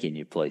like taking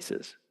you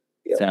places.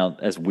 Yep. Sound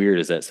as weird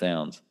as that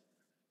sounds.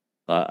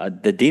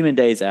 The Demon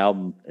Days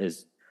album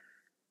is,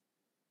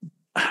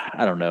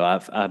 I don't know.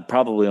 I'm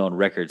probably on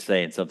record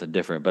saying something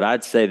different, but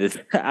I'd say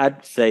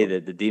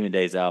that the Demon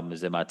Days album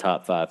is in my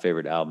top 5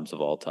 favorite albums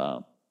of all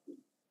time.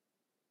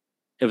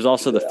 It was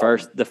also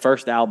the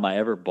first album I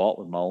ever bought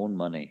with my own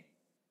money.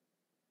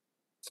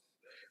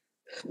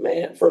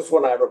 Man, first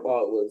one I ever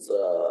bought was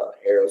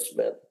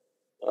Aerosmith.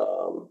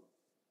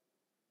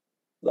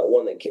 The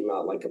one that came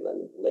out like in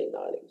the late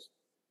 90s.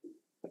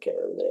 I can't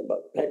remember the name,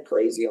 but it had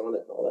Crazy on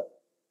it and all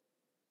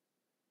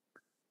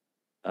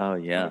that. Oh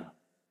yeah.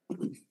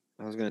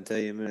 I was going to tell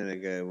you a minute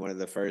ago, one of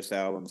the first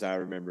albums I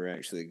remember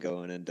actually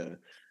going into.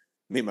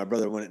 Me and my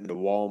brother went into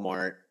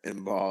Walmart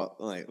and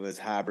bought was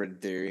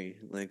Hybrid Theory,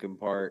 Linkin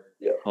Park.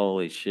 Yeah.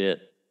 Holy shit.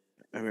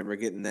 I remember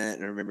getting that,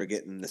 and I remember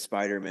getting the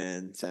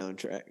Spider-Man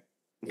soundtrack.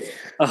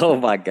 Oh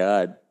my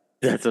god,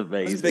 that's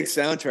amazing! I was a big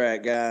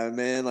soundtrack guy,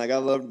 man. Like I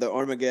loved the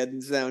Armageddon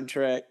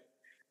soundtrack,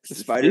 the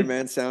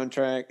Spider-Man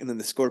soundtrack, and then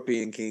the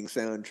Scorpion King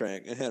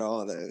soundtrack. I had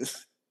all of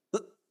those.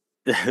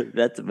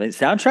 That's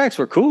amazing. Soundtracks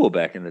were cool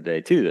back in the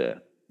day too, though.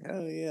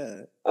 Hell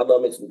yeah! I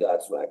love me some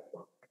Godsmack.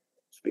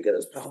 Speaking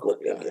of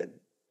Scorpion King,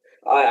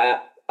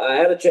 I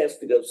had a chance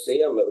to go see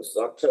them. It was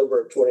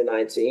October of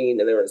 2019,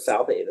 and they were in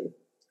South Haven,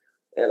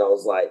 and I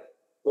was like,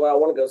 well, I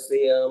want to go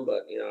see them,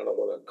 but I don't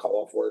want to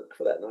call off work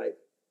for that night.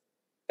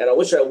 And I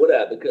wish I would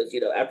have, because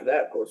after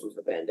that, of course, was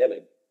the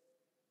pandemic.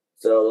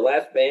 So the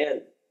last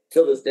band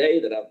till this day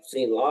that I've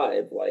seen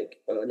live, like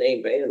a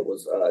named band,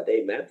 was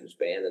Dave Matthews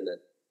Band, and that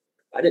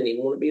I didn't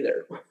even want to be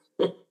there.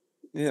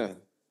 Yeah,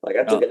 like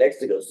I took an X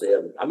to go see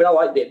him. I mean, I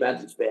like Dave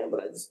Matthews Band,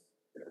 but I'm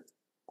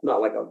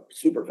not like a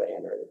super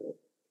fan or anything.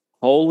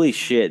 Holy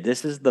shit!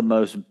 This is the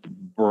most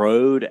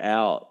broed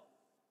out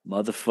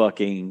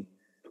motherfucking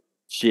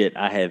shit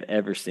I have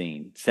ever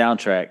seen.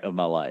 Soundtrack of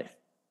my life.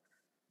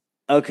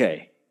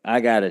 Okay, I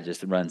gotta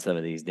just run some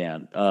of these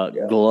down.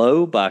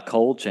 Glow by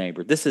Cold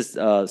Chamber. This is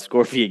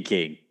Scorpion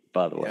King,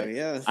 by the way.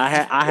 Yeah.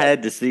 I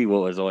had to see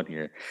what was on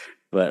here.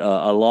 But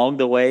Along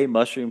the Way,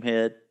 Mushroom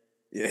Head.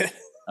 Yeah.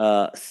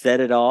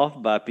 Set It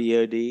Off by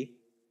POD.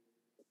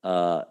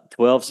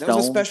 12 Stone. That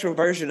was a special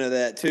version of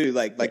that too.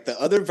 Like the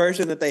other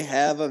version that they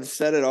have of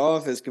Set It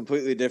Off is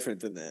completely different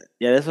than that.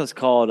 Yeah, this one's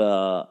called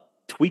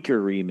Tweaker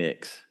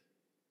Remix.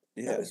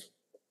 Yes.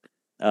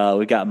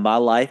 We got My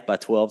Life by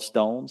 12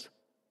 Stones.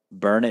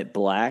 Burn It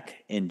Black,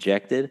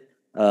 Injected.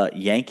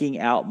 Yanking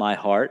Out My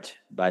Heart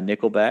by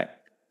Nickelback.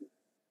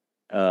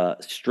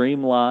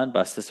 Streamline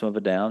by System of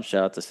a Down.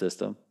 Shout out to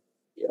System.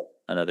 Yep.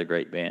 Another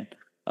great band.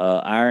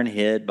 Iron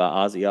Head by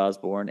Ozzy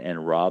Osbourne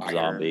and Rob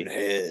Zombie.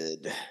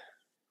 Head.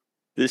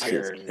 This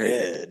shit's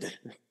Head.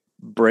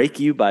 Break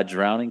You by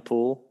Drowning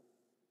Pool.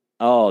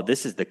 Oh,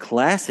 this is the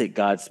classic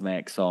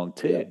Godsmack song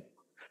too.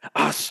 Yeah.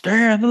 I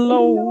stand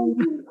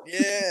alone.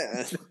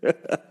 Yeah. Man,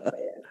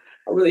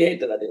 I really hate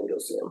that I didn't go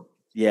see him.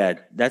 Yeah,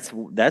 that's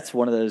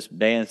one of those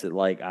bands that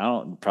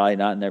probably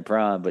not in their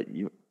prime, but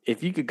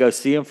if you could go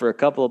see them for a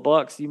couple of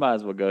bucks, you might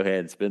as well go ahead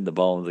and spend the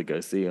bones and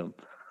go see them.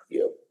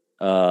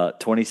 Yep.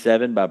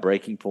 27 by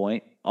Breaking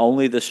Point.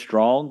 Only the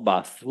Strong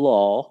by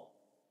Flaw.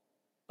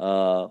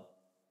 To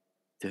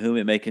Whom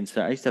It May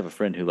Concern. I used to have a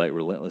friend who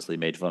relentlessly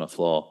made fun of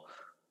Flaw.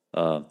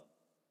 To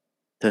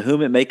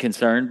Whom It May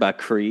Concern by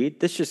Creed.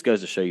 This just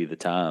goes to show you the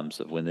times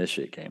of when this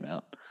shit came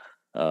out.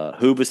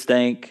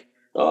 Hoobastank.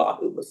 Oh,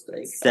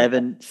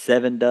 Hoobastank.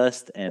 Seven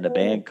Dust, and a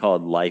band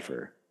called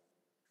Lifer.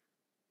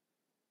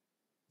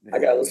 I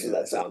gotta listen to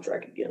that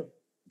soundtrack again.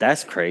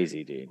 That's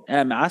crazy, dude.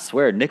 I mean, I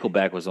swear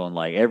Nickelback was on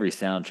like every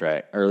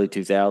soundtrack, early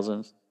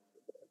 2000s.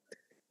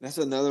 That's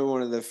another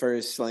one of the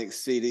first like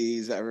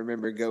CDs I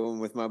remember going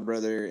with my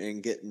brother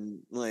and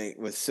getting like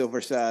with Silver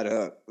Side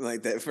Up,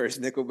 like that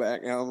first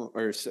Nickelback album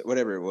or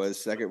whatever it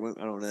was, second one,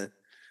 I don't know,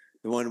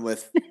 the one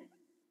with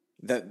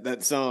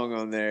that song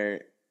on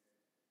there.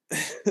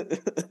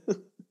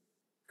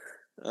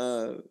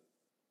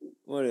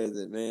 What is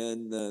it,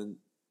 man?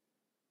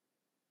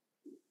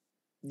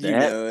 You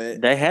know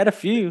it. They had a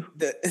few.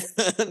 I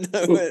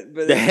know it,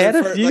 but They it's had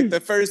a few. like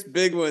the first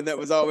big one that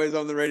was always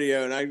on the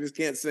radio, and I just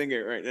can't sing it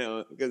right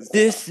now because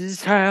This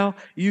is how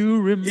you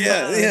remind me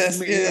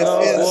yes, of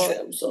That's what.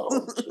 him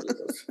song.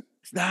 Jesus.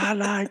 It's not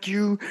like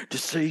you to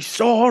say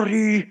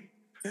sorry.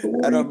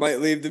 and I might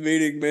leave the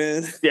meeting,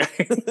 man. Yeah.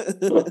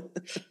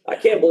 I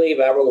can't believe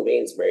Avril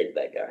Lavigne's married to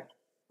that guy.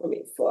 I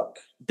mean, fuck.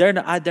 They're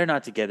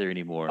not together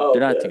anymore. Oh,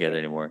 they're not good. together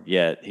anymore.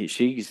 Yeah,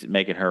 she's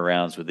making her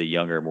rounds with the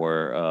younger,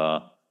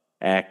 more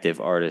active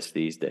artists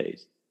these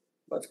days.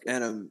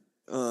 And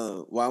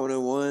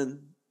Y101,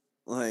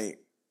 like,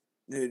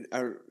 dude, I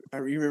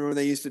you remember when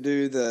they used to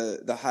do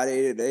the Hot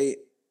 8 at 8?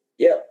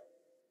 Yep.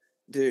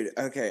 Dude,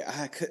 okay,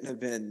 I couldn't have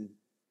been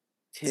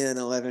 10,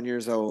 11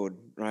 years old,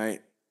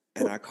 right?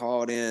 And I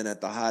called in at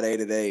the Hot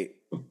 8 at 8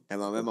 at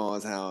my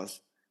mama's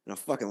house, and I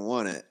fucking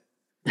won it.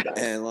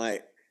 And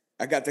like,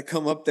 I got to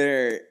come up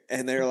there,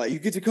 and they were like, "You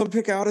get to come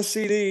pick out a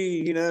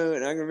CD," you know.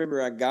 And I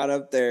remember I got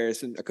up there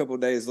a couple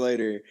of days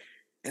later,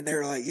 and they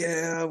were like,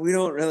 "Yeah, we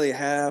don't really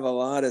have a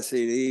lot of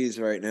CDs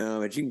right now,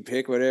 but you can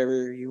pick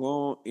whatever you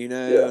want," you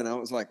know. Yeah. And I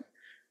was like,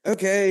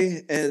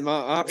 "Okay." And my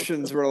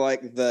options were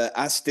like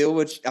I still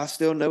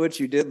know what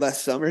you did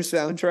last summer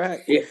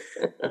soundtrack, Yeah.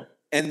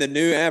 and the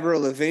new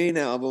Avril Lavigne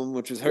album,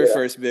 which was her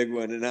first big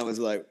one. And I was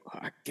like,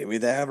 "Give me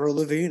the Avril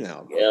Lavigne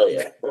album." Hell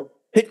yeah.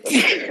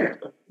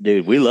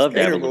 Dude, we loved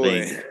Skater Avril boy.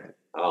 Lavigne.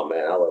 Oh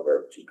man, I love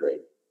her. She's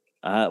great.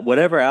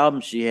 Whatever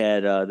album she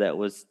had that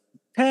was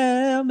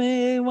 "Tell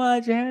Me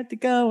Why'd You Have to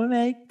Go and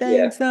Make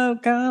Things So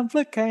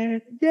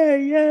Complicated."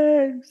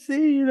 Yeah,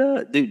 see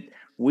that, dude.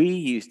 We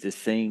used to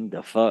sing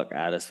the fuck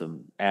out of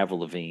some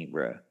Avril Lavigne,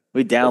 bro.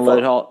 We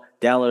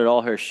downloaded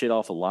all her shit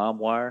off of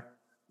LimeWire.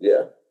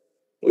 Yeah.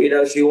 Well, you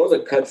know, she was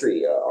a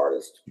country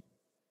artist.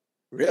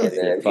 Really?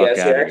 And Fuck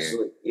she outta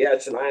actually,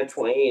 Shania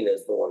Twain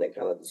is the one that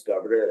kind of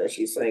discovered her, and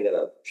she sang at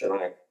a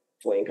Shania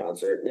Twain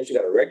concert, and then she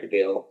got a record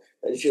deal,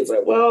 and she was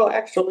like, "Well,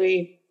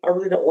 actually, I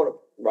really don't want to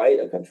write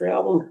a country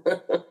album."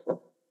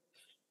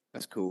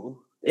 That's cool.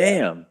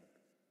 Damn.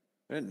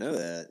 I didn't know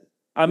that.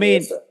 I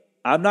mean,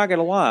 I'm not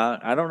gonna lie.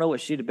 I don't know what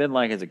she'd have been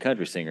like as a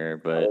country singer,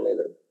 but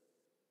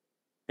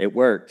it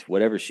worked.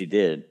 Whatever she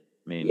did.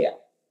 I mean,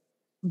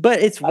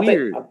 but it's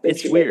weird.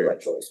 It's weird. Made the right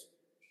choice.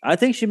 I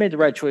think she made the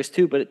right choice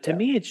too, but to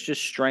me, it's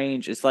just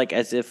strange. It's like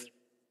as if,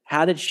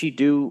 how did she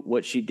do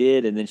what she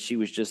did, and then she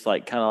was just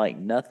like kind of like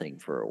nothing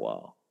for a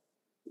while.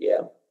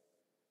 Yeah.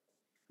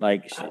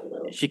 Like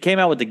she came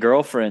out with the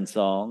Girlfriend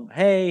song.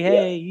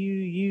 Hey,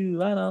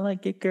 you, I don't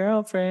like your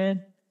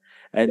girlfriend,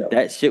 and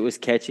that shit was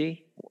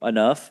catchy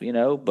enough, you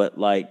know. But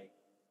like,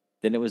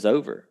 then it was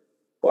over.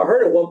 Well, I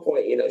heard at one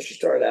point, you know, she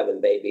started having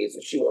babies,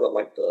 and she wanted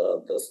like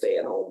the stay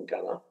at home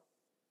kind of,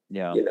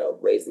 you know,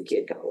 raise the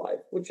kid kind of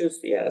life, which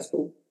is that's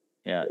cool.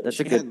 Yeah, that's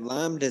she a good. had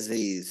Lyme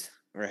disease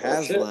or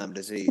has Lyme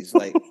disease,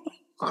 like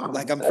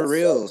I'm for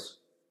real.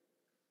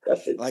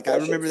 Like I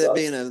remember that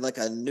being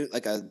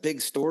a big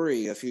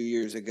story a few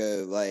years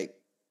ago, like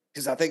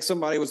because I think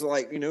somebody was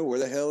like, you know, where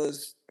the hell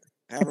is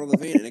Avril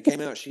Lavigne? And it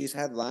came out she's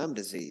had Lyme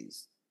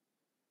disease.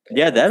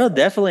 Yeah, that'll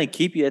definitely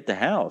keep you at the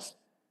house.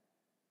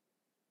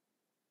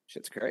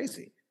 Shit's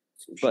crazy.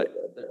 But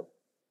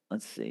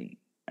let's see,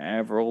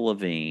 Avril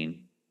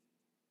Lavigne.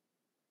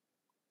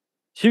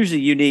 She was a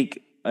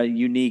unique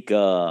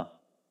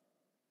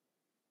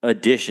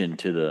addition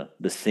to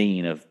the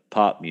scene of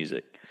pop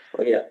music.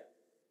 Oh yeah.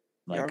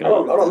 Like, I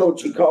don't know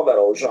what you call that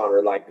old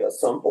genre, like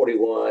Sum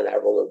 41,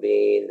 Avril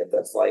Lavigne. If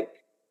that's like,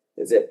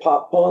 is it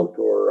pop punk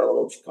or I don't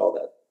know what you call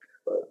that.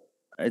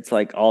 But it's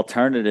like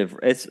alternative.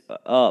 It's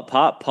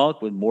pop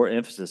punk with more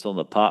emphasis on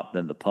the pop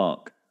than the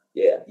punk.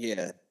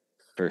 Yeah,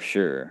 for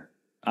sure.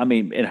 I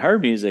mean, in her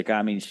music,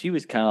 I mean, she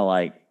was kind of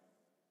like.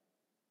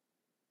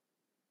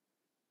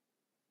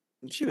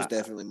 She was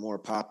definitely more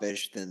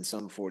popish than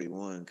Sum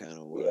 41 kind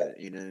of was,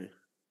 you know.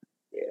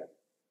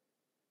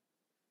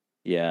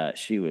 Yeah,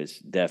 she was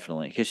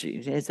definitely because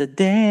it's a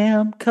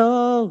damn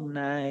cold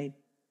night,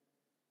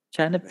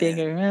 trying to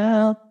figure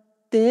out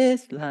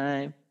this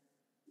life.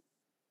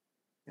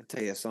 I'll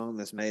tell you a song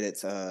that's made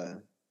its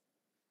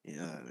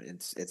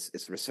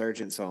its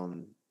resurgence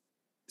on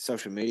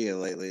social media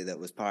lately that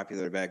was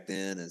popular back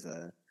then is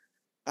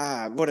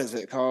what is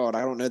it called?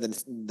 I don't know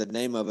the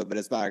name of it, but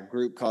it's by a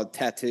group called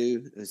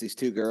Tattoo. It was these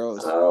two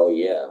girls. Oh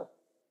yeah,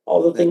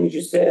 all the things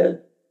you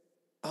said.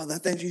 All the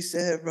things you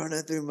said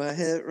running through my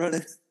head,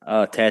 running.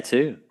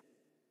 Tattoo.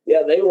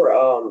 Yeah, they were.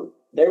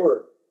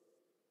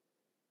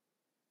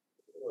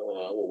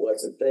 What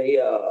was it?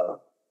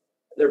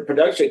 Their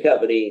production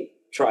company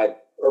tried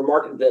or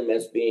marketed them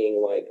as being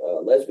like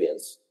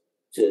lesbians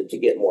to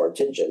get more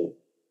attention,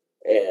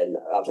 And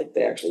I think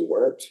they actually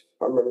weren't,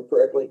 if I remember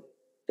correctly.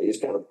 They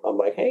just kind of, I'm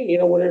like, hey,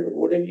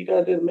 whatever you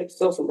gotta do to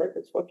sell some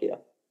records, fuck yeah.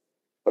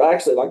 But I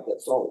actually like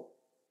that song.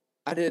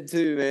 I did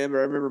too, man. But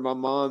I remember my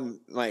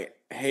mom like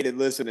hated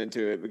listening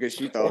to it because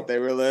she thought they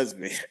were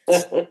lesbians.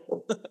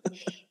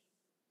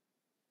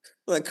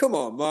 Like, come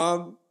on,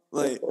 mom.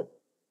 Like,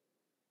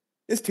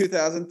 it's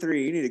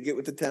 2003. You need to get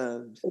with the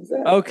times.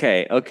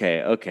 Exactly.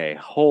 Okay.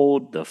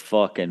 Hold the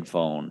fucking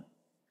phone.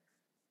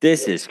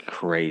 This is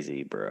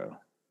crazy, bro.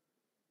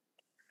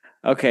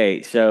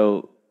 Okay,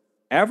 so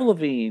Avril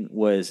Lavigne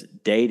was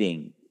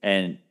dating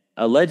and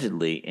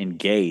allegedly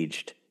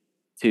engaged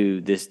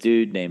to this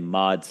dude named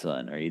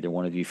Modson. Are either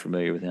one of you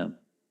familiar with him?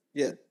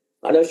 Yeah.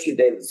 I know she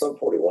dated some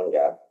 41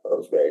 guy. I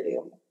was married to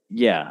him.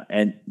 Yeah,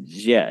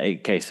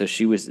 okay, so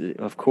she was,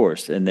 of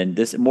course, and then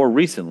this more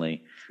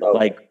recently,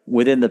 like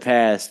within the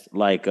past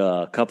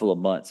couple of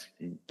months,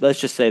 let's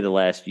just say the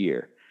last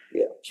year,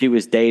 she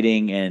was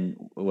dating and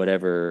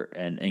whatever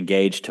and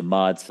engaged to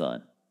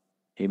Modson.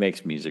 He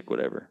makes music,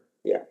 whatever.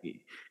 Yeah.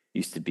 He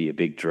used to be a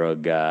big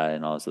drug guy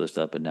and all this other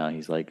stuff, but now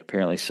he's like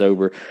apparently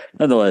sober.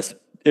 Nonetheless,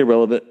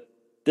 irrelevant.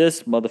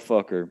 This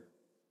motherfucker,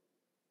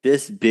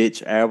 this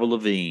bitch, Avril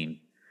Lavigne,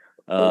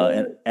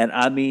 and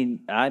I mean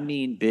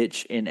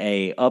bitch in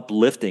a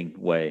uplifting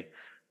way.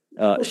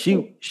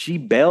 She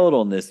bailed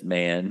on this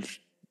man.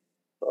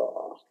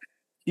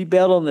 She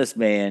bailed on this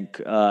man.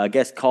 I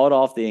guess called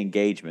off the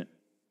engagement.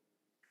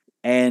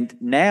 And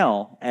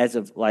now, as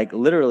of like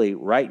literally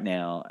right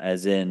now,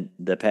 as in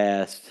the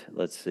past,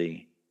 let's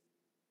see.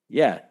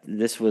 Yeah,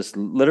 this was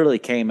literally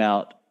came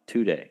out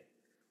today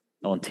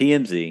on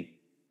TMZ.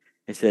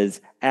 It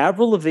says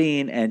Avril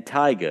Lavigne and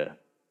Tyga.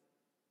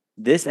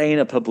 This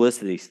ain't a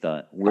publicity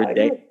stunt.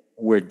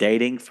 We're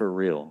dating for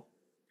real.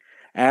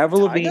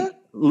 Avril Lavigne.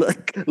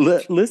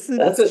 Listen.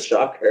 That's a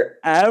shocker.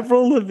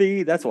 Avril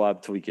Lavigne. That's why I'm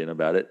tweaking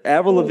about it.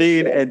 Avril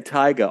Lavigne and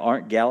Tyga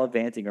aren't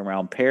gallivanting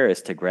around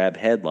Paris to grab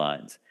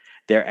headlines.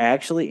 They're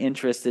actually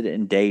interested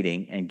in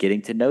dating and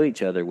getting to know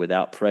each other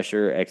without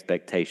pressure or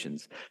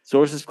expectations.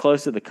 Sources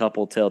close to the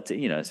couple tell, this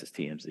is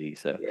TMZ,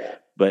 so. Yeah.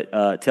 But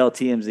tell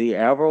TMZ,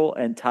 Avril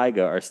and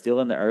Tyga are still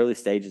in the early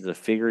stages of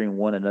figuring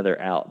one another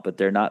out, but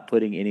they're not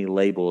putting any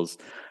labels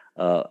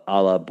a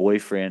la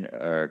boyfriend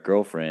or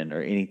girlfriend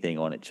or anything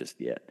on it just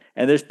yet.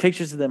 And there's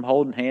pictures of them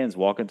holding hands,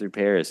 walking through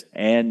Paris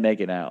and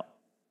making out.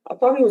 I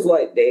thought he was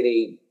like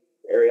dating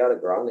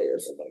Ariana Grande or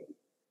something.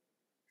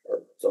 Or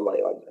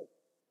somebody like that.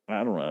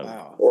 I don't know.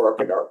 Wow. Or a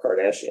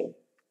Kardashian.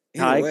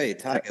 Either way,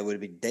 Tyga would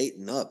be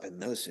dating up in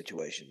those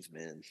situations,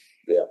 man.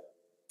 Yeah.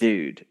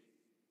 Dude.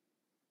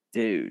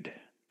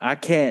 I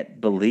can't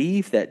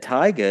believe that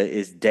Tyga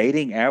is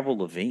dating Avril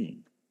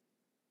Lavigne.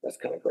 That's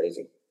kind of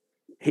crazy.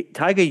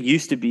 Tyga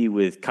used to be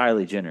with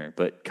Kylie Jenner,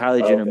 but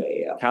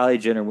Kylie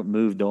Jenner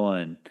moved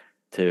on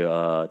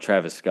to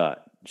Travis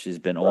Scott. She's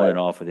been on and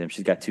off with him.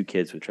 She's got 2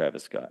 kids with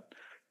Travis Scott.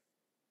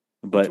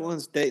 But which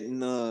one's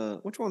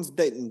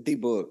dating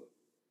D-Book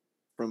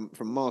from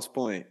Moss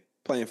Point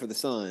playing for the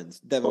Suns?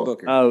 Devin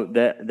Booker. Oh,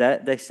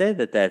 that they say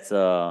that's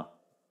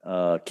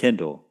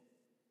Kendall.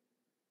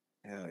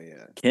 Hell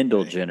yeah.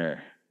 Kendall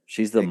Jenner.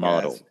 She's the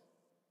model. Guys,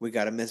 we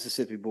got a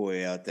Mississippi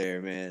boy out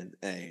there, man.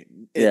 Hey,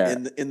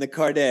 in the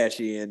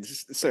Kardashian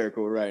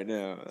circle right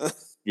now.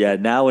 Yeah,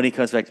 now when he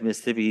comes back to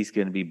Mississippi, he's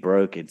going to be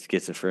broke and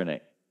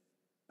schizophrenic.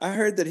 I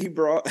heard that he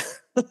brought.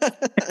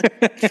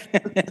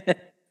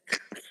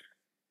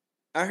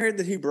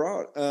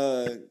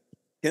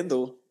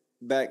 Kendall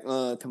back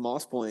to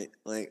Moss Point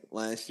like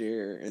last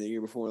year and the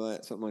year before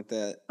that, something like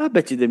that. I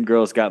bet you them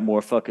girls got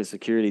more fucking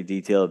security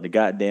detail than the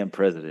goddamn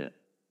president.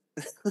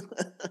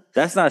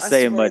 That's not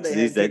saying much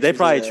these days. They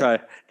probably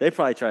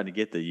trying to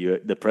get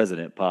the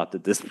president popped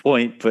at this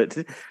point, but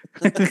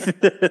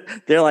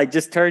they're like,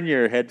 just turn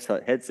your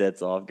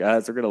headsets off,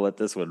 guys. We're gonna let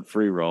this one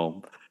free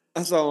roam.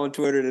 I saw on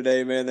Twitter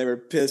today, man, they were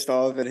pissed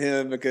off at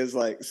him because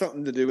like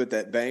something to do with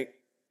that bank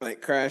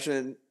like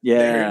crashing.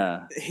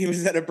 Yeah, he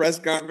was at a press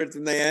conference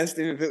and they asked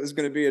him if it was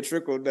going to be a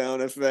trickle down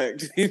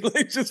effect. He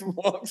like just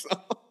walks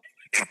off.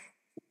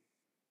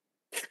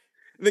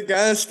 The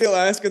guy's still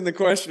asking the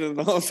question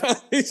the whole time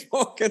he's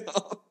walking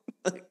off.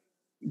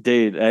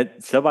 Dude,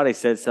 somebody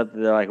said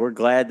something. They're like, "We're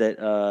glad that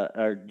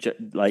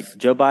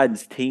Joe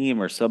Biden's team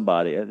or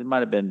somebody. It might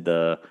have been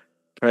the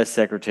press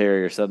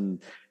secretary or something.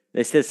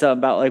 They said something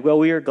about like, well,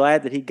 we are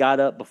glad that he got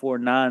up before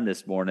 9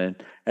 this morning.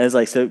 And it's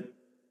like, so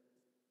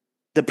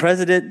the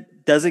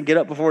president doesn't get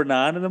up before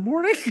 9 in the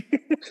morning?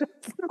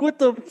 What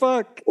the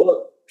fuck?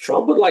 Well,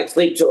 Trump would like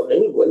sleep till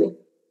noon, wouldn't he?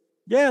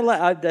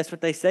 Yeah, that's what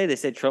they say. They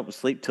say Trump would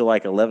sleep till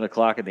like 11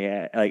 o'clock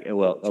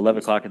 11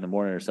 o'clock in the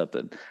morning or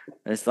something.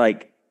 And it's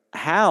like,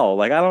 how?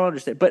 Like, I don't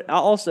understand. But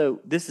also,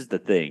 this is the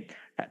thing.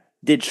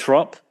 Did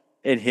Trump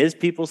and his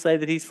people say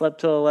that he slept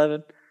till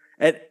 11?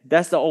 And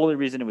that's the only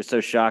reason it was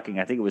so shocking.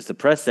 I think it was the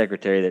press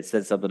secretary that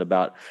said something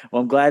about,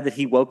 well, I'm glad that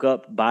he woke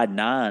up by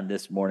 9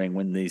 this morning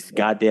when these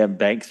goddamn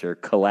banks are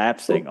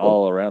collapsing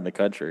all around the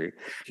country.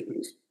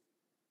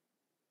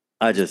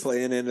 I just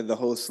playing into the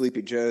whole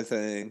Sleepy Joe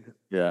thing.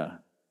 Yeah.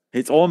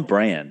 It's on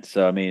brand.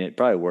 So, I mean, it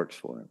probably works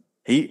for him.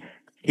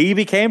 He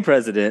became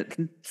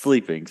president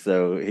sleeping,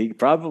 so he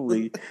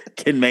probably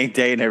can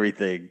maintain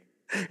everything.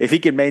 If he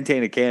can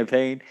maintain a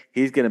campaign,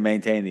 he's going to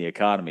maintain the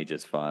economy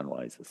just fine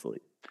while he's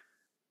asleep.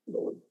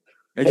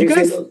 Did Have you you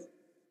seen guys? those?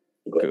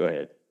 Go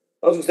ahead.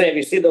 I was gonna say, have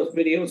you seen those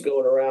videos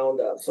going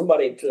around?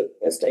 Somebody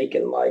has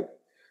taken like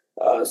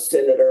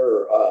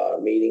senator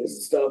meetings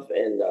and stuff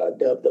and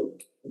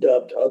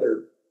dubbed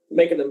other,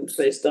 making them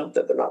say stuff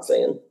that they're not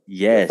saying.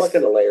 Yes. They're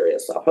fucking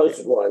hilarious. I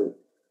posted one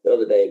the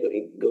other day.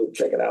 Go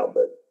check it out,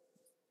 but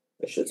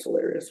that shit's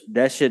hilarious.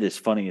 That shit is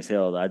funny as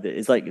hell.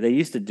 It's like they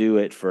used to do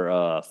it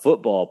for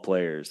football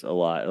players a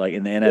lot. Like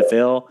in the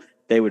NFL,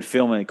 they would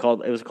film it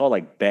it was called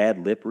like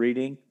bad lip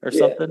reading or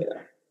something.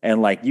 Yeah.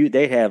 And like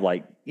they'd have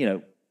like,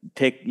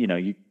 pick,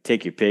 you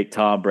take your pick,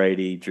 Tom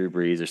Brady, Drew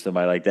Brees, or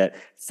somebody like that,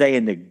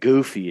 saying the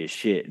goofiest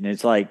shit. And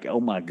it's like, oh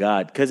my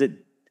God, because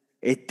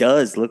it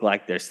does look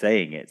like they're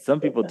saying it. Some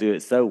people do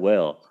it so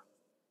well.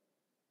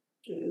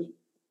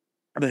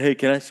 But hey,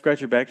 can I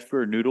scratch your back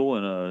for a noodle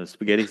and a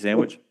spaghetti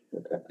sandwich?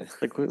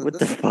 Like, what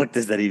the fuck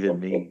does that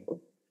even mean?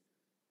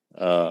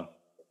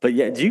 But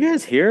yeah, do you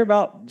guys hear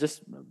about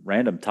just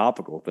random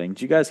topical things?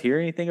 Do you guys hear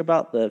anything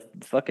about the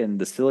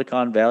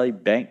Silicon Valley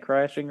bank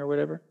crashing or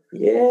whatever?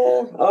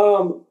 Yeah.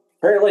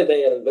 Apparently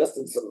they had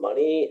invested some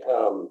money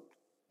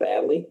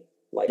badly,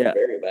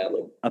 very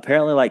badly.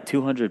 Apparently like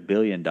 $200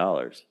 billion.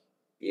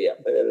 Yeah,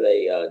 and then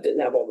they didn't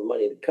have all the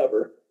money to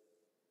cover.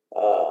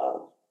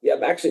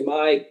 Actually,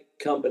 my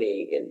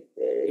company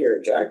here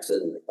in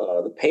Jackson,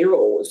 the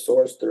payroll was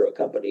sourced through a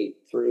company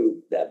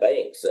through that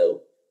bank.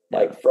 So,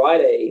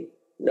 Friday,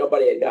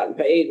 nobody had gotten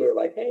paid. We were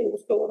like, "Hey,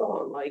 what's going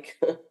on?" Like,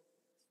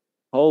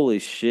 holy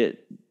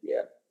shit!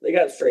 Yeah, they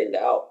got it straightened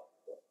out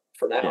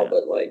for now,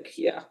 but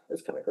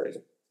it's kind of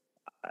crazy.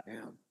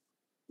 Damn.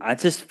 I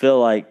just feel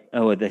like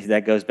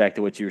that goes back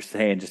to what you were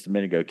saying just a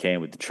minute ago,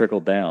 Cam, with the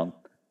trickle down.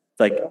 It's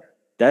like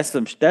that's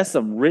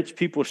some rich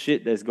people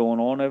shit that's going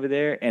on over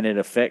there, and it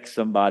affects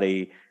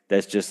somebody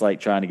that's just like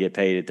trying to get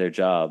paid at their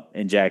job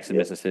in Jackson,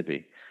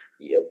 Mississippi.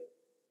 Yep.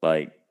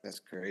 Like that's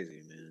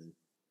crazy,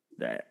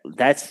 man.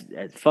 That's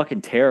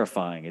fucking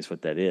terrifying, is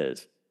what that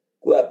is.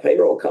 Well, that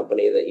payroll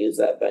company that used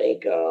that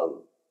bank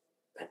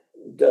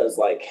does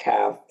like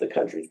half the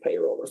country's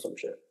payroll or some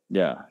shit.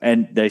 Yeah,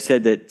 and they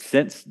said that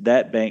since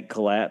that bank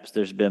collapsed,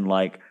 there's been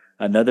like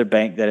another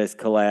bank that has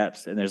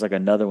collapsed, and there's like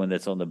another one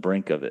that's on the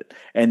brink of it.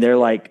 And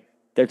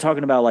they're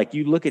talking about like,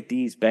 you look at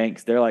these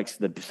banks, they're like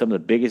some of the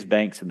biggest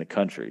banks in the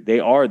country.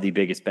 They are the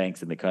biggest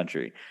banks in the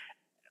country.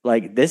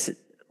 Like this,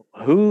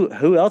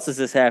 who else is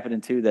this happening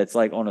to that's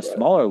like on a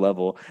smaller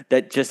level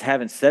that just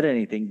haven't said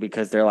anything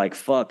because they're like,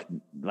 fuck,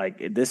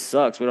 like this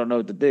sucks. We don't know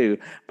what to do.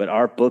 But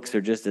our books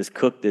are just as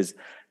cooked as.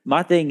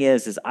 My thing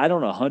is I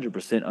don't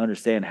 100%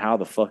 understand how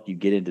the fuck you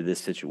get into this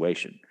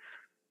situation.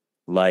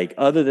 Like,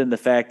 other than the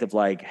fact of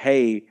like,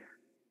 hey,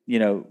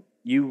 the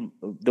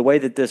way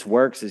that this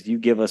works is you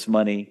give us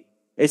money.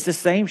 It's the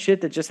same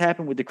shit that just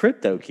happened with the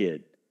crypto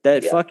kid.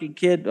 That fucking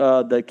kid,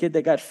 the kid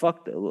that got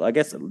fucked, I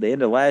guess, at the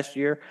end of last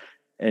year.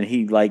 And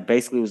he like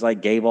basically was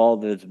like, gave all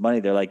this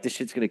money. They're like, this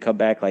shit's going to come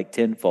back like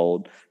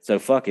tenfold. So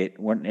fuck it.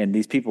 And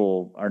these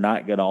people are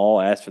not going to all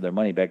ask for their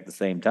money back at the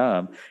same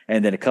time.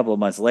 And then a couple of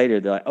months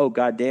later, they're like, oh,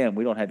 goddamn,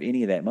 we don't have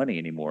any of that money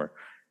anymore.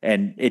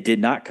 And it did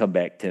not come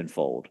back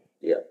tenfold.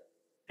 Yeah.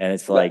 And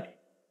it's like,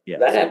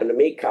 that happened to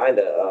me kind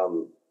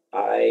of.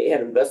 I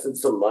had invested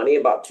some money,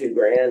 about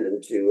 $2,000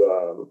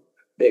 into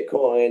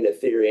Bitcoin,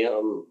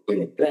 Ethereum,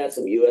 I had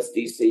some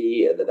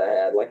USDC, and then I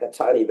had like a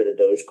tiny bit of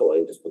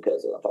Dogecoin just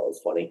because I thought it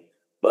was funny.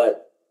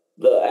 But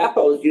the app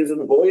I was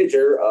using,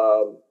 Voyager,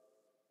 I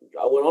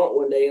went on it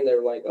one day and they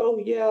were like, "Oh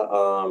yeah,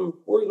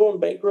 we're going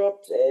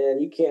bankrupt and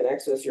you can't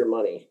access your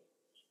money,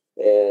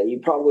 and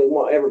you probably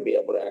won't ever be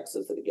able to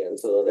access it again."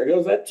 So there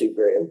goes that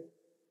 $2,000.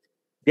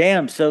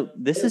 Damn. So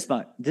this is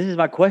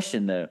my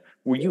question though.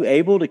 Were you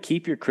able to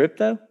keep your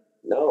crypto?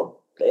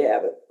 No, they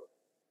haven't.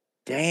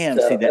 Damn.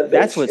 So see,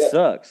 that's what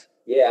sucks.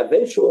 Yeah,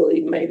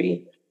 eventually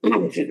maybe.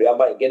 Excuse me, I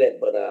might get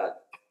it,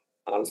 but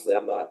honestly,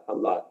 I'm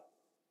not.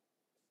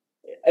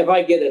 If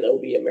I get it, it'll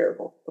be a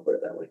miracle. I'll put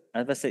it that way. I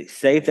was about to say,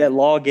 save that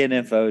login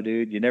info,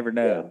 dude. You never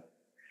know.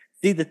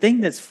 Yeah. See, the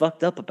thing that's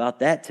fucked up about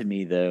that to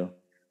me, though,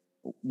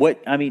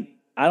 I don't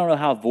know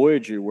how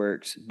Voyager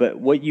works, but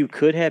what you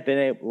could have been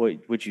able,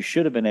 what you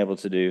should have been able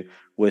to do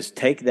was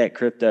take that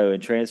crypto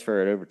and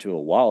transfer it over to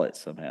a wallet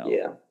somehow.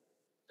 Yeah,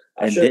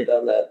 I should have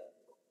done that.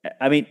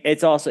 I mean,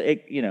 it's also,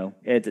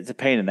 it's a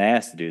pain in the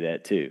ass to do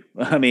that too.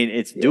 I mean,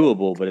 it's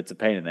doable, but it's a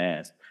pain in the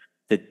ass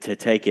to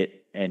take it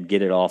and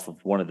get it off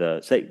of one of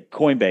the, say,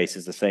 Coinbase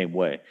is the same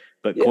way,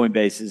 but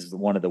Coinbase is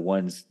one of the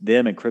ones,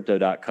 them and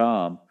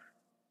Crypto.com.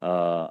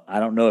 I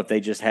don't know if they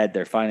just had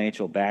their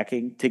financial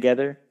backing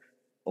together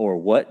or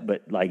what,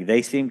 but like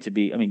they seem to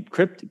be,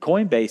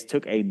 Coinbase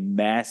took a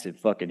massive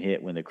fucking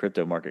hit when the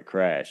crypto market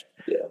crashed.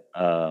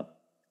 Yeah.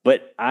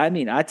 But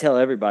I tell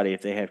everybody,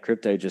 if they have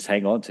crypto, just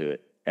hang on to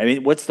it. I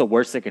mean, what's the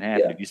worst that can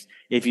happen? Yeah.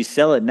 If you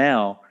sell it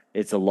now,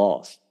 it's a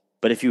loss.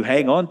 But if you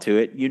hang on to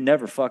it, you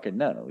never fucking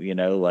know,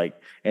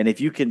 and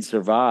if you can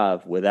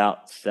survive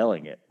without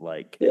selling it,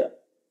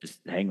 just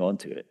hang on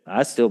to it.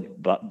 I still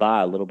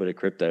buy a little bit of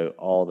crypto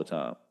all the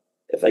time.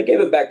 If they gave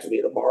it back to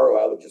me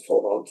tomorrow, I would just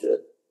hold on to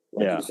it.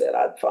 Like Yeah. you said,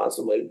 I'd find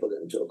some way to put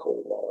it into a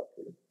cold wallet.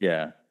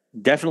 Yeah.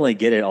 Definitely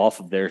get it off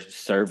of their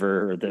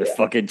server or their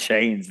fucking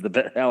chains,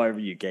 however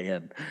you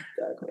can.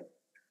 Exactly.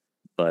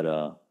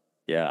 But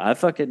yeah, I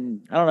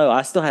don't know.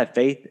 I still have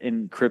faith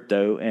in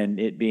crypto and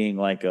it being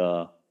like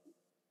a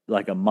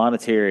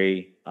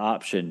monetary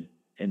option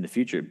in the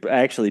future.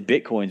 Actually,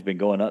 Bitcoin's been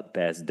going up the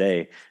past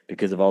day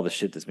because of all the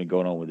shit that's been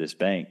going on with this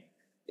bank.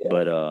 Yeah.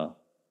 But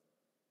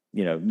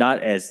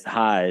not as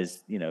high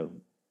as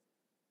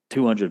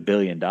 $200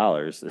 billion.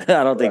 I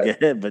don't think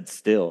it, but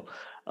still.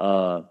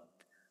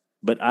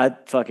 But I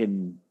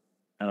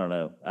don't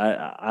know.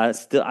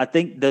 I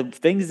think the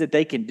things that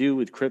they can do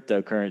with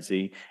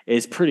cryptocurrency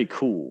is pretty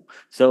cool.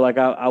 So like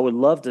I would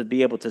love to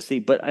be able to see,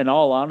 but in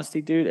all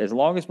honesty, dude, as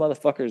long as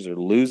motherfuckers are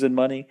losing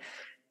money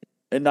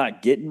and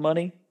not getting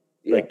money,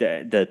 like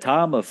the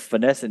time of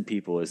finessing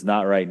people is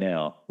not right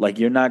now. Like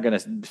you're not going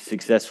to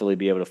successfully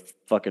be able to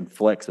fucking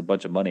flex a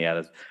bunch of money out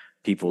of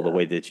people the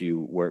way that you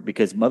work,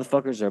 because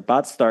motherfuckers are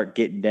about to start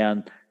getting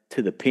down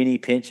to the penny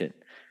pension.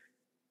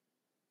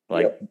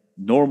 Like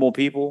normal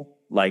people,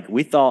 like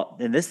we thought,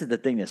 and this is the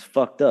thing that's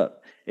fucked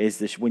up, is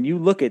this when you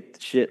look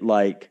at shit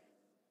like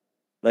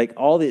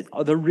all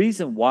the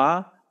reason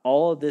why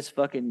all of this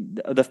fucking,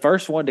 the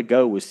first one to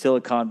go was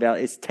Silicon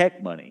Valley. It's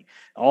tech money.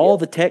 All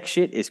the tech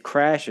shit is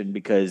crashing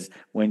because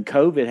when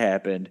COVID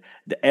happened,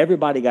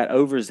 everybody got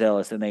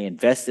overzealous and they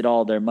invested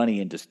all their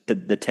money into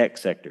the tech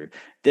sector.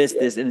 This,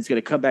 and it's going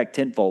to come back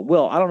tenfold.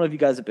 Well, I don't know if you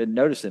guys have been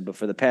noticing, but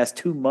for the past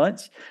 2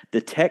 months, the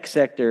tech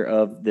sector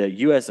of the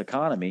U.S.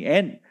 economy,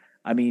 and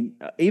I mean,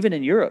 even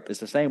in Europe,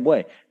 it's the same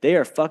way. They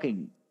are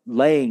fucking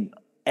laying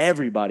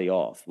everybody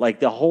off. Like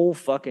the whole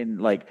fucking,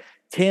 like,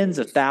 tens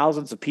of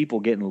thousands of people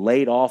getting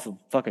laid off of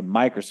fucking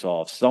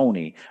Microsoft,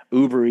 Sony,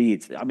 Uber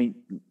Eats. I mean,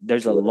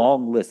 there's a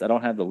long list. I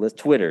don't have the list.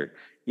 Twitter.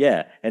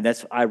 Yeah. And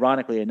that's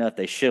ironically enough,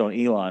 they shit on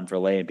Elon for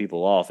laying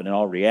people off. And in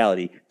all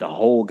reality, the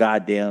whole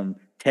goddamn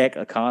tech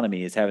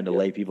economy is having to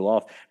lay people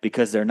off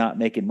because they're not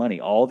making money.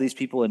 All these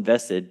people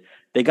invested.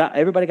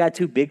 Everybody got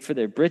too big for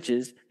their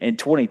britches in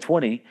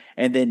 2020.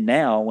 And then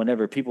now,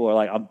 whenever people are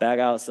like, I'm back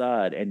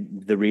outside,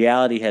 and the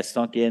reality has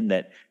sunk in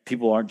that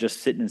people aren't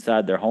just sitting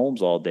inside their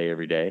homes all day,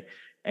 every day.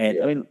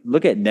 And I mean,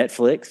 look at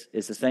Netflix.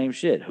 It's the same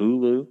shit.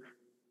 Hulu.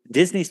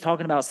 Disney's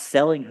talking about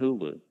selling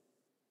Hulu.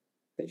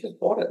 They just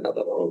bought it not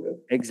that long ago.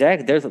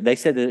 Exactly. They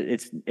said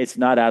that it's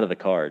not out of the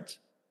cards.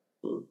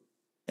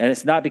 And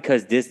it's not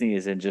because Disney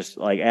is in just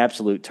like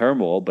absolute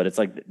turmoil, but it's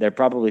like they're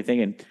probably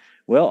thinking,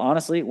 well,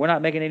 honestly, we're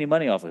not making any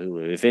money off of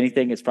Hulu. If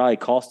anything, it's probably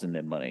costing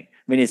them money.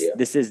 I mean,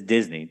 this is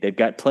Disney. They've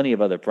got plenty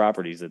of other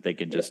properties that they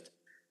can just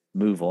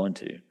move on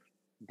to.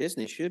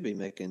 Disney should be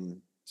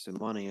making some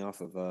money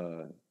off of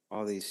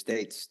all these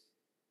states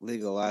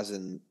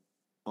legalizing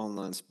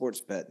online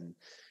sports betting,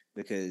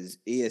 because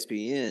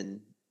ESPN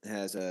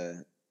has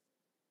a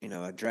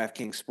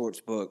DraftKings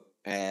sports book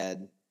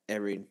ad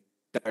every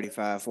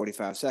 35,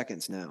 45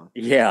 seconds now.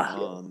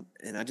 Yeah.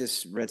 And I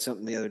just read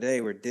something the other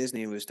day where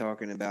Disney was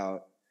talking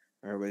about,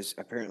 or was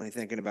apparently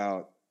thinking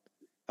about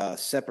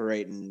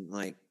separating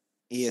like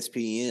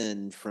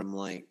ESPN from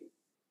like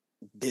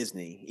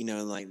Disney,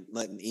 like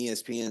letting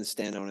ESPN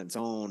stand on its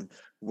own,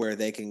 where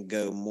they can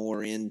go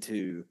more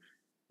into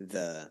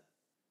the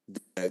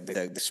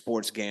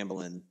sports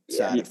gambling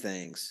side of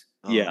things,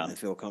 and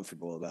feel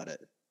comfortable about it.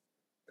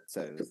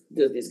 So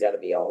Disney's got to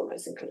be all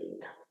nice and clean.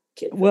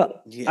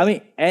 Well, I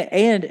mean,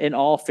 and in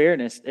all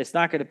fairness, it's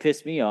not going to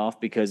piss me off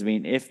because, I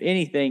mean, if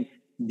anything,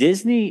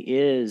 Disney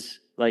is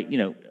like,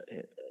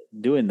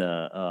 doing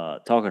the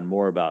talking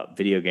more about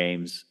video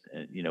games,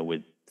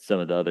 with some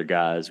of the other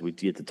guys. We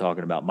get to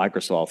talking about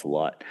Microsoft a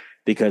lot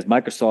because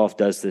Microsoft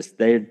does this.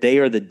 They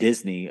are the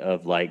Disney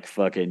of like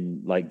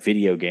fucking like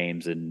video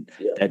games and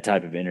that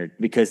type of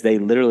because they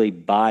literally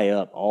buy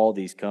up all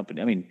these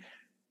companies. I mean,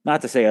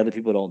 not to say other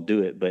people don't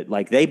do it, but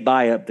like they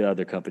buy up the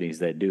other companies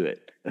that do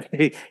it.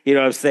 You know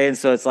what I'm saying?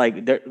 So it's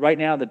like right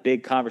now the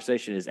big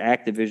conversation is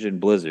Activision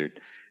Blizzard.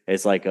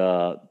 It's like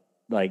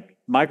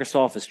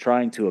Microsoft is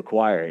trying to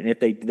acquire it, and if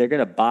they're going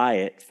to buy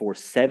it for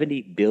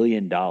 $70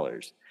 billion.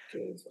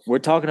 We're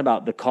talking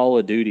about the Call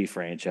of Duty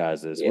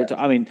franchises. Yeah.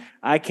 I mean,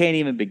 I can't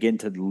even begin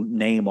to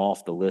name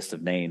off the list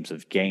of names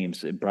of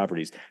games and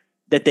properties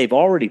that they've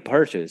already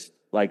purchased,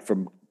 like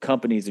from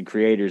companies and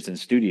creators and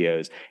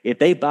studios. If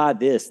they buy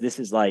this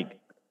is like,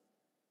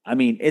 I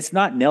mean, it's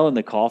not nailing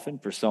the coffin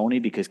for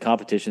Sony because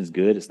competition's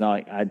good. It's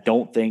not. I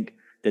don't think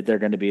that they're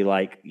going to be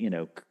like,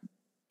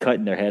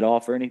 cutting their head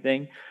off or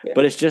anything. Yeah.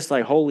 But it's just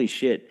like, holy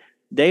shit,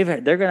 they're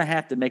going to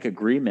have to make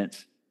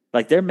agreements.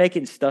 Like they're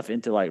making stuff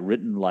into like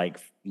written like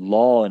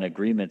law and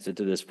agreements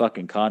into this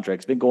fucking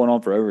contract. It's been going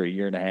on for over a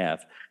year and a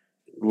half.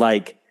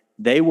 Like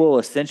they will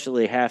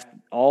essentially have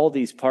all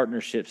these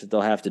partnerships that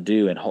they'll have to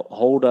do and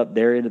hold up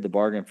their end of the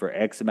bargain for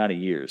X amount of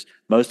years.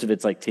 Most of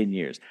it's like 10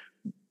 years.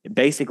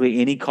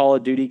 Basically any Call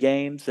of Duty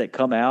games that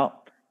come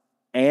out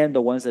and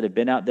the ones that have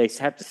been out, they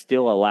have to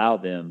still allow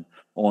them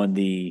on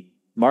the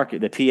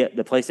market, the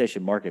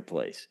PlayStation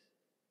Marketplace.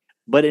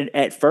 But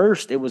at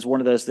first, it was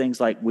one of those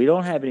things like we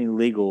don't have any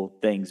legal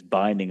things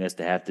binding us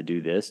to have to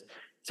do this.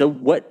 So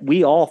what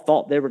we all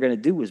thought they were going to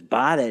do was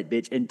buy that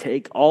bitch and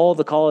take all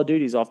the Call of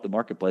Duties off the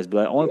marketplace.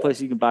 But the only place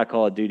you can buy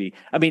Call of Duty,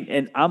 I mean,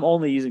 and I'm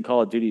only using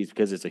Call of Duty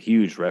because it's a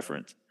huge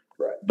reference.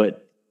 Right.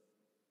 But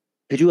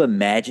could you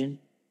imagine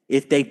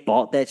if they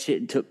bought that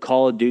shit and took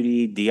Call of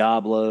Duty,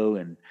 Diablo,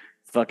 and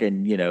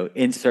fucking,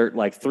 insert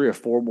like 3 or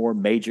 4 more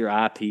major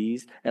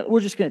IPs? And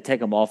we're just going to take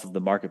them off of the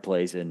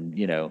marketplace and,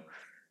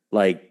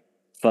 like,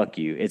 fuck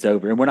you, it's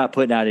over. And we're not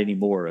putting out any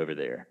more over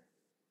there.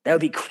 That would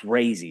be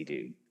crazy,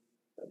 dude.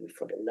 That'd be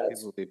fucking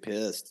nuts. People would be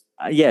pissed.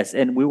 Yes,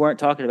 and we weren't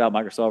talking about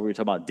Microsoft, we were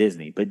talking about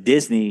Disney. But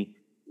Disney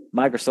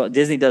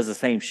does the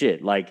same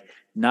shit. Like,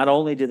 not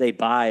only do they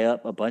buy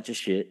up a bunch of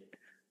shit,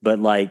 but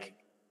like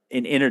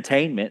in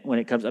entertainment, when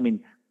it comes, I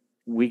mean,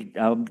 we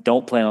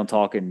don't plan on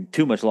talking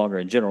too much longer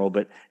in general,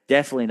 but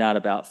definitely not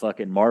about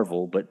fucking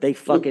Marvel. But they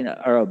fucking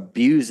are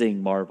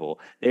abusing Marvel.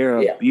 They are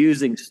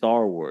abusing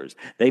Star Wars.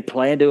 They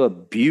plan to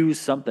abuse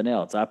something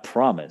else. I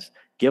promise.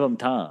 Give them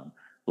time.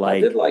 Like,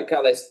 I did like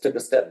how they took a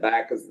step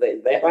back because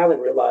they finally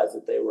realized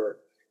that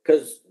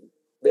because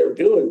they were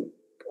doing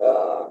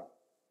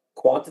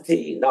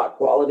quantity, not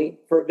quality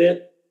for a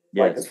bit.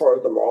 yes. Like as far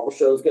as the Marvel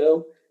shows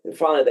go, and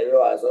finally they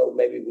realized, oh,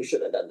 maybe we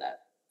shouldn't have done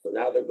that. So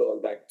now they're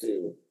going back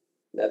to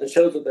now the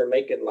shows that they're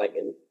making, like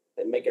and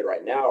making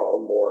right now, are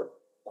more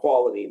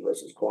quality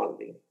versus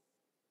quantity.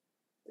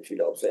 If you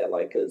know what I'm saying,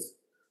 like because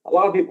a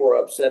lot of people were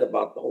upset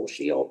about the whole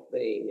She-Hulk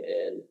thing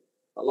and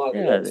a lot of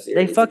the other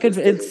series. They fucking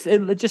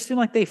it just seemed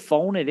like they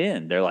phone it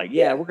in. They're like,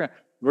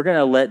 we're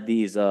gonna let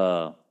these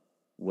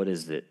what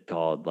is it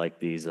called? Like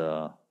these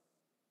I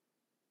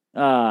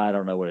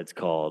don't know what it's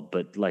called,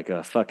 but like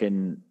a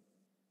fucking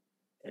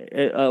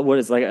what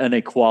is like an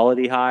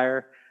equality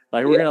hire.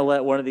 Like we're gonna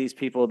let one of these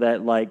people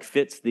that like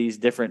fits these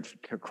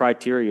different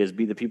criterias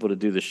be the people to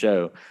do the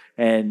show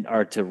and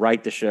are to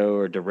write the show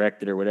or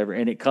direct it or whatever,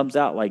 and it comes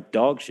out like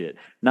dog shit.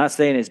 Not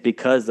saying it's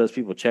because those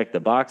people check the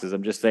boxes.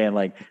 I'm just saying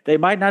like they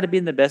might not have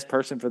been the best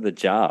person for the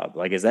job.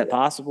 Like, is that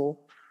possible?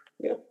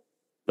 Yeah.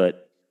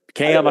 But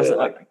Cam,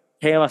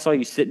 I saw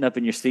you sitting up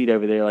in your seat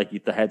over there like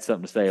you had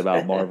something to say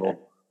about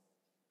Marvel.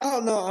 Oh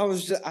no, I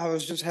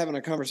was just having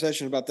a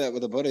conversation about that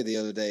with a buddy the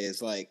other day.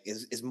 It's like,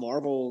 is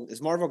Marvel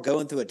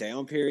going through a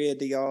down period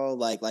to y'all?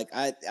 Like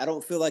I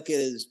don't feel like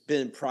it has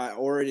been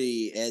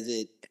priority as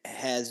it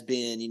has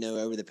been,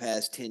 over the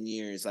past 10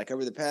 years. Like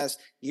over the past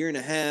year and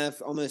a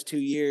half, almost 2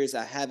 years,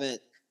 I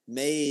haven't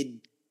made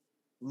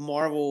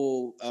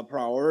Marvel a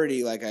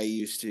priority like I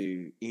used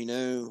to,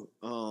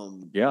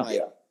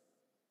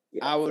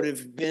 I would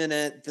have been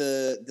at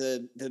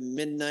the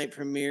midnight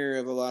premiere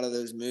of a lot of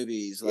those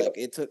movies. Like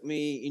it took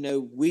me,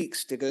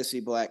 weeks to go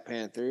see Black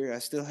Panther. I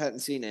still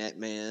hadn't seen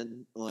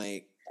Ant-Man.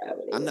 Like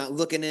I'm not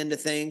looking into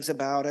things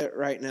about it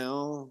right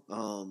now.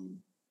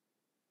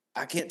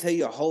 I can't tell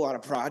you a whole lot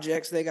of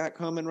projects they got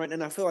coming right now.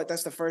 And I feel like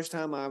that's the first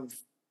time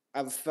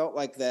I've felt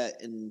like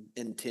that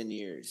in 10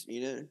 years,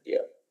 Yeah.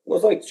 Well,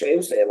 it's like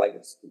James said, like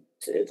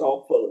it's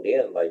all phoned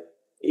in. Like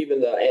even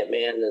the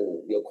Ant-Man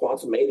and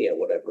Quantumania,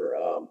 whatever.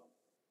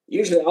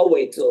 Usually I'll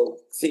wait till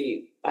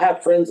see. I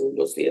have friends who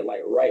go see it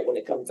like right when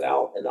it comes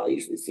out, and I'll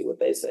usually see what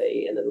they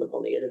say and then look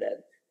on the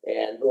internet.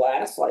 And the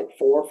last like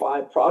 4 or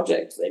 5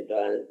 projects they've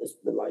done, it's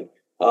been like,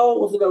 oh,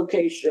 it was an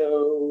okay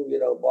show,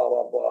 blah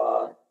blah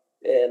blah.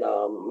 And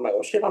I'm like,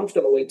 well, shit, I'm just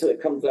gonna wait till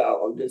it comes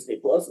out on Disney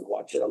Plus and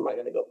watch it. I'm not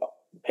gonna go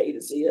pay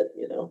to see it,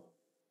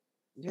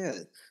 Yeah,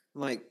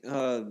 like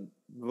the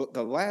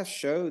last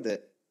show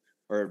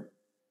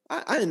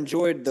I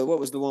enjoyed what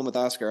was the one with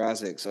Oscar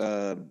Isaacs?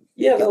 That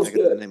was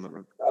good. The name of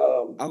it.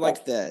 I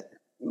liked that.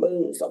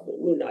 Moon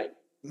Knight.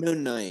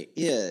 Moon Knight,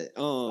 yeah.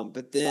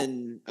 But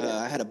then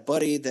I had a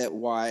buddy that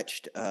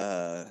watched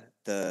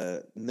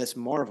the Miss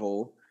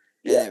Marvel,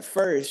 and at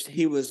first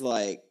he was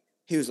like,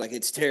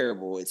 it's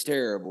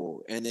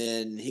terrible, and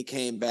then he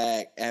came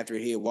back after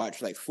he had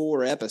watched like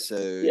 4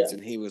 episodes,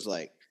 and he was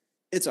like,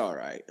 it's all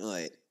right,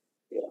 like.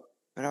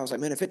 And I was like,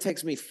 man, if it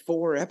takes me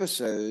 4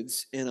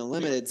 episodes in a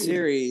limited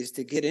series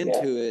to get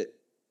into it,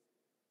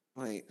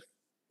 like.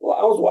 Well,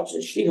 I was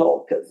watching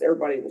She-Hulk because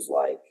everybody was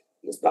like,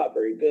 it's not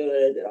very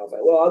good. And I was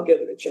like, well, I'll give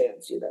it a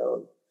chance,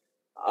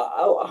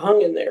 I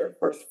hung in there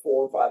first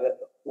 4 or 5,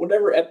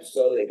 whatever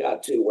episode they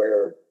got to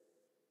where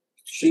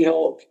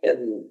She-Hulk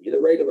and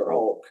the regular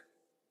Hulk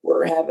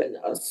were having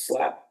a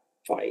slap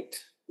fight.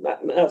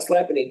 Not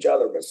slapping each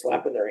other, but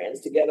slapping their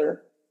hands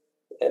together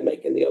and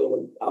making the other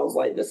one. I was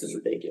like, this is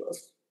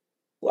ridiculous.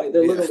 Like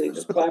they're literally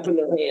just clapping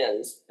their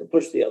hands to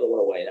push the other one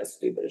away. That's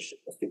stupid as shit.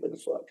 That's stupid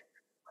as fuck.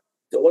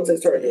 So once I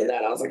started doing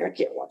that, I was like, I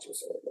can't watch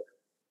this anymore.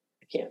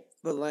 I can't.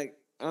 But like,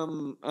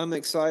 I'm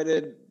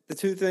excited. The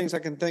 2 things I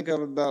can think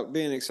of about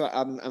being excited,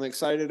 I'm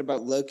excited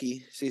about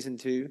Loki season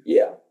 2.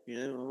 Yeah.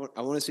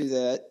 I want to see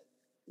that.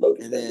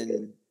 Loki's and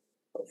then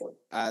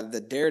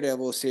the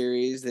Daredevil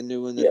series, the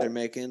new one that they're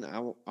making, I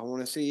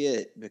want to see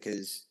it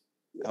because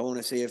I want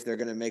to see if they're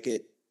going to make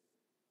it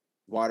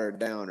watered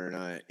down or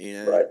not.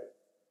 Right.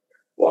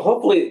 Well,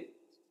 hopefully,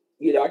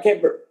 I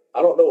can't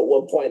I don't know at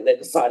what point they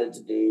decided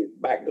to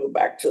go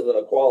back to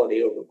the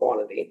quality over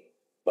quantity,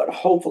 but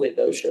hopefully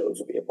those shows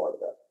will be a part of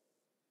that.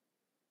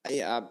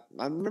 Yeah,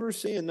 I remember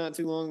seeing not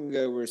too long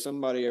ago where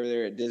somebody over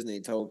there at Disney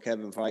told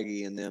Kevin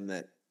Feige and them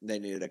that they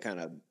needed to kind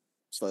of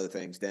slow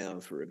things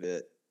down for a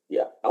bit.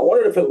 Yeah, I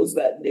wondered if it was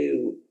that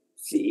new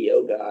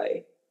CEO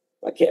guy.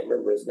 I can't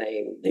remember his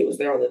name. He was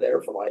only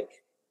there for like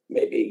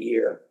maybe a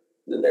year.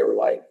 Then they were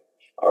like,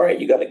 "All right,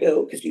 you got to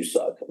go because you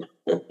suck."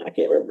 I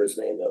can't remember his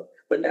name though.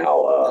 But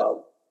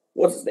now,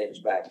 what's his name's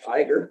back?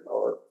 Tiger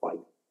or like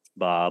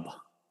Bob.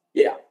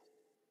 Yeah.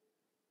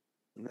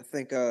 And I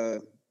think I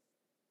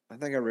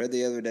read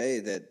the other day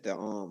that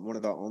one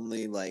of the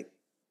only like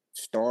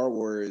Star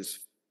Wars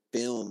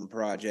film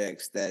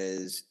projects that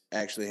is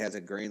actually has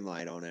a green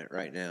light on it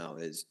right now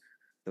is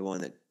the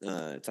one that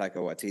Taika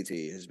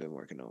Waititi has been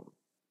working on.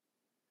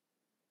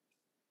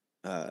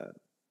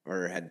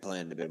 Or had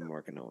planned to been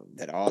working on.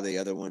 That all the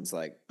other ones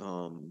like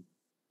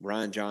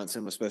Ryan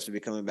Johnson was supposed to be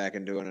coming back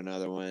and doing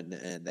another one,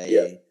 and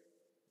they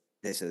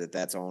said that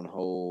that's on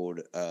hold.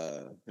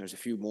 There's a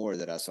few more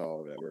that I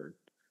saw that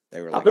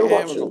they were like, we're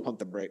gonna pump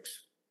the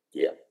brakes.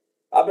 Yeah,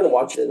 I've been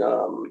watching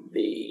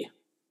the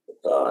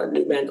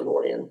new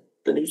Mandalorian,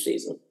 the new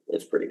season.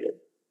 It's pretty good.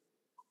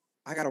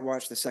 I gotta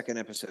watch the second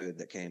episode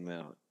that came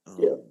out. I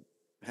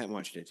haven't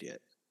watched it yet.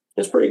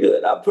 It's pretty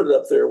good. I put it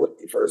up there with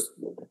the first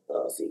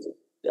season,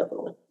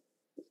 definitely.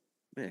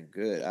 Man,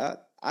 good.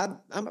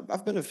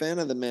 I've been a fan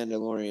of the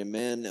Mandalorian.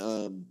 Man,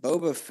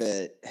 Boba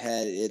Fett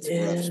had its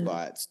rough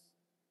spots.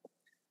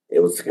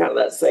 It was kind of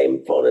that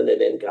same phoning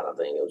it in kind of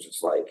thing. It was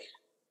just like,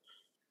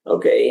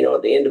 okay,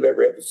 at the end of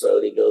every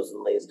episode, he goes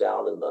and lays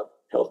down in the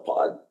health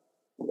pod.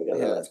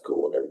 That's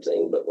cool and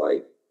everything, but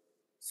like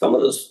some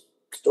of those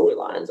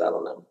storylines, I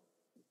don't know.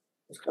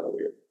 It's kind of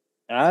weird.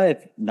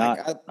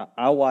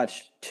 I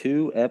watched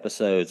 2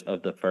 episodes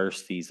of the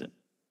first season.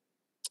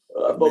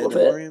 Boba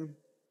Fett?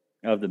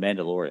 Of the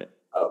Mandalorian.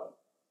 Oh,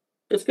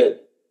 it's good.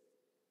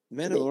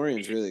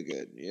 Mandalorian's really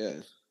good. Yeah.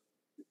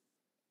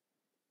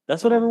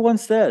 That's what everyone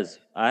says.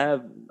 I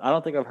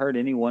don't think I've heard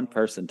any one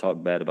person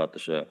talk bad about the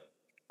show.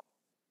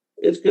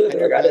 It's good.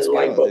 Like, I didn't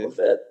like Boba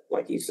Fett,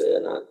 like you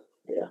said.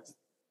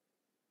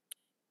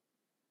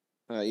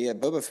 Yeah,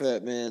 Boba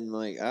Fett, man.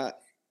 Like,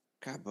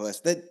 God bless.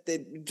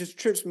 That just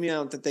trips me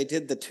out that they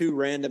did the 2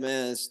 random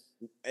ass.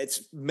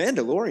 It's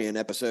Mandalorian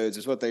episodes,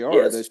 is what they are.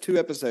 Yes. Those 2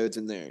 episodes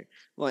in there.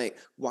 Like,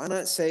 why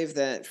not save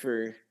that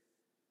for,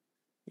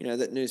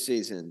 that new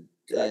season?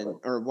 Exactly.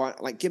 Or why?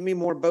 Like, give me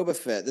more Boba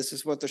Fett. This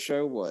is what the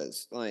show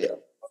was. Like,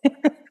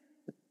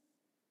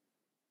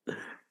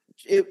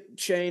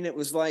 Shane. It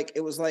was like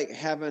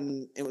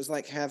having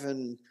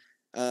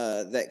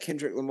that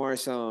Kendrick Lamar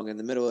song in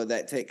the middle of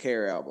that Take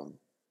Care album.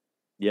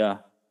 Yeah,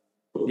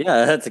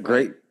 that's a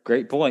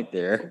great point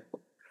there.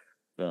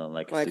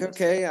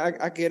 Okay,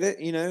 I get it,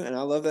 and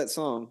I love that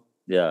song.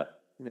 Yeah,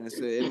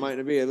 so it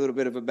might be a little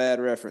bit of a bad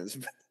reference,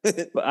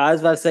 but I was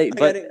about to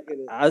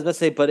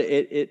say, but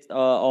it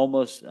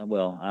almost.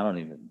 Well, I don't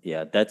even.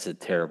 Yeah, that's a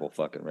terrible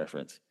fucking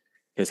reference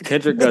because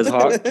Kendrick goes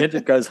hard.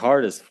 Kendrick goes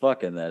hard as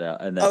fuck in that.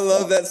 I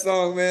love that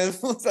song, man.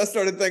 Once I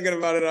started thinking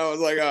about it, I was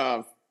like,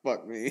 oh.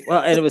 Fuck me.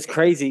 Well, and it was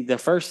crazy. The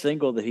first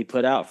single that he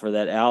put out for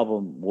that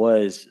album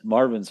was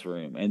Marvin's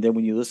Room. And then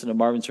when you listen to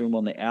Marvin's Room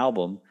on the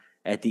album,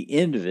 at the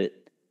end of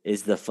it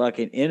is the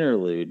fucking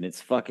interlude, and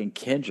it's fucking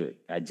Kendrick.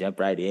 I jump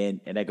right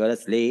in, and I go to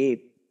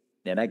sleep.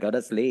 Then I go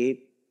to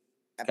sleep.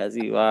 Because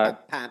you are.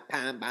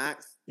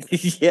 Box.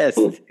 Yes.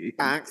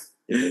 Box.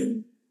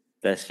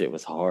 That shit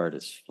was hard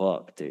as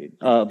fuck, dude.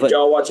 Did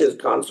y'all watch his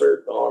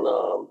concert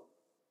on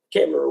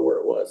can't remember where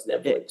it was,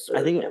 Netflix or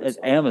I think it was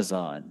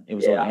Amazon. It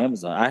was on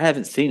Amazon. I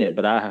haven't seen it,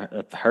 but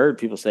I've heard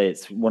people say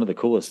it's one of the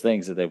coolest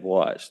things that they've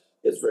watched.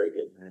 It's very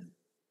good, man.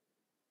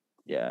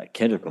 Yeah,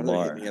 Kendrick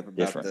Lamar. Hit me up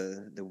about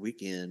the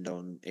Weekend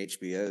on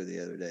HBO the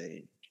other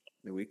day.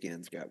 The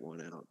Weekend's got one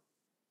out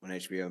on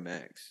HBO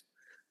Max.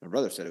 My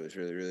brother said it was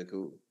really, really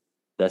cool.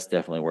 That's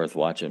definitely worth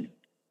watching.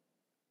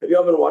 Have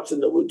y'all been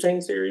watching the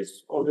Wu-Tang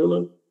series on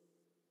Hulu?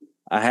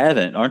 I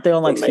haven't. Aren't they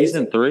on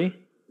season 3?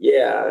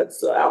 Yeah,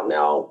 it's out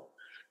now.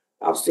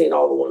 I've seen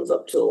all the ones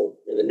up till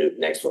the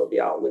next one will be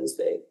out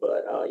Wednesday.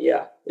 But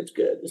it's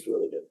good. It's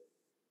really good.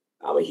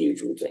 I'm a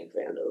huge Wu-Tang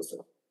fan though.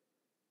 So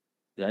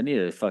I need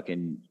to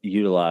fucking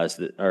utilize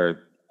I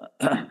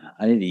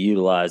need to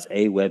utilize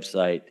a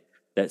website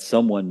that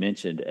someone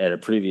mentioned at a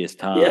previous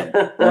time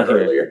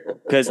earlier.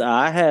 Because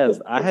I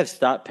have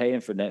stopped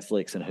paying for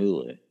Netflix and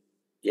Hulu.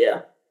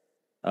 Yeah.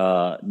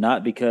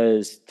 Not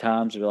because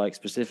times are like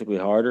specifically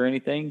hard or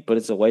anything, but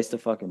it's a waste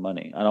of fucking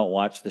money. I don't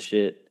watch the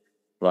shit.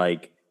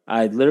 Like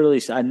I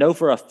know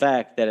for a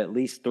fact that at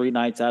least 3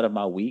 nights out of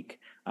my week,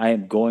 I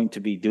am going to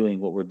be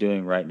doing what we're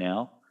doing right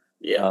now.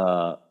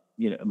 Yeah.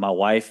 My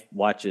wife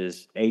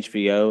watches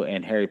HBO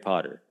and Harry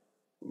Potter.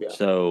 Yeah.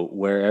 So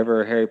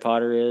wherever Harry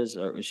Potter is,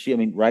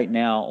 right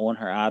now on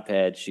her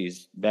iPad,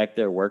 she's back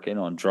there working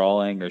on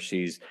drawing, or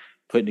she's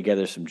putting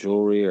together some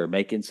jewelry or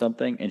making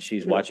something, and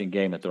she's watching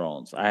Game of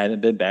Thrones. I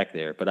haven't been back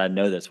there, but I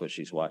know that's what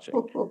she's watching.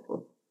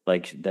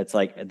 Like that's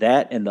like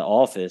that and The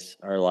Office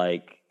are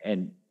like,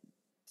 and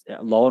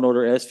Law and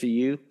Order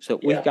SVU. So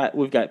Yeah.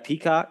 we've got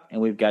Peacock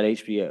and we've got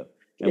HBO,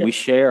 and Yeah. we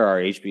share our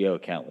HBO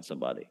account with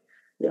somebody.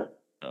 Yeah.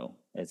 So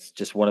it's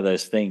just one of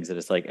those things that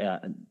it's like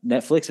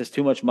Netflix is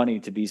too much money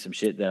to be some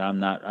shit that I'm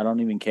not. I don't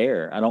even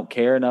care. I don't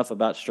care enough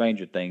about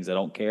Stranger Things. I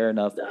don't care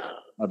enough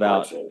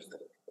about.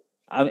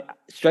 I mean,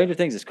 Stranger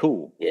Things is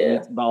cool. Yeah. I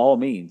mean, by all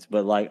means,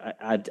 but like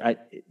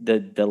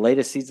the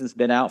latest season's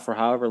been out for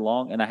however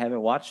long, and I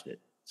haven't watched it.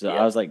 So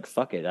I was like,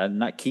 fuck it. I'm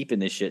not keeping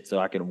this shit so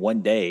I can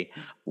one day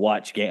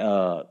watch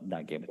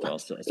not Game of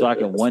Thrones. So I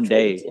can one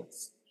day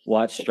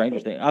watch Stranger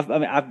Things.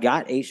 I've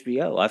got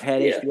HBO. I've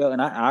had HBO,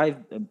 and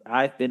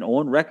I've been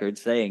on record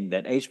saying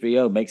that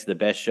HBO makes the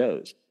best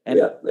shows. And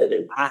they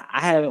do. I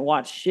haven't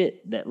watched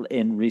shit that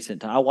in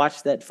recent time. I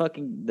watched that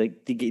fucking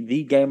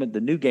the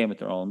new Game of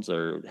Thrones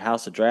or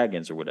House of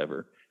Dragons or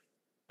whatever.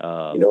 You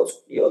know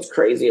what's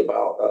crazy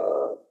about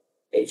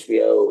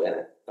HBO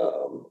and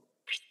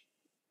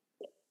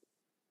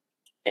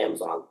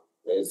Amazon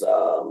is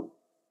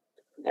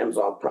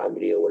Amazon Prime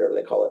Video, whatever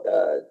they call it.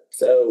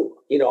 So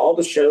all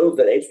the shows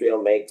that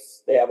HBO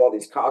makes, they have all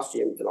these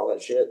costumes and all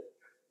that shit,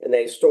 and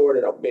they store it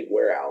in a big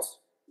warehouse.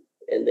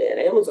 And then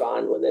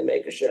Amazon, when they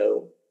make a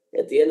show,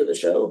 at the end of the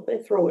show, they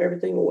throw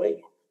everything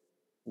away.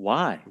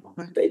 Why?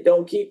 They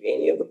don't keep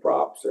any of the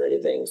props or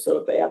anything. So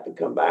if they have to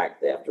come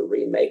back, they have to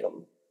remake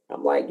them.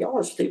 I'm like, y'all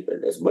are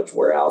stupid. As much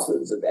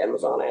warehouses as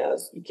Amazon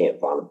has, you can't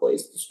find a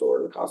place to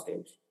store the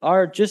costumes.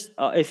 Or just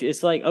if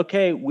it's like,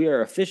 okay, we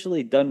are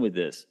officially done with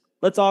this.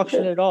 Let's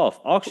auction it off.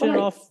 Auction it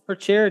off for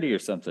charity or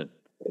something.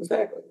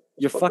 Exactly.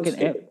 You're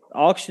fucking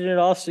auction it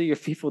off so your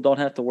people don't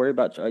have to worry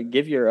about.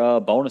 Give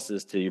your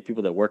bonuses to your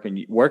people that work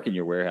in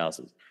your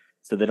warehouses,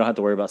 so they don't have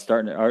to worry about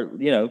starting it.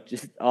 Or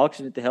just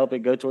auction it to help it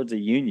go towards a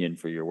union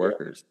for your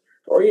workers.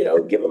 Or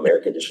give them air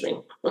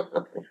conditioning.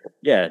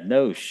 Yeah,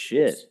 no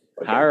shit.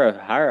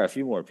 Hire a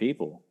few more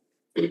people.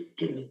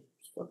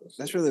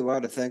 That's really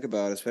wild to think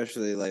about,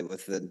 especially like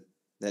with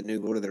that new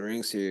Lord of the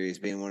Rings series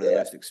being one of the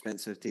most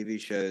expensive TV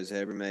shows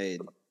ever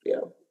made. Yeah,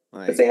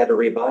 because they had to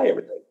rebuy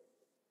everything.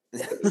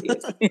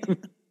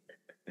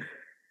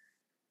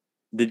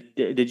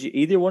 Did you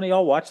either one of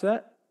y'all watch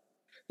that?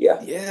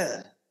 Yeah.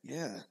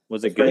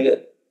 Was it good? Pretty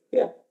good.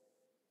 Yeah,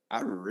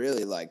 I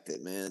really liked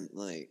it, man.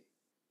 Like,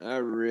 I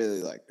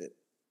really liked it.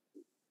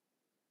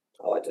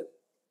 I liked it.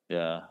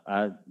 Yeah,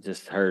 I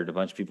just heard a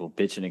bunch of people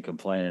bitching and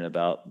complaining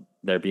about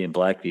there being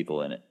black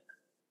people in it.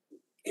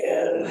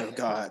 Yeah.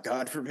 Oh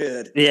God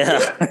forbid.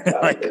 Yeah,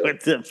 like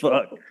what the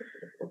fuck?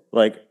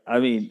 Like, I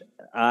mean,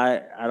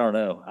 I don't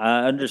know.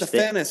 I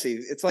understand. It's a fantasy.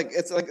 It's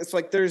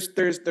like there's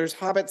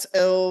hobbits,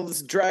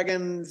 elves,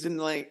 dragons, and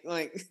like.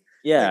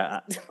 Yeah,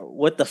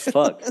 what the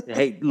fuck?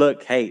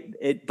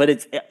 But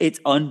it's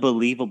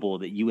unbelievable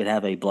that you would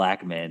have a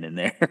black man in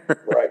there.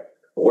 Right.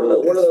 What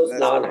are those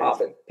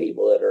non-hobbit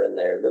people that are in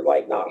there? They're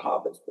like not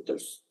hobbits, but they're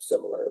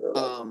similar. They're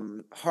like,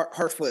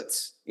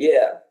 Harfoots.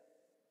 Yeah.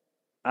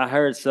 I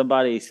heard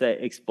somebody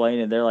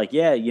explaining, they're like,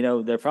 yeah,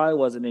 there probably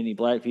wasn't any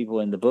black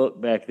people in the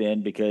book back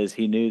then because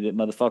he knew that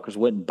motherfuckers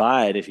wouldn't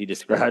buy it if he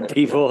described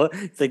people.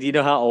 It's like, do you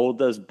know how old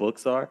those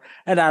books are?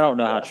 And I don't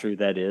know how true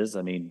that is.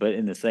 I mean, but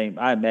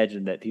I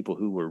imagine that people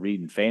who were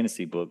reading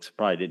fantasy books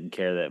probably didn't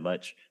care that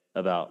much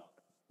about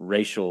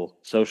racial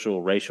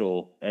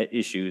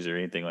issues or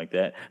anything like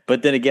that.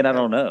 But then again, I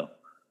don't know.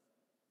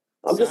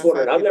 I'm just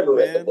wondering. I've never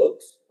read the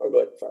books. Oh, go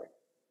ahead. Sorry.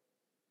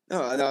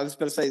 No, I was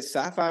about to say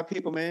sci-fi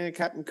people, man.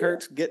 Captain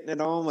Kirk's getting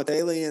it on with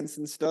aliens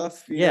and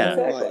stuff.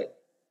 Exactly.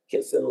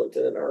 Kissing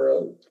Lieutenant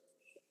Uhura.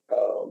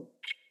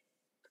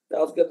 I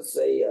was going to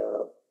say,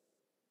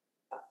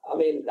 I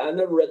mean, I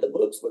never read the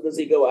books, but does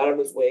he go out of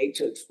his way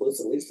to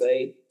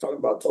explicitly talk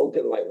about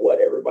Tolkien, like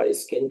what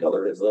everybody's skin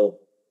color is, though?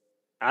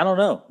 I don't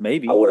know.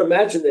 Maybe. I would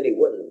imagine that he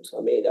wouldn't.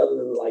 I mean, other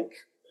than like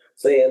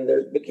saying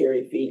there's big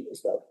hairy feet and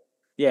stuff.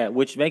 Yeah,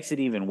 which makes it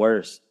even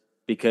worse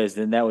because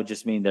then that would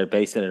just mean they're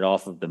basing it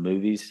off of the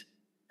movies.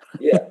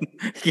 Yeah.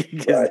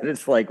 Because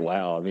it's like,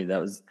 wow. I mean,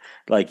 that was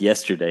like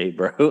yesterday,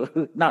 bro.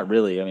 Not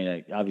really. I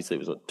mean, obviously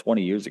it was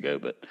 20 years ago,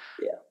 but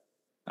yeah.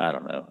 I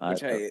don't know. I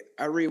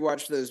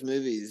rewatched those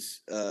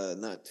movies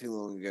not too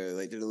long ago.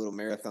 They did a little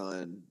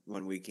marathon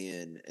one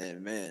weekend,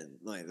 and man,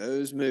 like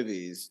those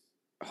movies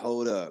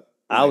hold up.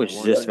 I was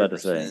just about to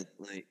say,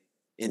 like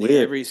in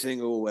every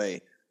single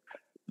way.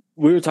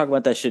 We were talking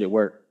about that shit at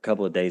work a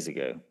couple of days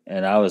ago,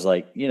 and I was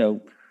like,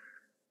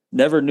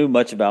 never knew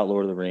much about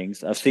Lord of the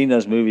Rings. I've seen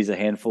those movies a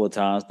handful of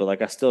times, but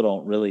like I still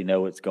don't really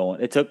know what's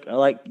going. It took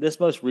like this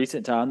most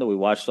recent time that we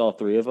watched all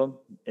three of them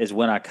is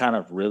when I kind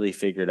of really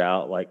figured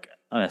out. Like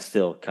I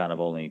still kind of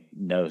only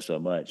know so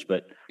much,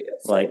 but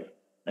like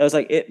I was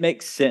like, it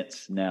makes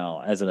sense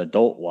now as an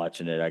adult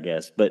watching it, I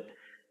guess. But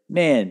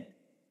man,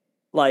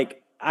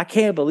 like I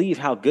can't believe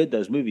how good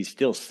those movies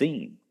still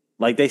seem.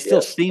 Like they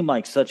still seem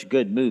like such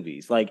good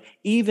movies. Like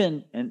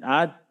and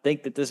I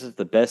think that this is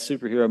the best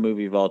superhero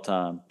movie of all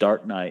time,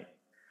 Dark Knight.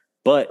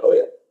 But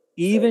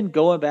even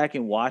going back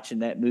and watching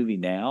that movie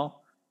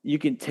now, you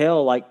can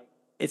tell like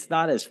it's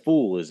not as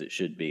full as it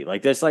should be.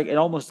 Like there's like it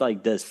almost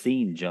like does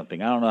scene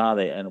jumping. I don't know how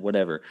and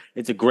whatever.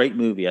 It's a great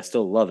movie. I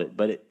still love it,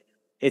 but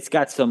it's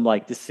got some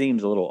like this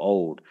seems a little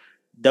old.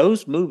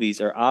 Those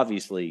movies are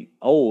obviously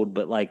old,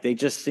 but like they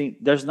just seem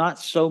there's not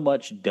so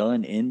much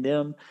done in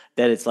them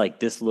that it's like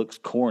this looks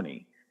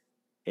corny.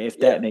 If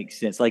Yeah. that makes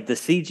sense, like the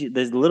CG,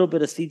 there's a little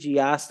bit of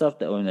CGI stuff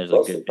that when there's a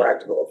Mostly good bit.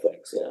 practical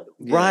effects, yeah.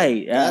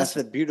 Right. That's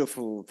the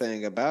beautiful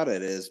thing about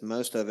it is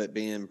most of it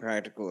being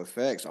practical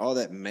effects. All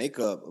that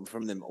makeup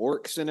from them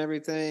orcs and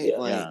everything.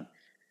 Yeah.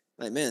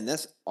 Like man,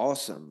 that's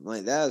awesome.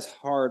 Like that is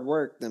hard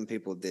work them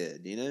people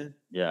did, you know?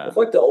 Yeah. It's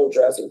like the old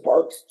Jurassic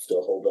Parks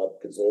still hold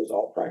up because it was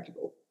all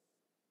practical.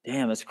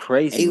 Damn, it's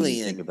crazy when you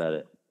Alien. think about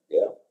it.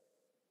 Yeah.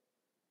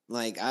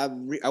 Like I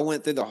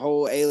went through the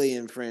whole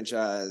Alien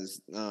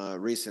franchise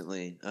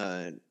recently,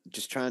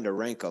 just trying to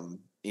rank them,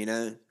 you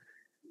know.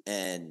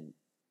 And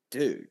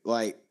dude,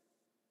 like,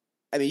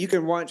 I mean, you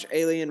can watch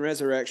Alien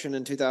Resurrection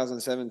in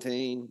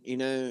 2017, you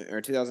know, or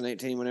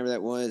 2018, whenever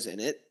that was,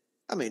 and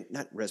I mean,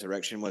 not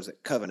Resurrection, was it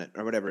Covenant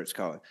or whatever it's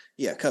called?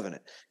 Yeah,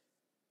 Covenant.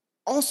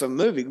 Awesome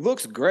movie,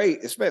 looks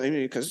great, especially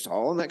because it's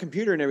all on that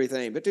computer and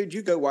everything. But dude,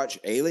 you go watch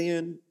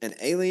Alien and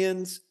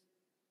Aliens.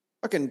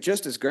 Fucking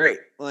just as great,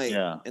 like,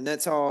 Yeah. and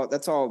that's all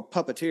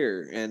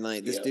puppeteer, and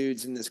like this Yeah.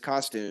 dude's in this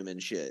costume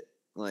and shit,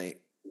 like.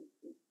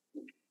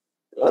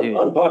 Dude.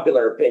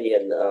 Unpopular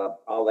opinion.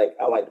 I like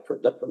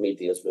the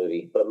Prometheus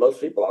movie, but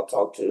most people I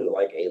talk to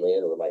like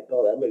Alien were like,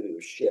 "Oh, that movie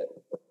was shit."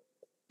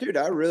 Dude,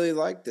 I really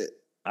liked it.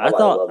 I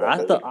love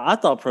that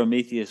movie. thought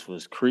Prometheus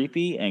was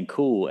creepy and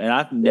cool, and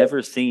I've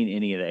never seen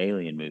any of the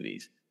Alien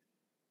movies.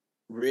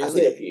 Really? I've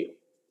seen a few.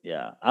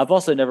 Yeah, I've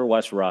also never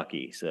watched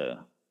Rocky, so.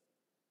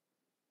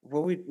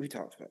 Well, we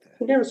talked about that.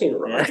 You've never seen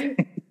Rocky?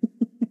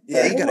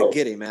 Yeah, you gotta Hell.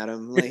 get him,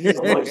 Adam. Like he's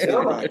Oh my never seen a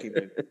God. Rocky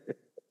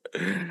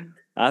movie.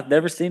 I've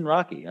never seen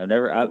Rocky.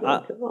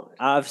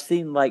 I've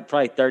seen like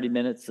probably 30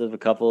 minutes of a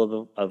couple of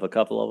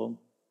them,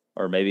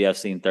 or maybe I've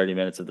seen 30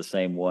 minutes of the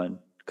same one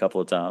a couple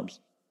of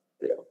times.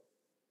 Yeah.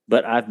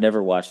 But I've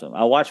never watched them.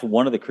 I watched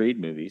one of the Creed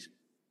movies.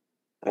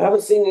 I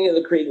haven't seen any of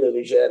the Creed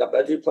movies yet.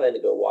 I do plan to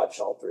go watch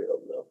all three of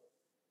them though.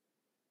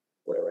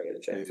 Whenever I get a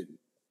chance. Dude,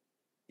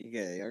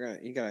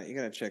 you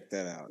gotta check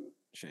that out,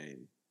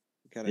 Shane.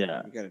 You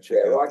gotta check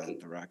out Rocky.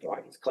 the Rocky.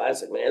 Rocky's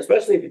classic, man.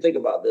 Especially if you think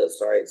about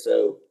this. All right,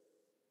 so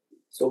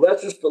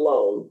Sylvester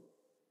Stallone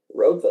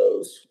wrote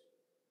those,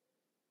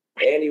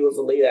 and he was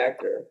the lead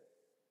actor,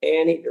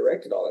 and he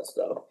directed all that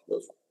stuff.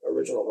 Those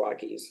original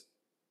Rockies.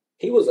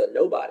 He was a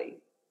nobody.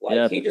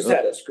 Like he just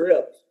had a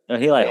script. Are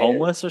he like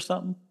homeless or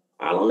something?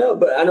 I don't know,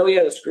 but I know he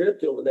had a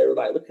script to him, and they were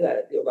like, "Look at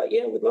that." They were like,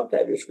 "Yeah, we'd love to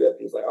have your script."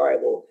 He was like, "All right,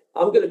 well,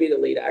 I'm going to be the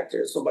lead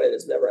actor, somebody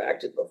that's never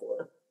acted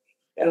before,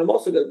 and I'm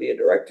also going to be a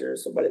director,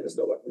 somebody that's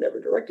never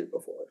directed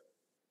before."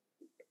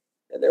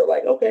 And they were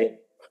like, "Okay."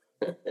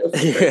 It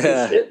was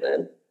Yeah. shit,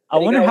 man. I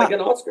wonder got how. like an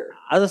Oscar.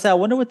 I was gonna say, I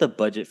wonder what the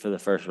budget for the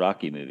first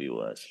Rocky movie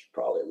was.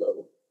 Probably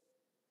low.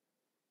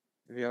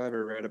 Have y'all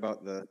ever read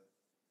about the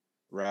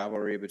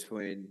rivalry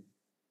between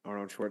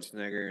Arnold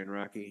Schwarzenegger and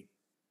Rocky?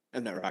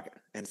 And not Rocky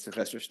and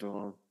Sylvester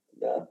Stallone.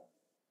 Yeah.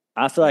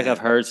 I feel like I've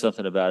heard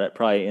something about it,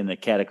 probably in the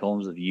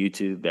catacombs of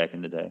YouTube back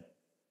in the day.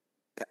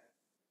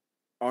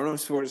 Arnold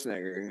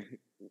Schwarzenegger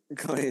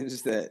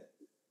claims that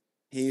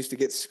he used to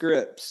get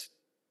scripts,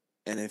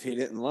 and if he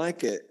didn't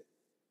like it,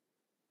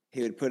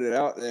 he would put it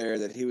out there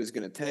that he was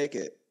going to take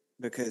it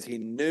because he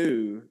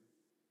knew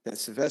that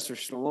Sylvester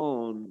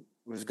Stallone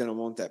was going to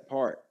want that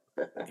part.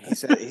 He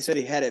said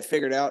he had it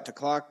figured out to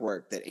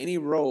clockwork that any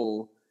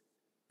role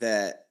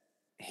that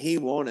he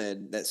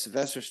wanted, that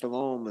Sylvester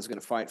Stallone was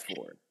going to fight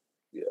for.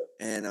 Yeah.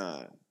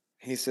 And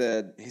he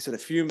said a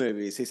few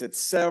movies. He said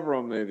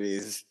several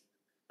movies.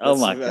 Oh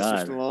my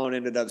Sylvester God. Stallone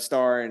ended up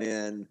starring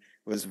in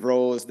was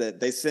roles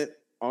that they sent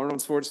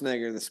Arnold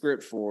Schwarzenegger the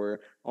script for.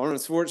 Arnold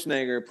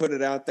Schwarzenegger put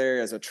it out there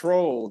as a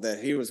troll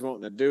that he was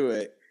wanting to do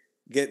it,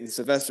 getting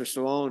Sylvester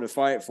Stallone to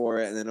fight for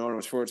it, and then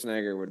Arnold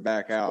Schwarzenegger would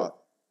back out.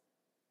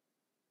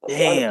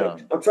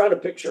 I'm trying to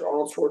picture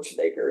Arnold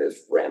Schwarzenegger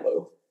as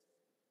Rambo.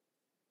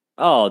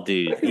 Oh,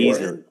 dude,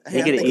 easily.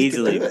 He could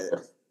easily do it.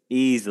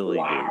 Easily,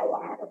 dude.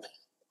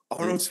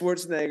 Arnold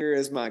Schwarzenegger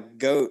is my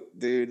goat,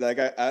 dude. Like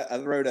I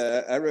wrote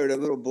a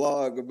little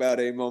blog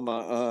about him on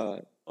my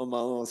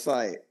little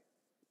site.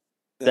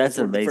 That's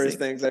one of amazing. the first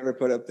things I ever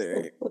put up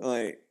there.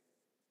 Like,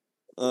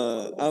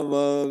 I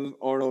love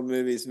Arnold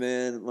movies,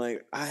 man.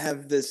 Like, I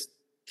have this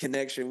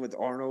connection with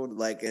Arnold,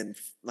 like, and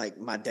like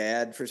my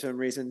dad for some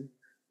reason.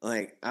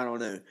 Like, I don't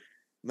know.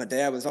 My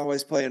dad was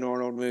always playing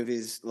Arnold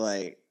movies,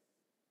 like,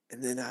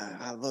 and then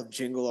I loved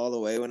Jingle All the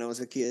Way when I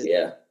was a kid.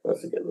 Yeah,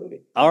 that's a good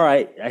movie. All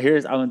right, I'm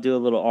gonna do a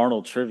little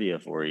Arnold trivia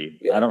for you.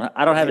 Yeah.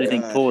 I don't have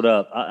anything pulled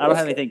up. I don't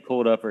have anything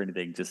pulled up or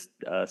anything. Just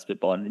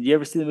spitballing. Did you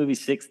ever see the movie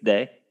Sixth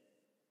Day?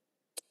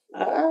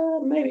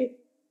 Maybe.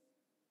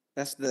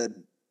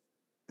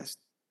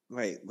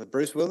 Wait, with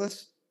Bruce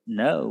Willis?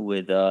 No,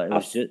 with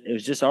it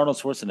was just Arnold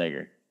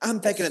Schwarzenegger. I'm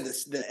thinking of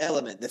the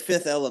Element, the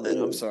Fifth Element.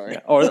 I'm sorry.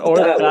 Yeah. Or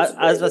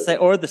I was gonna say,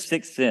 or the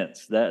Sixth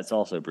Sense. That's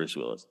also Bruce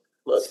Willis.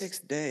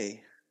 Sixth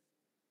Day.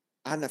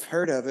 I've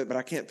heard of it, but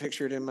I can't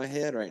picture it in my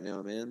head right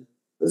now, man.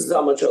 This is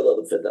how much I love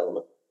the Fifth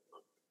Element.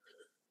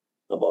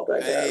 I bought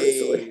that guy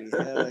recently.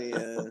 Hell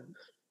yeah.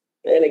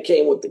 And it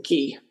came with the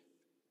key.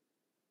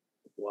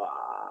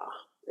 Wow.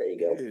 There you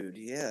go. Dude,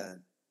 yeah.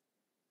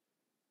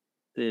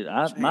 Dude,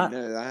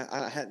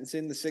 I hadn't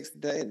seen The Sixth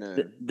Day. No,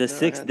 the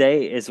Sixth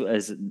Day is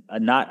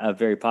not a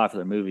very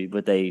popular movie,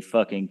 but they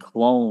fucking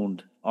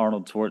cloned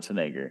Arnold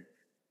Schwarzenegger.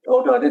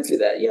 Oh no, I did see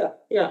that. Yeah,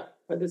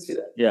 I did see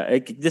that. Yeah,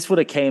 this would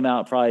have came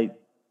out probably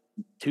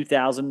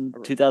 2000,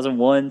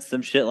 2001,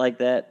 some shit like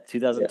that,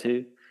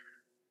 2002.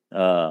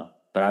 Yeah.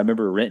 But I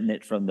remember renting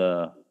it from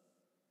the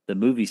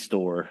movie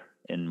store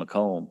in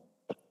Macomb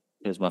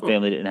because my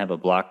family didn't have a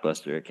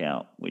Blockbuster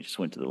account. We just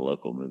went to the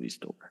local movie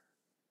store.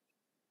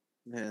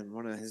 Man,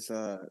 one of his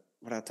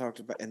what I talked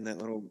about in that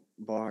little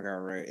blog I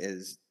wrote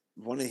is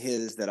one of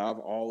his that I've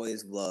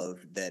always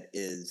loved. That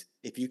is,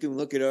 if you can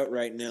look it up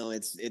right now,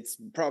 it's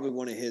probably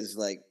one of his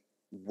like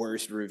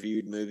worst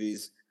reviewed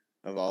movies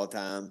of all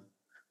time.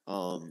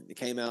 It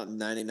came out in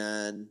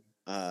 '99.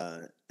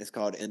 It's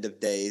called End of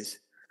Days.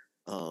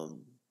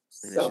 And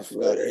it's just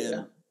about him.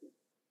 Yeah.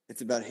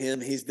 It's about him.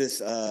 He's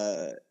this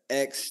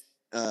ex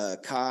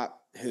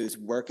cop who's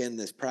working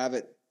this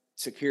private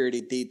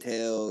security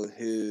detail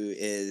who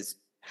is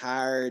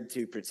hired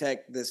to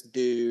protect this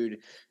dude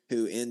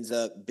who ends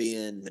up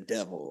being the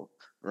devil,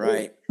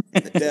 right?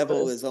 And the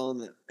devil is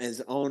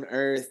on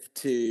Earth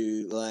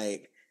to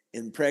like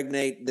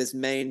impregnate this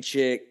main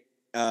chick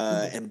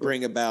and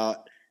bring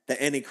about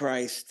the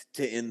Antichrist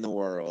to end the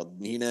world.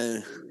 You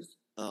know,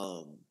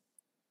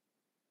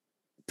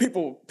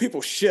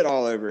 people shit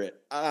all over it.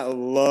 I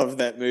love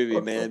that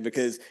movie, man,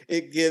 because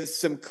it gives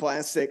some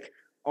classic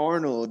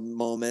Arnold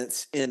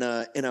moments in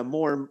a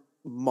more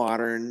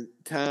modern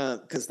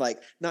time. Because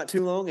like not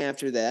too long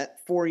after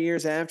that, 4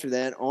 years after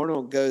that,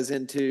 Arnold goes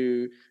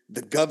into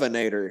the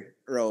Governator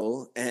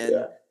role,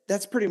 and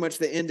that's pretty much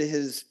the end of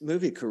his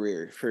movie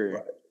career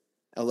for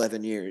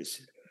 11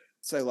 years.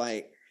 So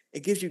like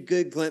it gives you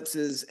good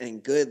glimpses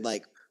and good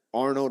like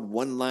Arnold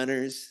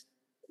one-liners.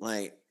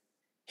 Like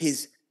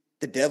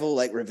the devil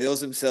like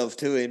reveals himself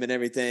to him and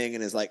everything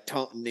and is like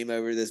taunting him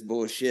over this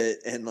bullshit.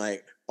 And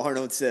like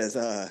Arnold says,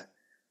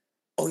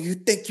 oh, you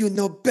think you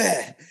know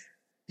better?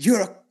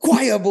 You're a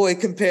choir boy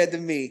compared to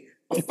me.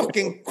 A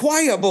fucking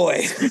choir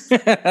boy.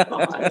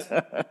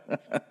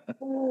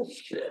 Oh,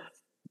 shit.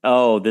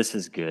 Oh, this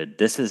is good.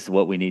 This is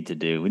what we need to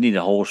do. We need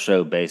a whole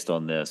show based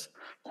on this.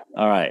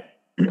 All right.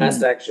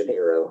 Last action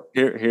hero.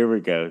 Here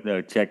we go.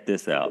 No, check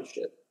this out.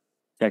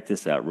 Check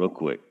this out real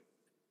quick.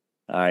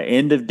 All right.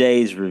 End of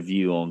Days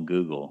review on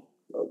Google.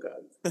 Oh,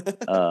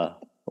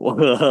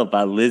 God.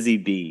 By Lizzie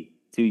B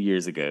 2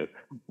 years ago.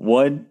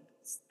 1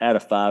 out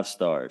of 5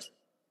 stars.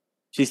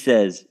 She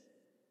says,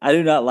 I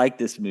do not like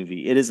this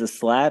movie. It is a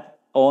slap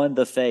on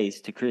the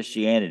face to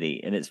Christianity,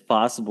 and it's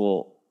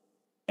possible,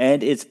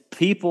 and it's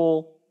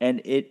people,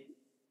 and it.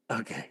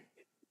 Okay,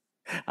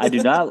 I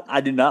do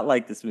not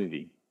like this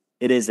movie.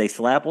 It is a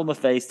slap on the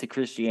face to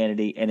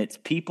Christianity, and its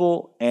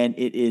people, and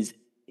it is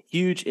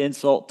huge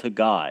insult to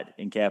God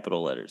in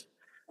capital letters.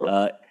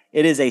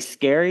 It is a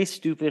scary,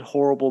 stupid,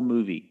 horrible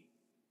movie.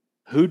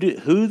 Who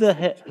do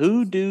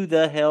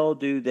the hell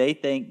do they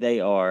think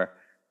they are?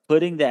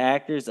 Putting the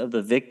actors of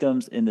the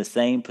victims in the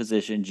same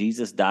position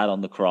Jesus died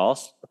on the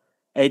cross.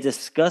 A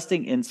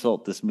disgusting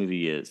insult this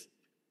movie is.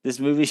 This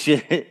movie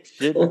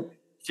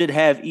should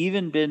have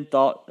even been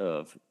thought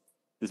of.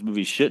 This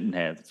movie shouldn't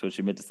have. That's what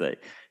she meant to say.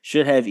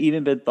 Should have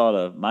even been thought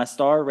of. My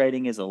star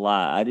rating is a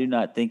lie. I do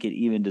not think it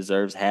even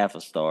deserves half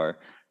a star.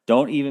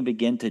 Don't even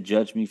begin to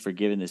judge me for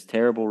giving this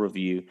terrible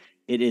review.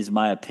 It is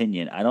my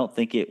opinion. I don't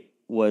think it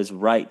was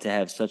right to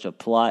have such a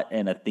plot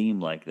and a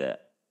theme like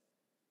that.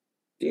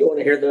 Do you want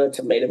to hear the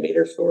tomato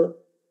meter score?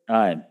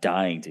 I am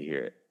dying to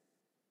hear it.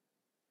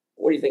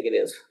 What do you think it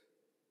is?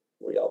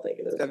 What do y'all think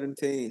it is?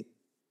 17.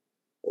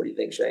 What do you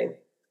think, Shane?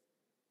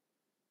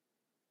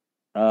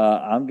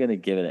 I'm gonna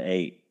give it an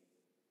 8.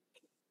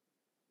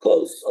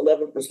 Close,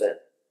 11%.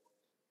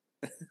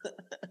 And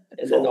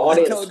then the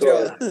audience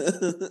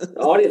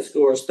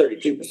score is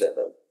 32%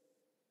 though.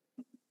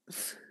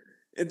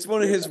 It's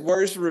one of his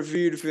worst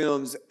reviewed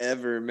films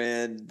ever,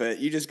 man. But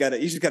you just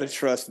gotta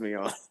trust me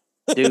on.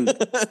 Dude,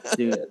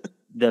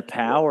 the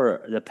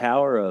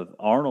power of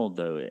Arnold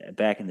though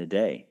back in the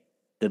day.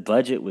 The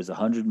budget was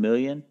 $100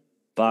 million.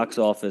 Box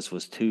office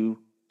was $212.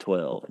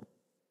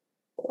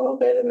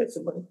 Okay, that makes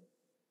some money.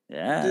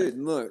 Yeah, dude,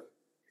 look,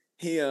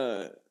 he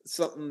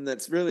something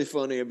that's really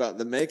funny about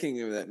the making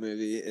of that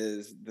movie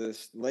is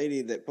this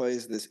lady that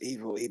plays this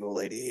evil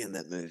lady in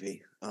that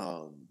movie.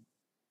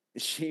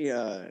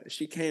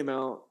 She came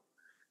out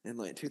in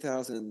like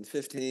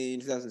 2015,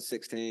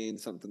 2016,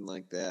 something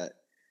like that,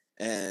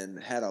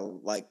 and had a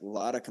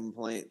lot of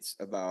complaints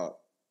about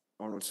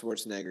Arnold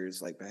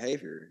Schwarzenegger's like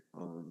behavior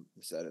on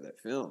the set of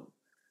that film.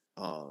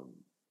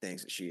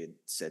 Things that she had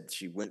said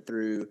she went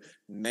through,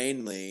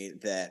 mainly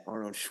that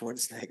Arnold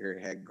Schwarzenegger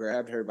had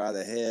grabbed her by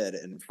the head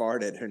and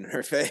farted in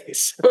her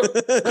face.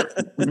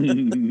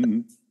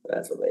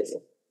 That's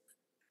amazing.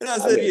 And I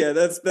said,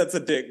 that's a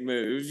dick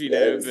move, you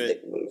know. But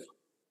dick move.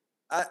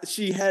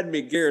 She had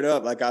me geared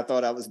up like I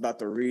thought I was about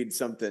to read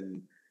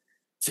something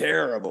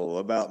terrible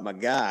about my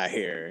guy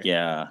here.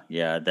 Yeah,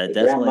 that Grab my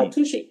definitely.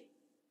 tushy.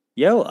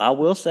 Yo, I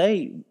will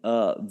say,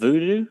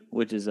 Voodoo,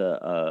 which is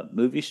a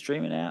movie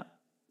streaming app,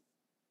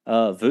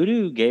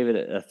 Voodoo gave it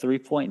a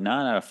 3.9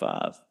 out of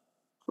 5,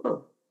 Huh.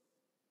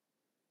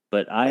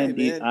 but Hey, man, it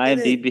ain't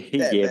IMDb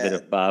that gave it a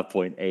bad.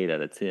 5.8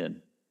 out of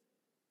 10.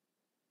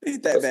 It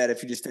ain't that bad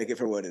if you just take it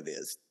for what it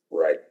is.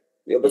 Right.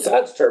 Yeah,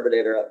 besides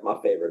Terminator, my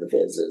favorite of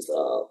his is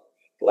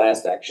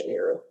Last Action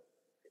Hero.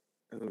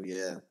 Oh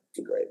yeah, It's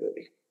a great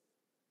movie.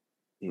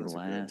 The That's a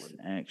good Last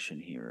one. Action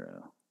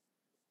Hero.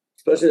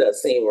 Especially that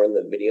scene where in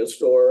the video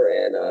store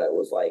and it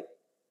was like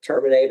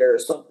Terminator or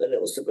something. It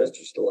was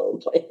Sylvester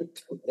Stallone playing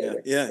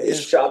Terminator. Yeah. He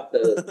shot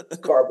the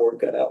cardboard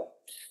cutout.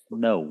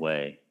 No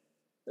way.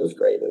 It was a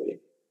great movie.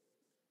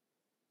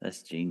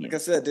 That's Like I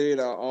genius. said, dude,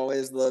 I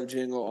always love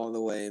Jingle All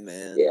the Way,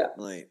 man. Yeah.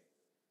 Like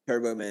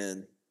Turbo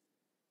Man.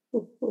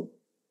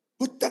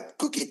 Put that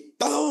cookie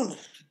down.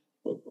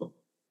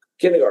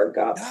 Kindergarten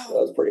Cop. No. That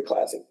was pretty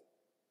classic.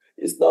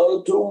 It's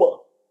not a tumor.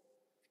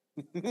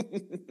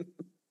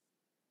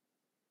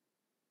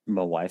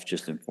 My wife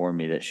just informed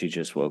me that she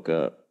just woke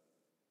up,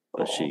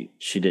 but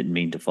she didn't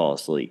mean to fall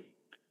asleep.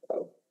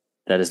 Oh.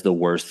 That is the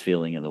worst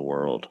feeling in the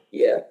world.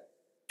 Yeah.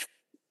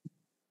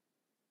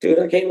 Dude,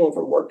 I came home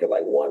from work at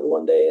like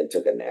 1 day and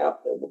took a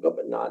nap and woke up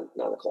at 9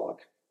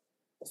 o'clock.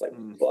 I was like,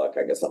 fuck,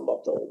 I guess I'm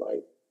up till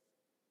night.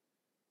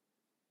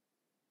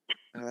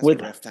 Oh, that's a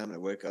rough time to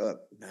wake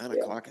up. 9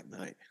 o'clock at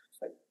night.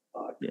 Like,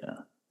 fuck. Yeah.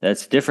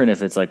 That's different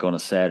if it's like on a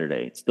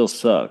Saturday. It still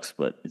sucks,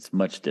 but it's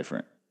much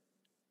different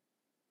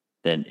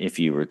than if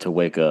you were to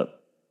wake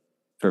up,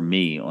 for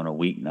me, on a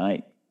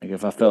weeknight. Like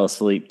if I fell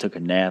asleep, took a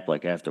nap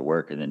like after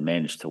work, and then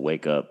managed to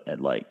wake up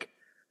at like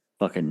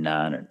fucking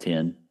 9 or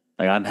 10.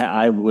 Like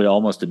I would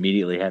almost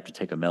immediately have to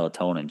take a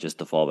melatonin just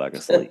to fall back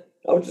asleep.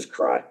 I would just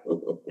cry.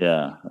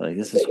 Yeah, like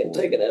this is horrible.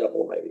 Take an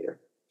edible maybe.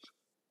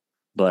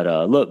 But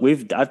look,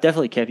 I've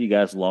definitely kept you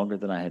guys longer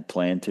than I had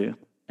planned to,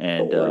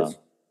 and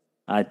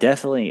I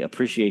definitely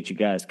appreciate you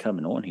guys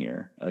coming on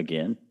here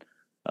again.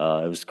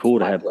 It was cool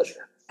to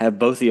have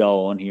both of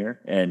y'all on here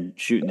and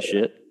shooting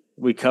shit.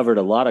 We covered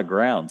a lot of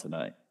ground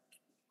tonight.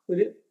 We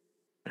did.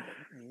 Yeah.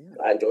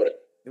 I enjoyed it.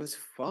 It was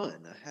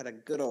fun. I had a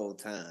good old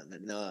time.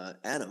 And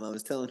Adam, I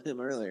was telling him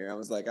earlier, I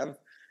was like, I've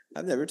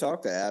never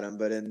talked to Adam,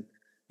 but in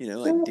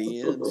like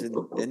DMs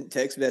and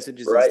text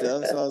messages and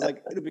stuff. So I was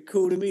like, it'd be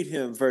cool to meet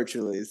him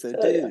virtually. So,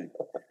 dude,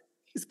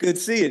 it's good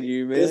seeing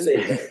you, man. Good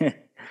seeing you.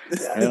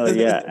 Hell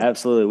yeah,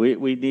 absolutely.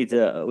 We need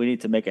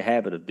to make a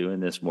habit of doing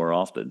this more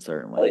often.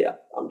 Certainly. Oh yeah,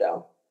 I'm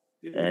down.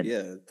 And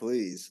yeah,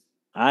 please.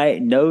 I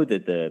know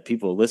that the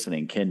people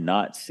listening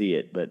cannot see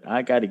it, but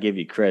I got to give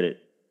you credit,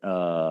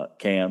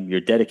 Cam.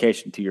 Your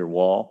dedication to your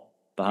wall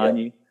behind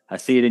you. I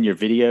see it in your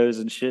videos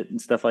and shit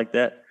and stuff like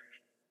that.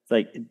 It's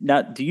like,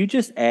 now, do you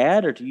just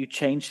add or do you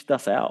change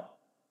stuff out?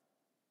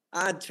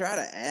 I try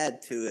to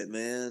add to it,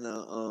 man.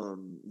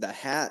 The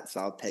hats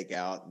I'll take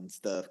out and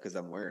stuff because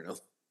I'm wearing them.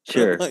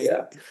 Sure.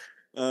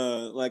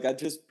 Like I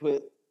just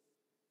put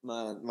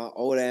my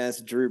old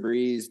ass Drew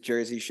Brees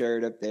jersey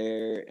shirt up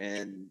there,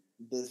 and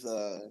this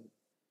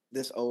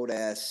old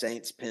ass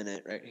Saints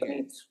pennant right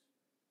here.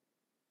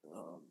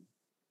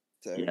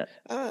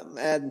 I'm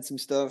adding some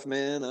stuff,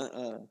 man.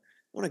 I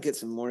want to get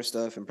some more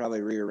stuff and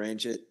probably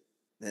rearrange it.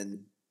 And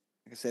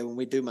like I said, when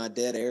we do my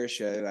dead air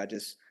show, I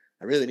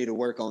really need to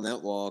work on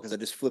that wall because I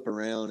just flip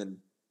around and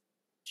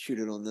shoot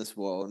it on this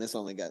wall, and it's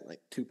only got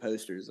like 2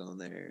 posters on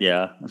there.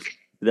 Yeah,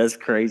 that's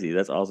crazy.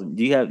 That's awesome.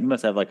 You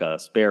must have like a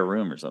spare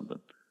room or something.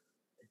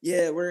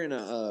 Yeah, we're in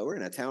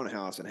a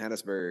townhouse in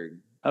Hattiesburg.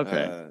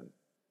 Okay.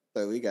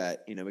 So we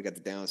got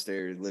the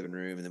downstairs living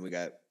room, and then we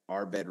got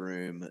our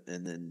bedroom,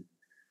 and then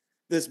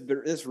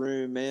this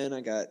room, man.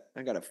 I got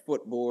a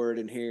footboard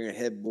in here, a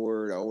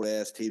headboard, old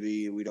ass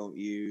TV we don't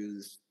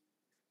use.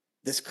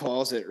 This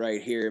closet right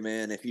here,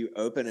 man. If you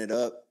open it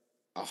up,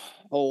 a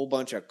whole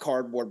bunch of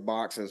cardboard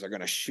boxes are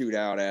gonna shoot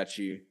out at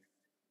you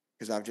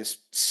because I've just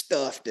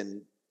stuffed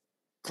and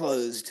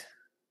closed.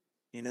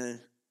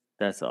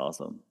 That's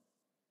awesome.